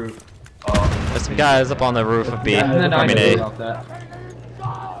is. On the roof. There's some guys up on the roof of B. And then I mean know A. about that.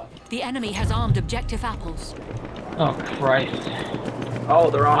 The enemy has armed objective apples. Oh, Christ. Oh,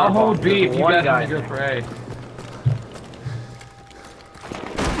 they're on. I'll hold B if you one guys guy. want to go for A.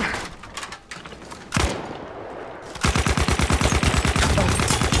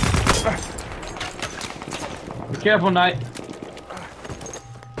 Be careful, Knight.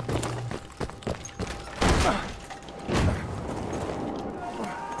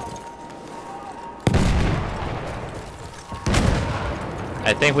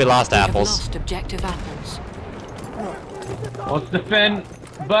 I think we lost We have apples. lost objective apples. Let's defend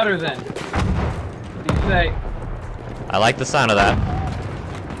butter then. What do you say? I like the sound of that.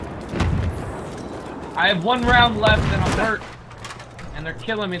 I have 1 round left and I'm hurt. And they're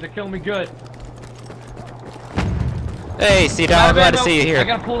killing me. They're killing me good. Hey, C-Down, I'm glad to see you I here.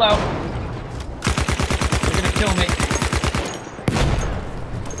 gotta pull out. They're gonna kill me.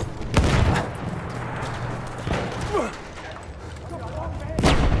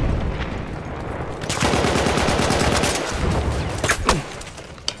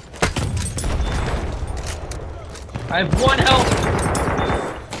 I have 1 health.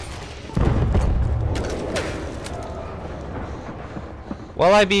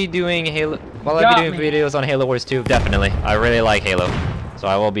 Will I be doing Halo? Will I be doing videos on Halo Wars 2? Definitely. I really like Halo, so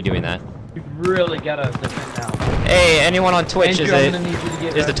I will be doing that. You really gotta defend now. Hey, anyone on Twitch? Andrew, I'm gonna need you to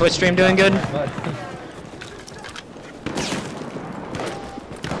get Is the back Twitch to stream doing good? bud.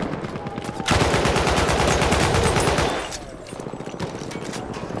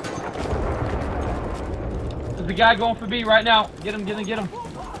 a guy going for B right now. Get him, get him, get him.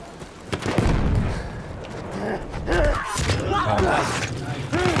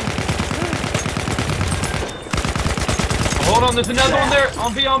 Hold on, there's another one there.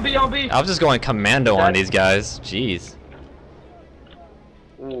 On B, on B, on B. I was just going commando on these guys. Jeez.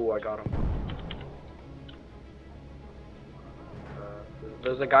 Ooh, I got him.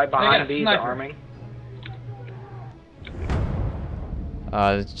 There's a guy behind B, the arming.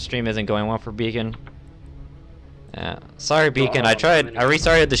 Stream isn't going well for Beacon. Yeah. Sorry, Beacon. I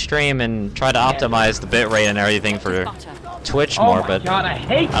restarted the stream and tried to optimize the bitrate and everything for Twitch more, but God, I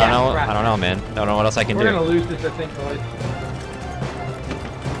hate that I don't know, man. Don't know what else I can do. We're gonna lose this, I think, boys.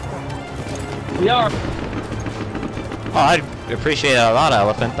 We are. Oh, I appreciate it a lot,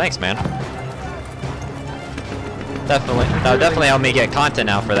 Elephant. Thanks, man. That'll definitely help me get content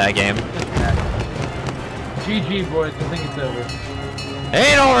out for that game. GG, boys. I think it's over. It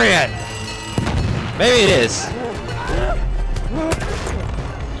ain't over yet. Maybe it is.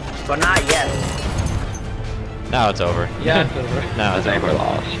 But not yet. Now it's over. Yeah, it's over. Now it's over.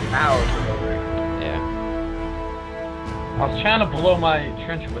 Lost. Now it's over. Yeah. I was trying to blow my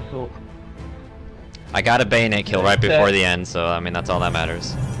trench whistle. I got a bayonet kill right before the end, so I mean that's all that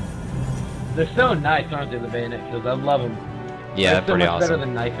matters. They're so nice, aren't they, the bayonet kills? I love them. Yeah, they're so pretty much awesome. better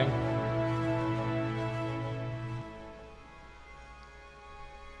than knifing.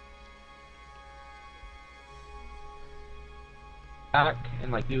 Back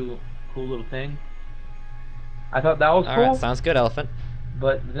and like do a cool little thing. I thought that was cool. Alright, sounds good, Elephant.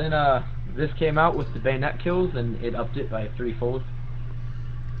 But then this came out with the bayonet kills and it upped it by 3-fold.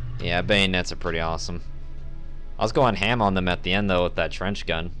 Yeah, bayonets are pretty awesome. I was going ham on them at the end though with that trench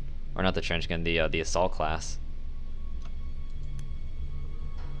gun. Or not the trench gun, the assault class.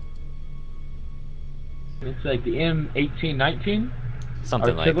 It's like the M1819?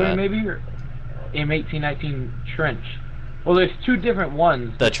 Something or like similar, that. Maybe? Or M1819 trench. Well, there's two different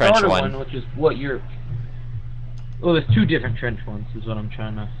ones. The trench starter one. Which is what you're... Well, there's two different trench ones, is what I'm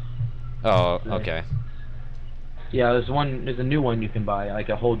trying to Oh, say. okay. Yeah, there's a new one you can buy, like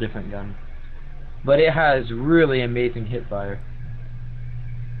a whole different gun. But it has really amazing hit fire.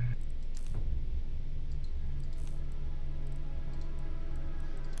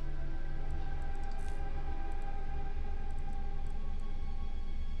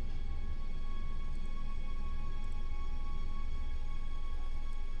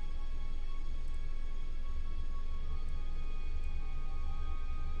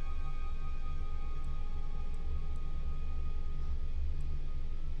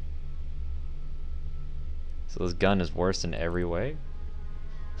 So this gun is worse in every way?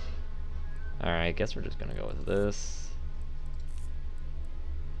 Alright, I guess we're just gonna go with this.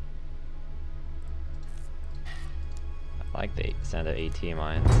 I like the sound of AT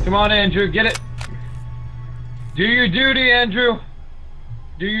mines. Come on, Andrew, get it! Do your duty, Andrew!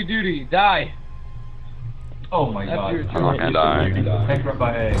 Do your duty, die! Oh my god. I'm not gonna die. Tank right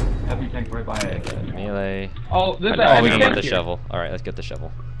by A. Heavy tank right by A. Melee. Oh, this is a Oh, heavy we can tank get the here. shovel. Alright, let's get the shovel.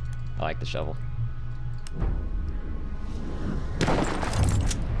 I like the shovel.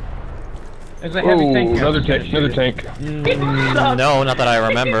 There's a heavy tank here. Another tank, another tank. No, not that I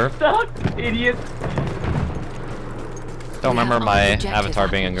remember. Stuck, idiot! Don't remember my avatar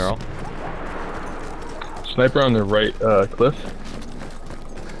being a girl. Sniper on the right cliff.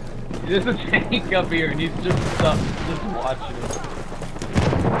 There's a tank up here and he's just stuck, just watching it.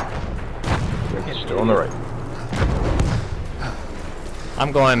 Still on the right.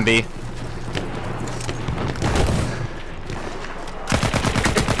 I'm going B.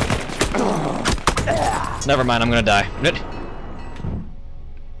 Never mind, I'm gonna die.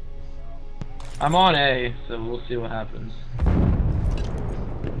 I'm on A, so we'll see what happens.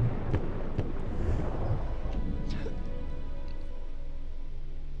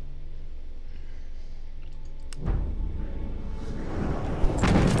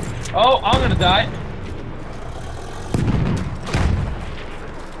 Oh, I'm gonna die.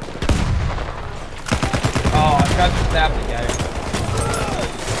 Oh, I tried to stab the guy.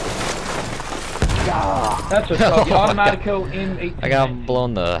 That's what's called the Automatico M18. I got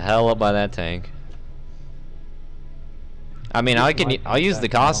blown the hell up by that tank. I mean, I'll use the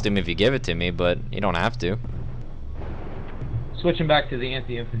costume if you give it to me, but you don't have to. Switching back to the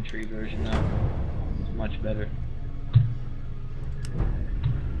anti-infantry version now. It's much better.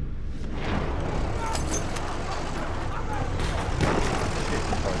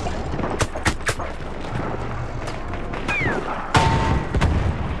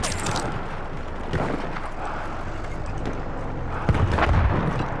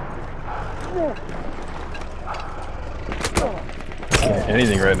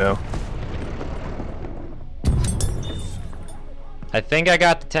 Anything right now. I think I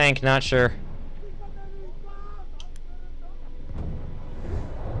got the tank, not sure.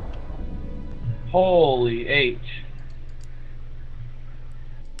 Holy H.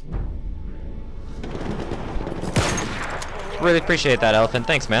 Really appreciate that, Elephant.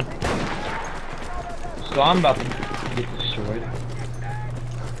 Thanks, man. So I'm about to get destroyed.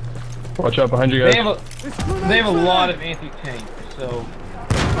 Watch out behind you guys. They have a lot of anti-tank, so...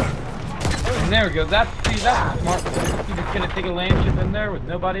 And there we go. That's a smart play. You're just gonna take a land ship in there with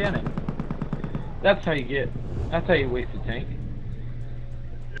nobody in it. That's how you waste a tank.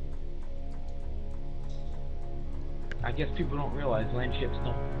 I guess people don't realize land ships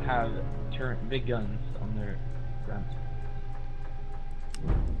don't have big guns on their guns.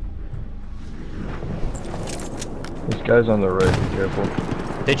 This guy's on the right, be careful.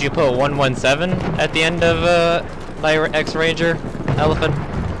 Did you put 117 at the end of NightRanger, Elephant?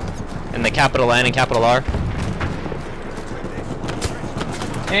 And the capital N and capital R?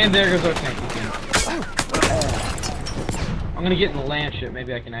 And there goes our tank again. I'm gonna get in the land ship,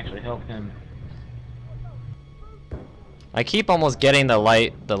 maybe I can actually help him. I keep almost getting the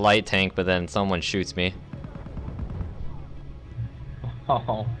light tank, but then someone shoots me.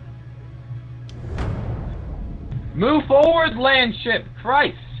 Oh. Move forward, land ship!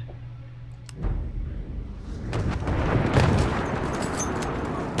 Christ!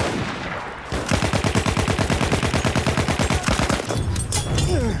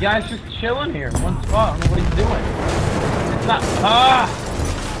 The guy's just chilling here in one spot. I don't know what he's doing. It's not. Ah!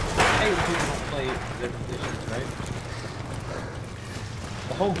 I hate when people don't play their positions, right?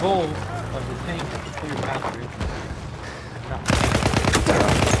 The whole goal of the tank is to clear boundaries.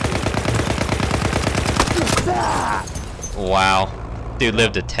 Wow. Dude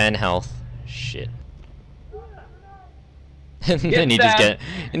lived to 10 health. Shit. And then you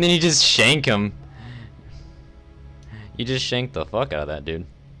just shank him. You just shanked the fuck out of that dude.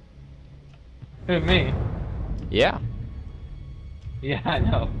 Who, me? Yeah. Yeah, I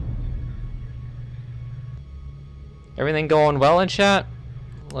know. Everything going well in chat?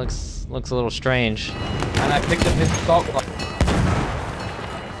 Looks a little strange. And I picked up his salt block.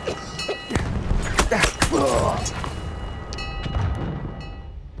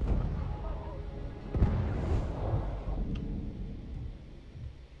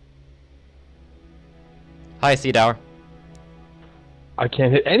 Hi, Sea Dower. I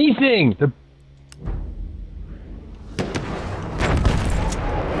can't hit anything!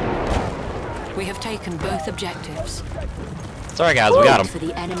 We have taken both objectives. Sorry guys, we got him. For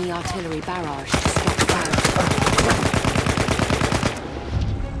the enemy artillery barrage to stop fire.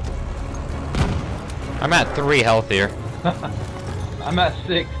 I'm at 3 health here. I'm at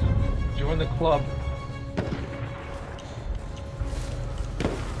 6. Join the club.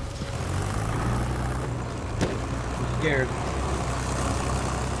 I'm scared.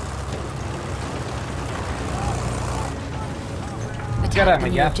 Attack Get out of my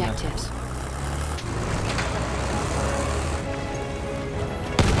the new gas objectives.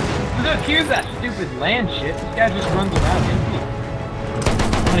 Look, here's that stupid land ship. This guy just runs around empty.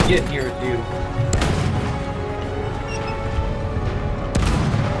 I'm gonna get in here with you.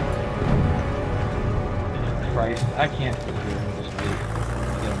 Christ, I can't sit here and just wait.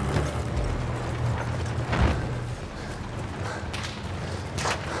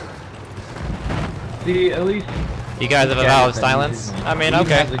 See, at least... You guys have a vow of silence? I mean,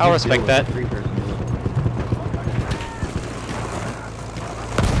 okay, I'll respect that.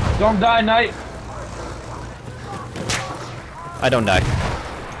 Don't die, Knight! I don't die.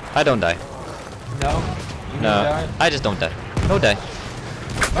 I don't die. No? You No, die? I just don't die. No die.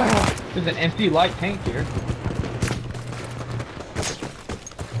 There's an empty light tank here.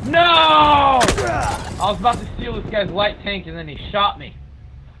 No! I was about to steal this guy's light tank and then he shot me.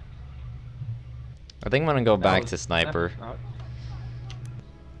 I think I'm gonna go back to sniper.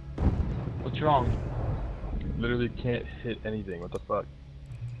 What's wrong? Literally can't hit anything, what the fuck?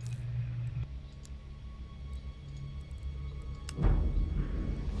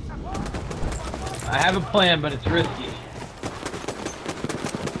 I have a plan, but it's risky.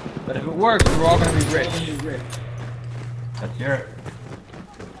 But if it works, we're all gonna be rich. Let's hear it.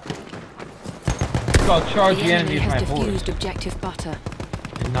 So I'll charge The the enemy enemy with has my horse defused objective butter.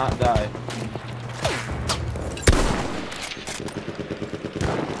 and not die.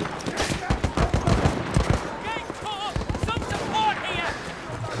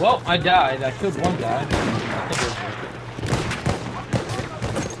 Well, I died. I killed one guy. I think it was worth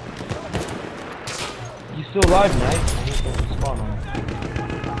it. You still alive, Knight? I just don't spawn on.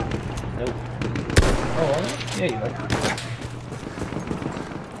 Nope. Oh, are you? Yeah, you are.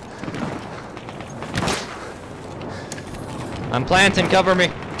 I'm planting, cover me.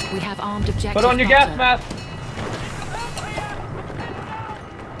 We have armed objective. Put on your gas mask.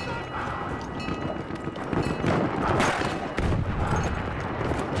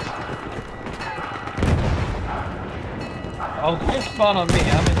 Oh, don't spawn on me.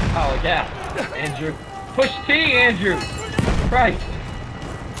 I'm in the pile of gas. Andrew. Push T, Andrew. Christ.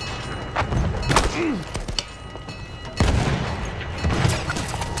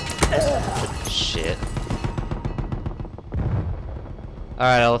 Shit.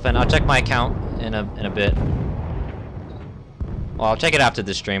 Alright, Elephant, I'll check my account in a bit. Well, I'll check it after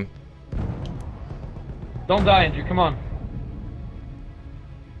the stream. Don't die, Andrew. Come on.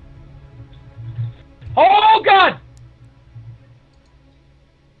 Oh, God!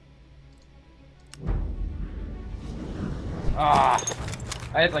 Ah.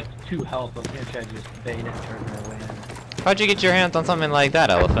 I had like 2 health. I was gonna try to just bait it and turn her away. How'd you get your hands on something like that,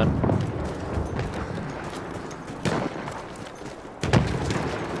 Elephant?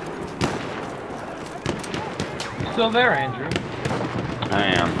 You still there, Andrew? I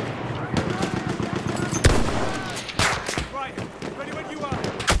am. Right, ready when you are.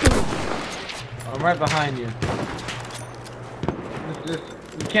 I'm right behind you. You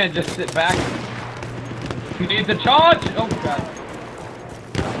can't just sit back. You need the charge! Oh, God.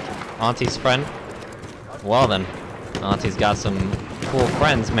 Auntie's friend? Well then. Auntie's got some cool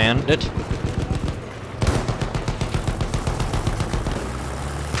friends, man.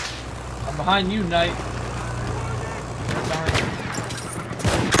 I'm behind you, Knight.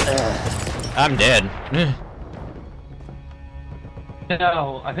 I'm dead.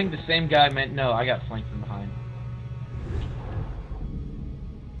 No, I think the same guy meant no. I got flanked from behind.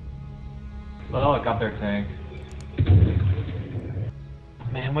 Well, I got their tank.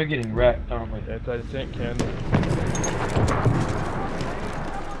 Man, we're getting wrecked, aren't we? That's I think, Ken.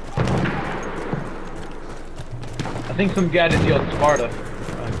 I think some guy just yelled Sparta.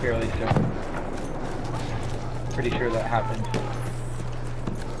 I'm fairly certain. Pretty sure that happened.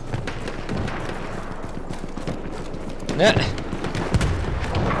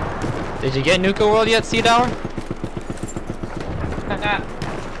 Did you get Nuka World yet, Sea Dower?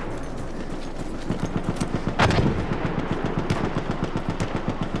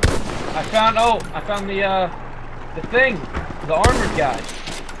 I found the thing, the armored guy.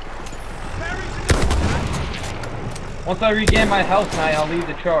 Once I regain my health, Knight, I'll lead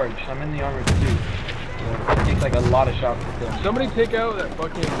the charge. I'm in the armored suit. So it takes like a lot of shots to kill. Somebody take out that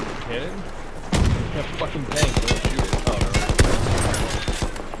fucking cannon. That fucking tank. Don't shoot it. Oh, no.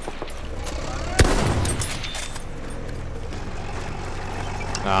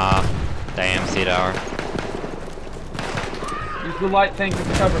 Ah, damn, Sea Dower. Use the light tank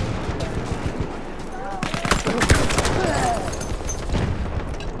as cover.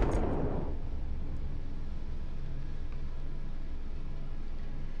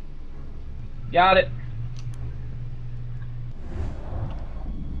 Got it.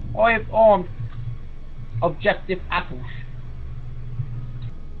 I have armed objective apples.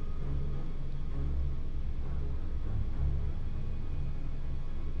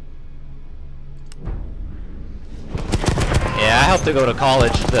 Yeah, I hope to go to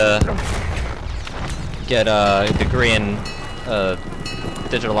college to get a degree in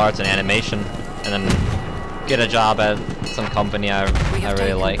digital arts and animation, and then get a job at some company I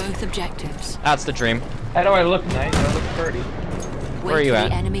really like. Both objectives. That's the dream. How do I look, Knight? Do I look pretty? Where are you Wait for at?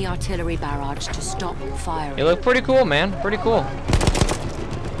 the enemy artillery barrage to stop firing. You look pretty cool, man. Pretty cool.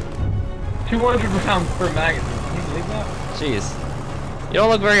 200 rounds per magazine. Can you believe that? Jeez. You don't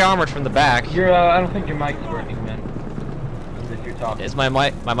look very armored from the back. Your I don't think your mic's working, man. If you're talking. Is my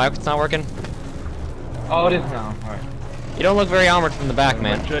mic's not working? Oh, it is now. All right. You don't look very armored from the back,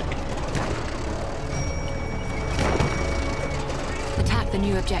 man. Attack the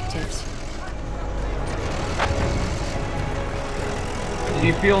new objectives. Do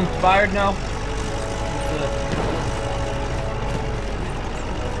you feel inspired now?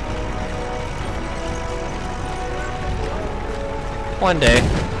 One day.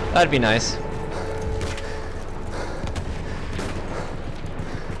 That'd be nice.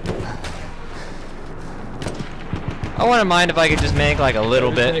 I wouldn't mind if I could just make like a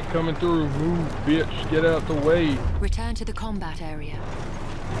little bit. Coming through, move, bitch, get out the way. Return to the combat area.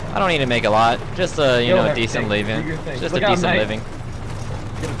 I don't need to make a lot. Just a, you know, a decent Do living. your thing. Just Look a out, decent Knight. living.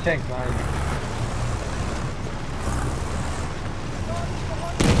 Get a tank behind you.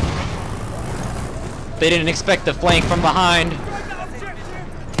 They didn't expect the flank from behind.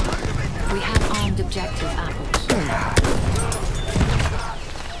 We have armed objective apples.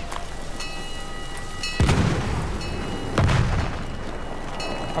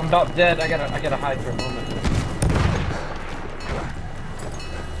 I'm about dead. I gotta hide for a moment.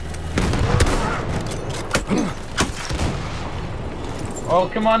 Oh,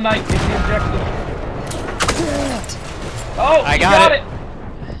 come on, Knight, get the objective. Oh, I you got it.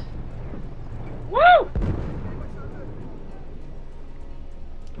 Woo!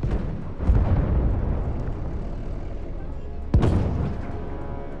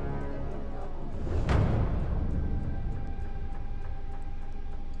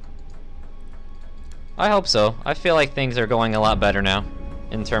 I hope so. I feel like things are going a lot better now,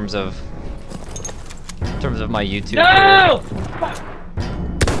 in terms of my YouTube No! career.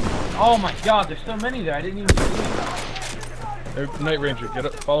 Oh my God, there's so many there. I didn't even see. Hey, NightRanger, get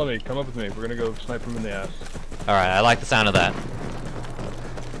up, follow me. Come up with me. We're gonna go snipe him in the ass. All right, I like the sound of that.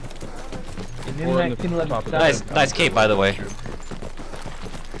 And then Or that in the can let top it of Nice, nice cape, by the way.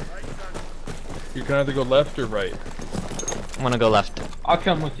 You can either go left or right. I'm gonna go left. I'll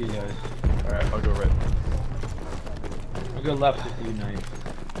come with you guys. Alright, I'll go right. I'll go left with you, Knight.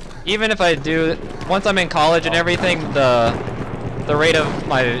 Even if I do, once I'm in college and everything, the rate of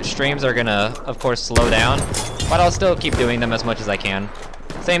my streams are gonna, of course, slow down. But I'll still keep doing them as much as I can.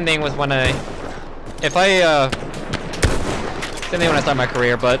 Same thing with when I start my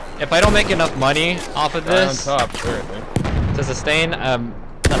career. But if I don't make enough money off of this On top, there, I think. to sustain, then I'm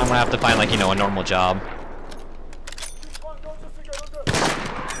gonna have to find, like, you know, a normal job.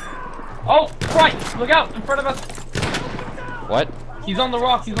 Oh, right! Look out! In front of us! What? He's on the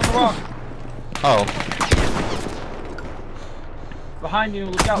rock, he's on the rock! Oh. Behind you,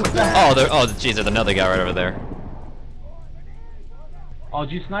 look out! Oh, there. Oh, jeez, there's another guy right over there. Oh,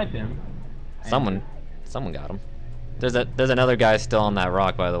 did you snipe him? Someone got him. There's another guy still on that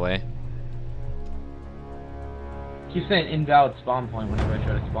rock, by the way. Keep saying invalid spawn point whenever I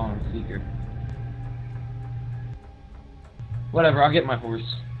try to spawn on Seeker. Whatever, I'll get my horse.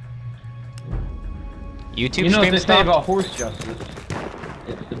 YouTube You know what stream they say stopped? about horse justice?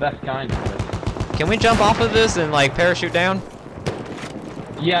 It's the best kind of it. Can we jump off of this and, like, parachute down?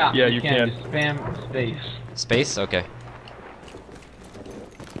 Yeah, Yeah, you can. Just spam space. Space? Okay.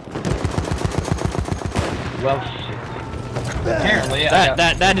 Well, shit. Apparently,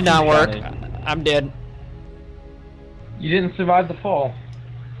 That did not work. I'm dead. You didn't survive the fall.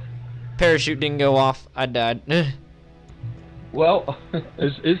 Parachute didn't go off. I died. Well,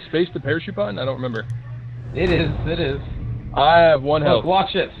 Is space the parachute button? I don't remember. it is. It is. I have one health. Look,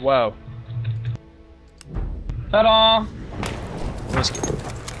 watch it. Wow. Ta-da!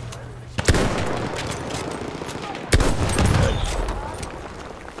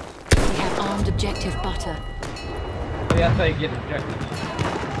 We have armed objective butter. Yeah, that's how you get objectives.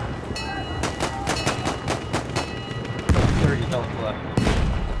 30 health left.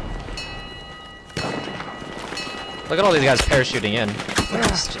 Look at all these guys parachuting in.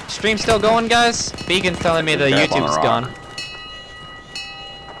 Stream still going, guys? Beacon's telling me the Careful on YouTube's the rock. gone.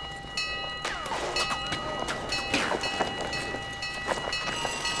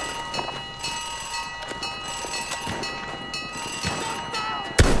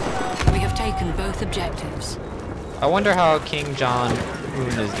 We have taken both objectives. I wonder how King John Moon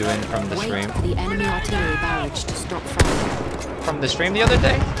is doing from the Wait stream. for the enemy artillery barrage to stop firing. From the stream the other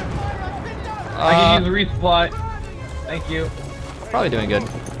day? I can use a resupply. Thank you. Probably doing good.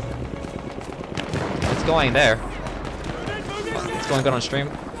 It's going there. It's going good on stream.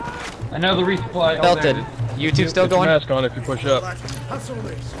 I know the resupply. Oh, Belted. there it is. YouTube still Get your going? mask on if you push up.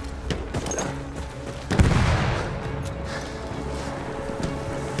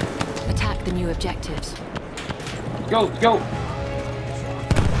 Attack the new objectives. Let's go, let's go.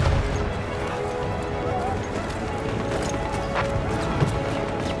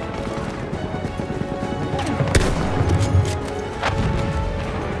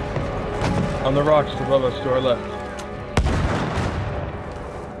 On the rocks above us to our left.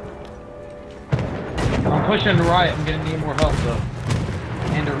 I'm pushing to right. I'm gonna need more help though.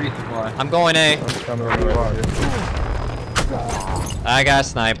 And a resupply. I'm going A. Coming right here. I got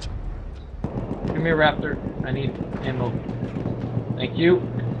sniped. Give me a raptor. I need ammo. Thank you.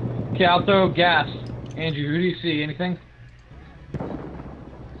 Okay, I'll throw gas. Andrew, who do you see? Anything?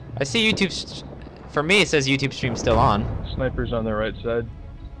 I see YouTube. For me, it says YouTube stream still on. Snipers on the right side.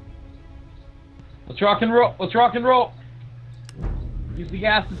 Let's rock and roll. Let's rock and roll. Use the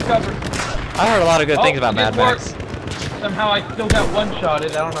gas as cover. I heard a lot of good things about Mad it Max. worked. Somehow I still got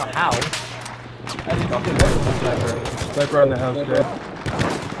one-shotted. I don't know how. I didn't fucking work with the sniper. Sniper on the house, dead.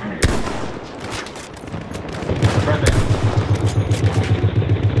 Perfect.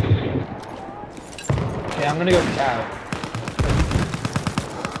 Okay, I'm gonna go cow.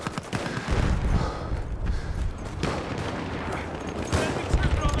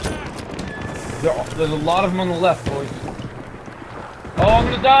 There's a lot of them on the left, boys. Oh, I'm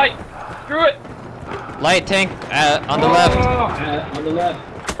gonna die! Screw it! Light tank on the left. On the left.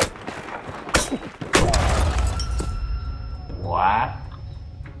 What?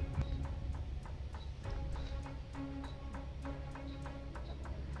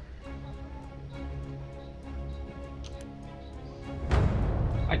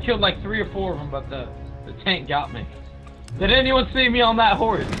 I killed like 3 or 4 of them, but the tank got me. Did anyone see me on that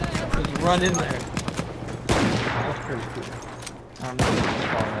horse? Just run in there. That's pretty cool. I'm not gonna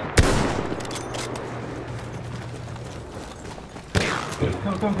call that.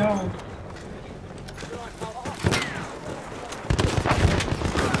 Go, go, go.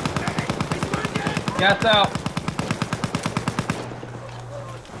 Gas out.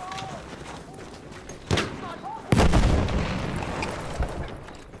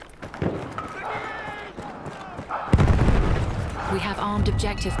 We have armed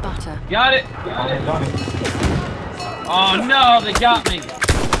objective butter. Got it. Oh no, they got me.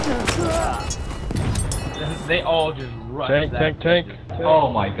 They all just rushed. Tank.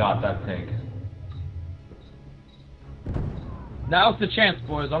 Oh my god, that tank. Now's the chance,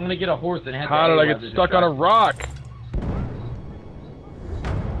 boys. I'm gonna get a horse and head. How did I get stuck on a rock?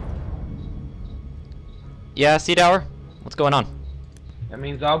 Yeah, Sea Dower. What's going on? That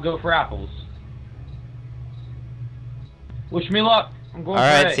means I'll go for apples. Wish me luck. I'm going. All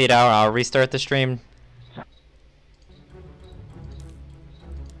for right, A. Sea Dower. I'll restart the stream.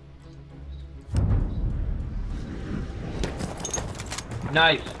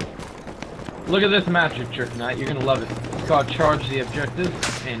 Nice. Look at this magic trick, Knight. You're gonna love it. It's called charge the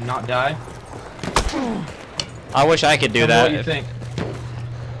objective and not die. I wish I could do Tell me that. What you think?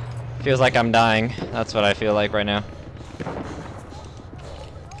 Feels like I'm dying. That's what I feel like right now.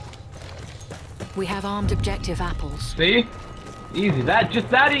 We have armed objective apples. See? Easy. Just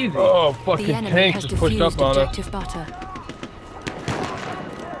that easy. Oh, The fucking enemy tank has just pushed defused up on us. objective butter.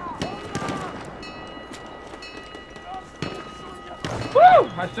 Woo!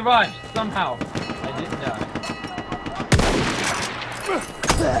 I survived somehow. I didn't die.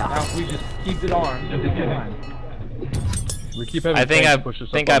 Now if we just keep it armed, it'll be fine. We keep having I think tanks push us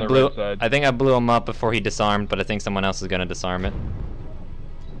up on the right side. I think I blew him up before he disarmed, but I think someone else is gonna disarm it.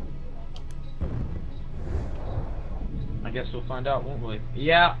 I guess we'll find out, won't we?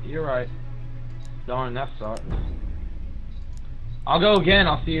 Yeah, you're right. Darn, that sucks. I'll go again.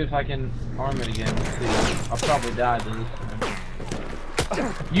 I'll see if I can arm it again. Let's see. I'll probably die this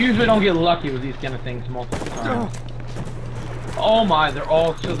time. Usually don't get lucky with these kind of things multiple times. Oh my, they're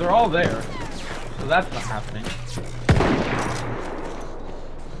all there. So that's not happening.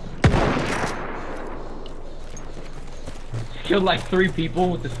 Killed like 3 people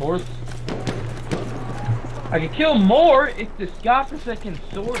with this horse. I could kill more if this godforsaken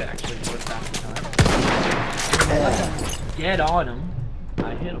sword actually worked half the time. Dead on him.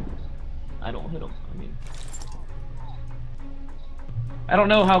 I hit him. I don't hit him. I mean, I don't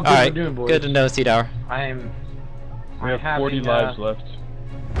know how good we're doing, boys. Good to know, Sea Dower. We have 40 lives left.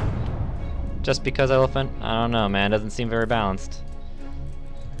 Just because elephant? I don't know, man. Doesn't seem very balanced.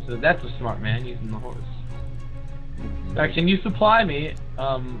 So that's a smart man using the horse. Alright, can you supply me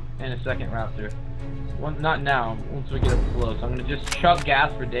in a second, Raptor? Not now, once we get up close. I'm gonna just chuck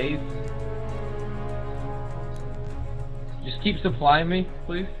gas for days. Just keep supplying me,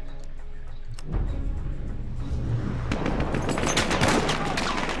 please.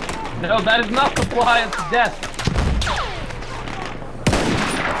 No, that is not supply, it's death.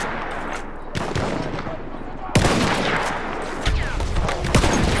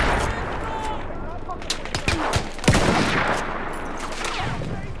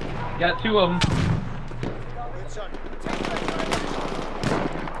 Got 2 of them.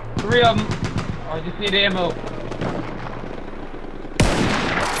 3 of them. Oh, I just need ammo.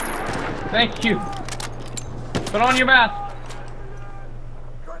 Thank you. Put on your mask.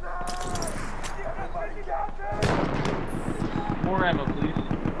 More ammo, please.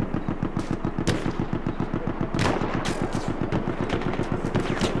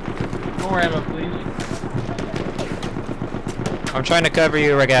 More ammo, please. I'm trying to cover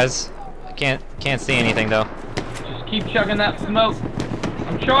you, guys. I can't see anything though. Just keep chugging that smoke.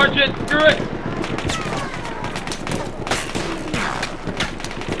 I'm charging. Screw it.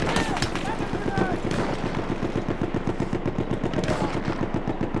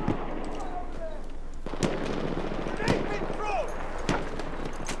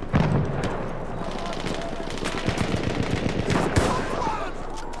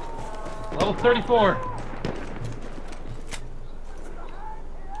 Level 34.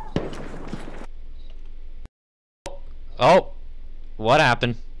 Oh, what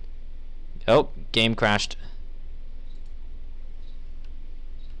happened? Oh, game crashed.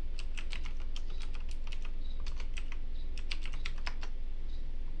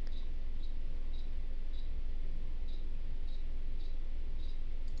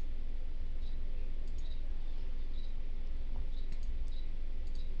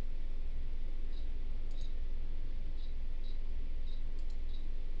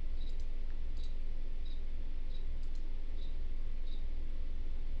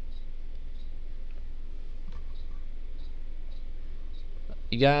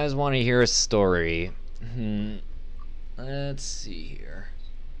 You guys want to hear a story? Let's see here.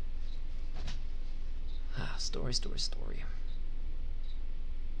 Story.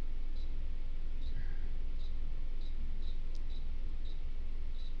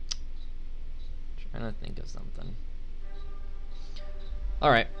 Trying to think of something.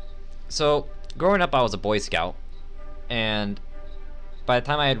 Alright, so growing up I was a Boy Scout, and by the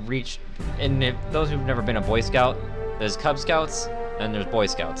time I had reached, and if those who've never been a Boy Scout, there's Cub Scouts and there's Boy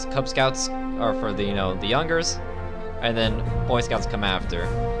Scouts. Cub Scouts are for the, the youngers, and then Boy Scouts come after.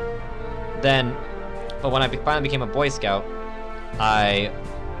 But when I finally became a Boy Scout, I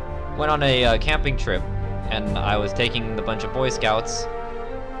went on a camping trip, and I was taking the bunch of Boy Scouts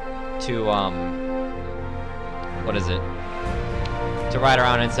to to ride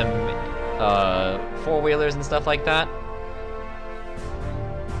around in some four-wheelers and stuff like that.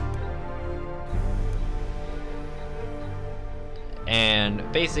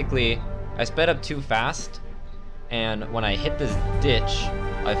 And basically, I sped up too fast, and when I hit this ditch,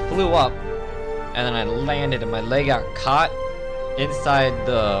 I flew up, and then I landed, and my leg got caught inside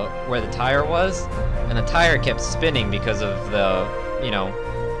where the tire was, and the tire kept spinning because of the,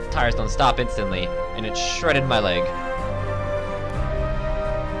 tires don't stop instantly, and it shredded my leg.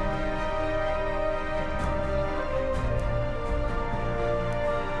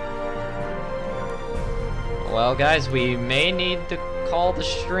 Well, guys, we may need to call the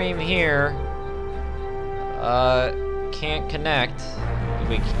stream here. Can't connect.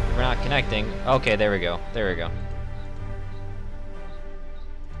 We're not connecting. Okay, there we go. There we go.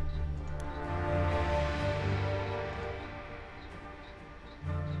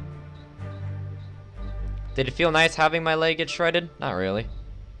 Did it feel nice having my leg get shredded? Not really.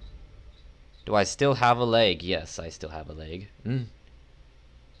 Do I still have a leg? Yes, I still have a leg.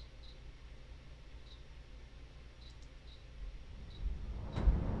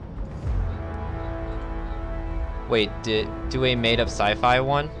 Wait, do a made-up sci-fi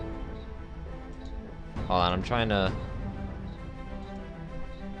one? Hold on, I'm trying to...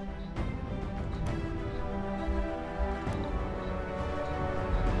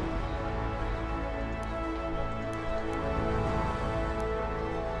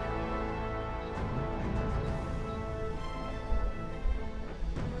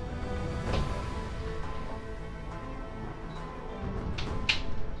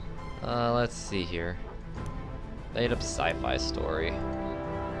 let's see here. Made up sci-fi story.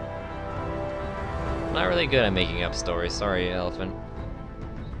 I'm not really good at making up stories, sorry, Elephant.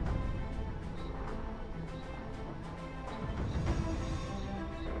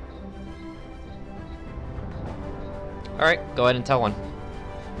 Alright, go ahead and tell one.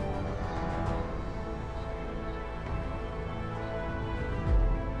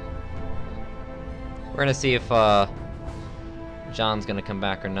 We're gonna see if John's gonna come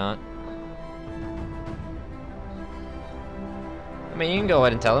back or not. I mean, you can go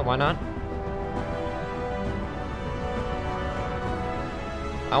ahead and tell it, why not?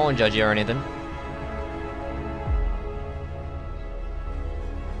 I won't judge you or anything.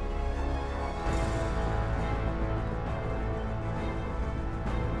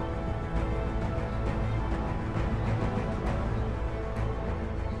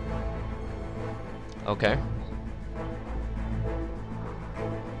 Okay.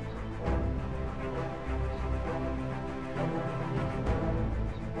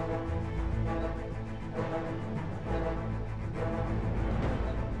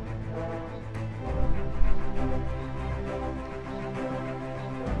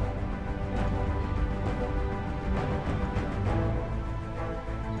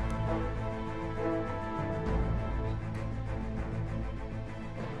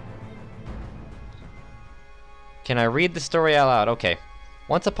 Can I read the story out loud? Okay.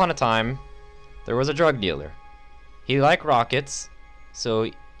 Once upon a time, there was a drug dealer. He liked rockets, so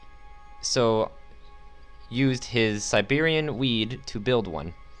used his Siberian weed to build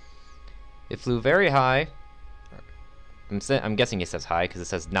one. It flew very high. I'm guessing it says high because it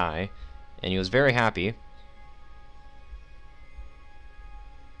says nigh, and he was very happy.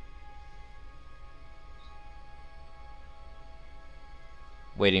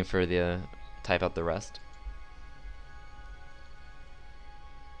 Waiting for the type out the rest.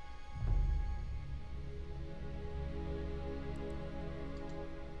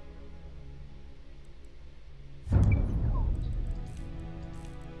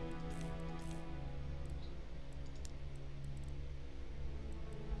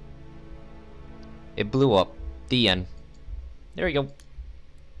 It blew up. The end. There we go.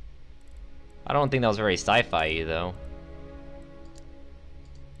 I don't think that was very sci-fi though.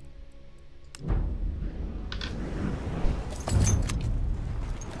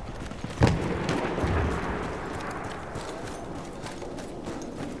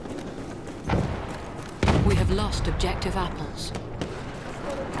 lost objective apples.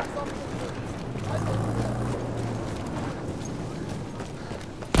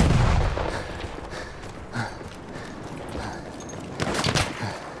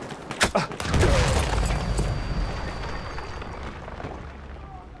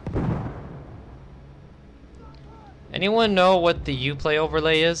 Anyone know what the Uplay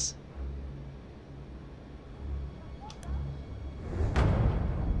overlay is?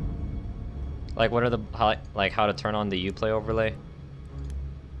 Like, what are the how to turn on the Uplay overlay?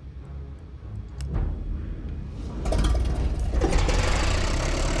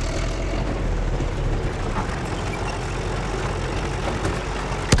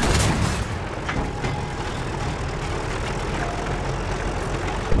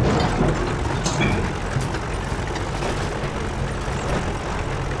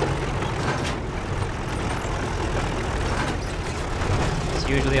 It's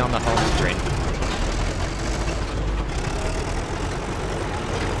usually on the home screen.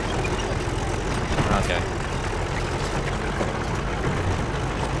 Okay.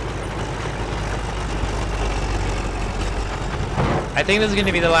 I think this is going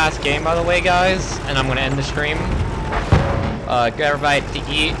to be the last game, by the way, guys, and I'm going to end the stream. Get everybody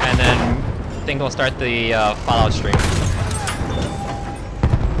to eat, and then I think we'll start the Fallout stream.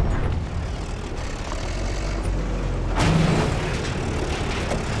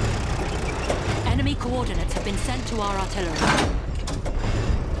 Enemy coordinates have been sent to our artillery.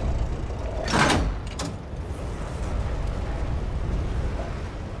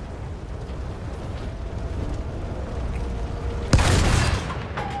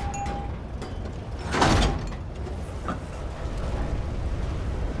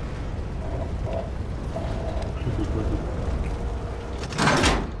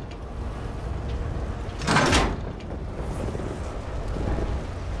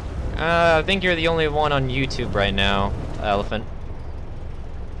 I think you're the only one on YouTube right now, Elephant.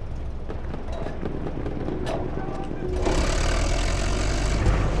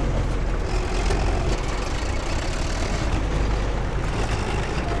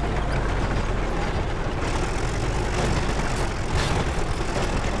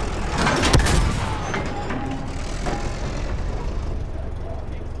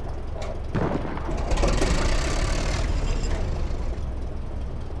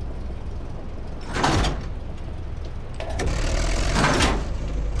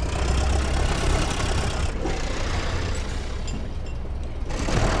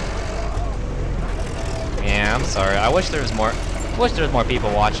 I'm sorry. I wish there was more. Wish there was more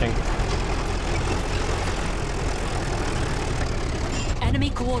people watching. Enemy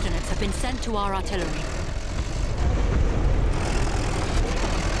coordinates have been sent to our artillery.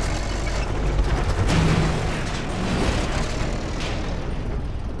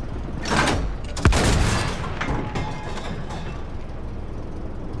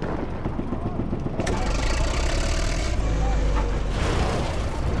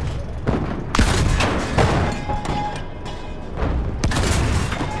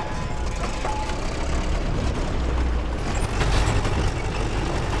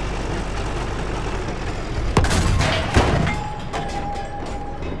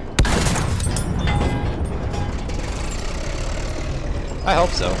 I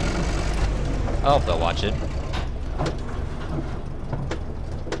hope so. I hope they'll watch it.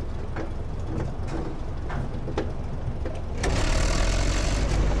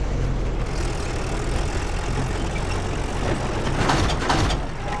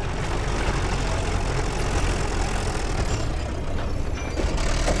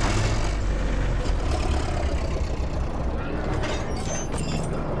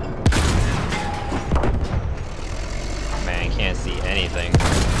 Man, can't see anything.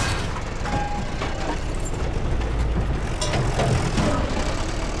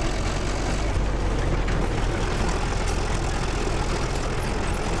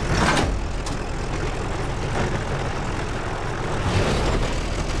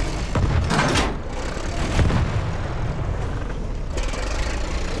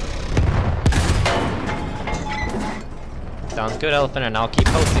 Sounds good, Elephant, and I'll keep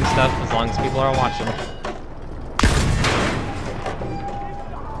posting stuff as long as people are watching.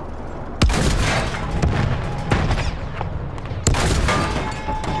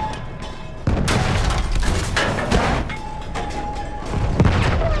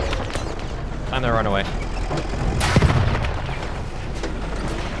 Time to run away.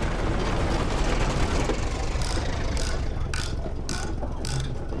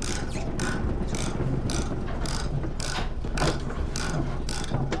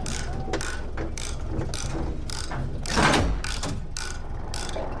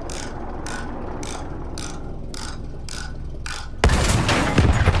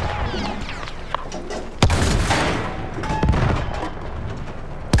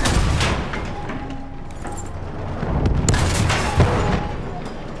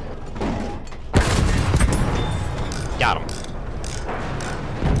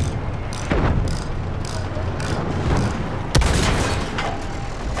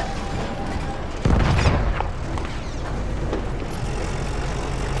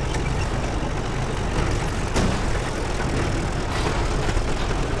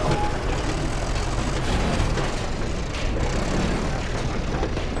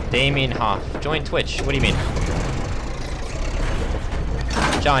 Damien Hoff. Join Twitch. What do you mean?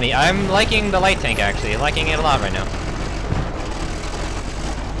 Johnny, I'm liking the light tank actually. Liking it a lot right now.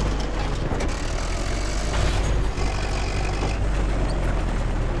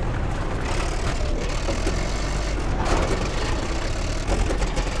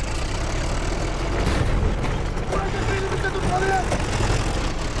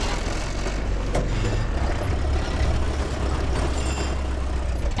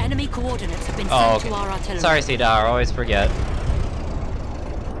 Enemy coordinates have been sent to our artillery. Sorry, Cedar, I always forget.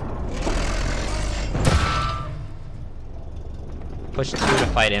 Push 2 to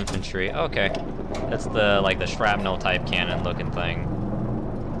fight infantry. Okay. That's the, like, the shrapnel type cannon looking thing.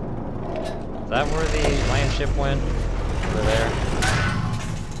 Is that where the lion ship went? Over there?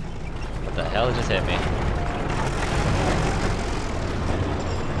 What the hell just hit me?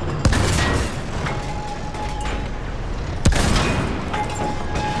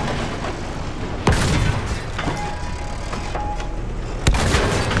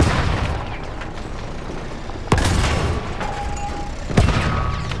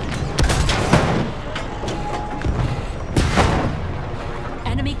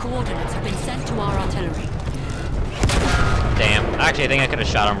 Coordinates have been sent to our artillery. Damn. Actually, I think I could have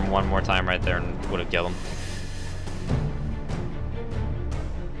shot him one more time right there and would have killed him.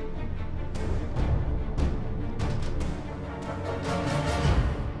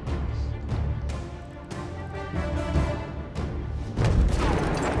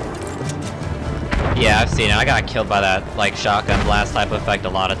 Yeah, I've seen it. I got killed by that, like, shotgun blast type effect a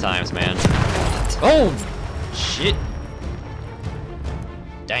lot of times, man. Oh! Shit.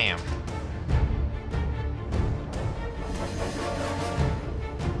 Damn.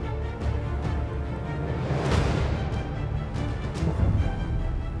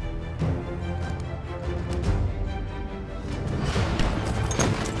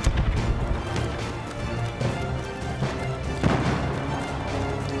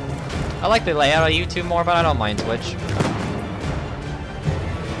 I like the layout of YouTube more, but I don't mind Twitch.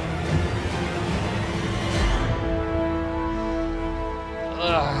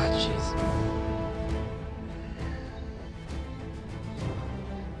 Ugh, jeez.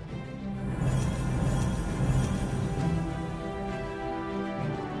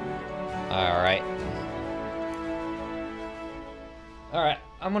 Alright. Alright,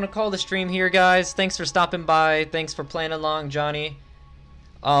 I'm gonna call the stream here, guys. Thanks for stopping by. Thanks for playing along, Johnny.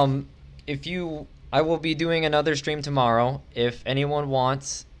 I will be doing another stream tomorrow. If anyone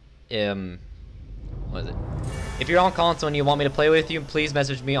wants, what is it? If you're on console and you want me to play with you, please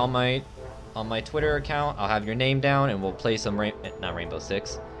message me on my Twitter account. I'll have your name down and we'll play some not Rainbow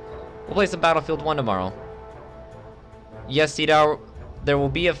Six. We'll play some Battlefield 1 tomorrow. Yes, Cedar, there will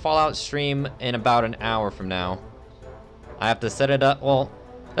be a Fallout stream in about an hour from now. I have to set it up. Well,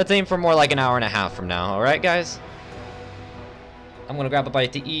 let's aim for more like an hour and a half from now. All right, guys. I'm gonna grab a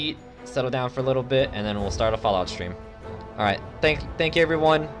bite to eat, settle down for a little bit, and then we'll start a Fallout stream. All right. Thank you,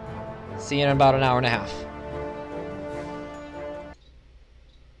 everyone. See you in about an hour and a half.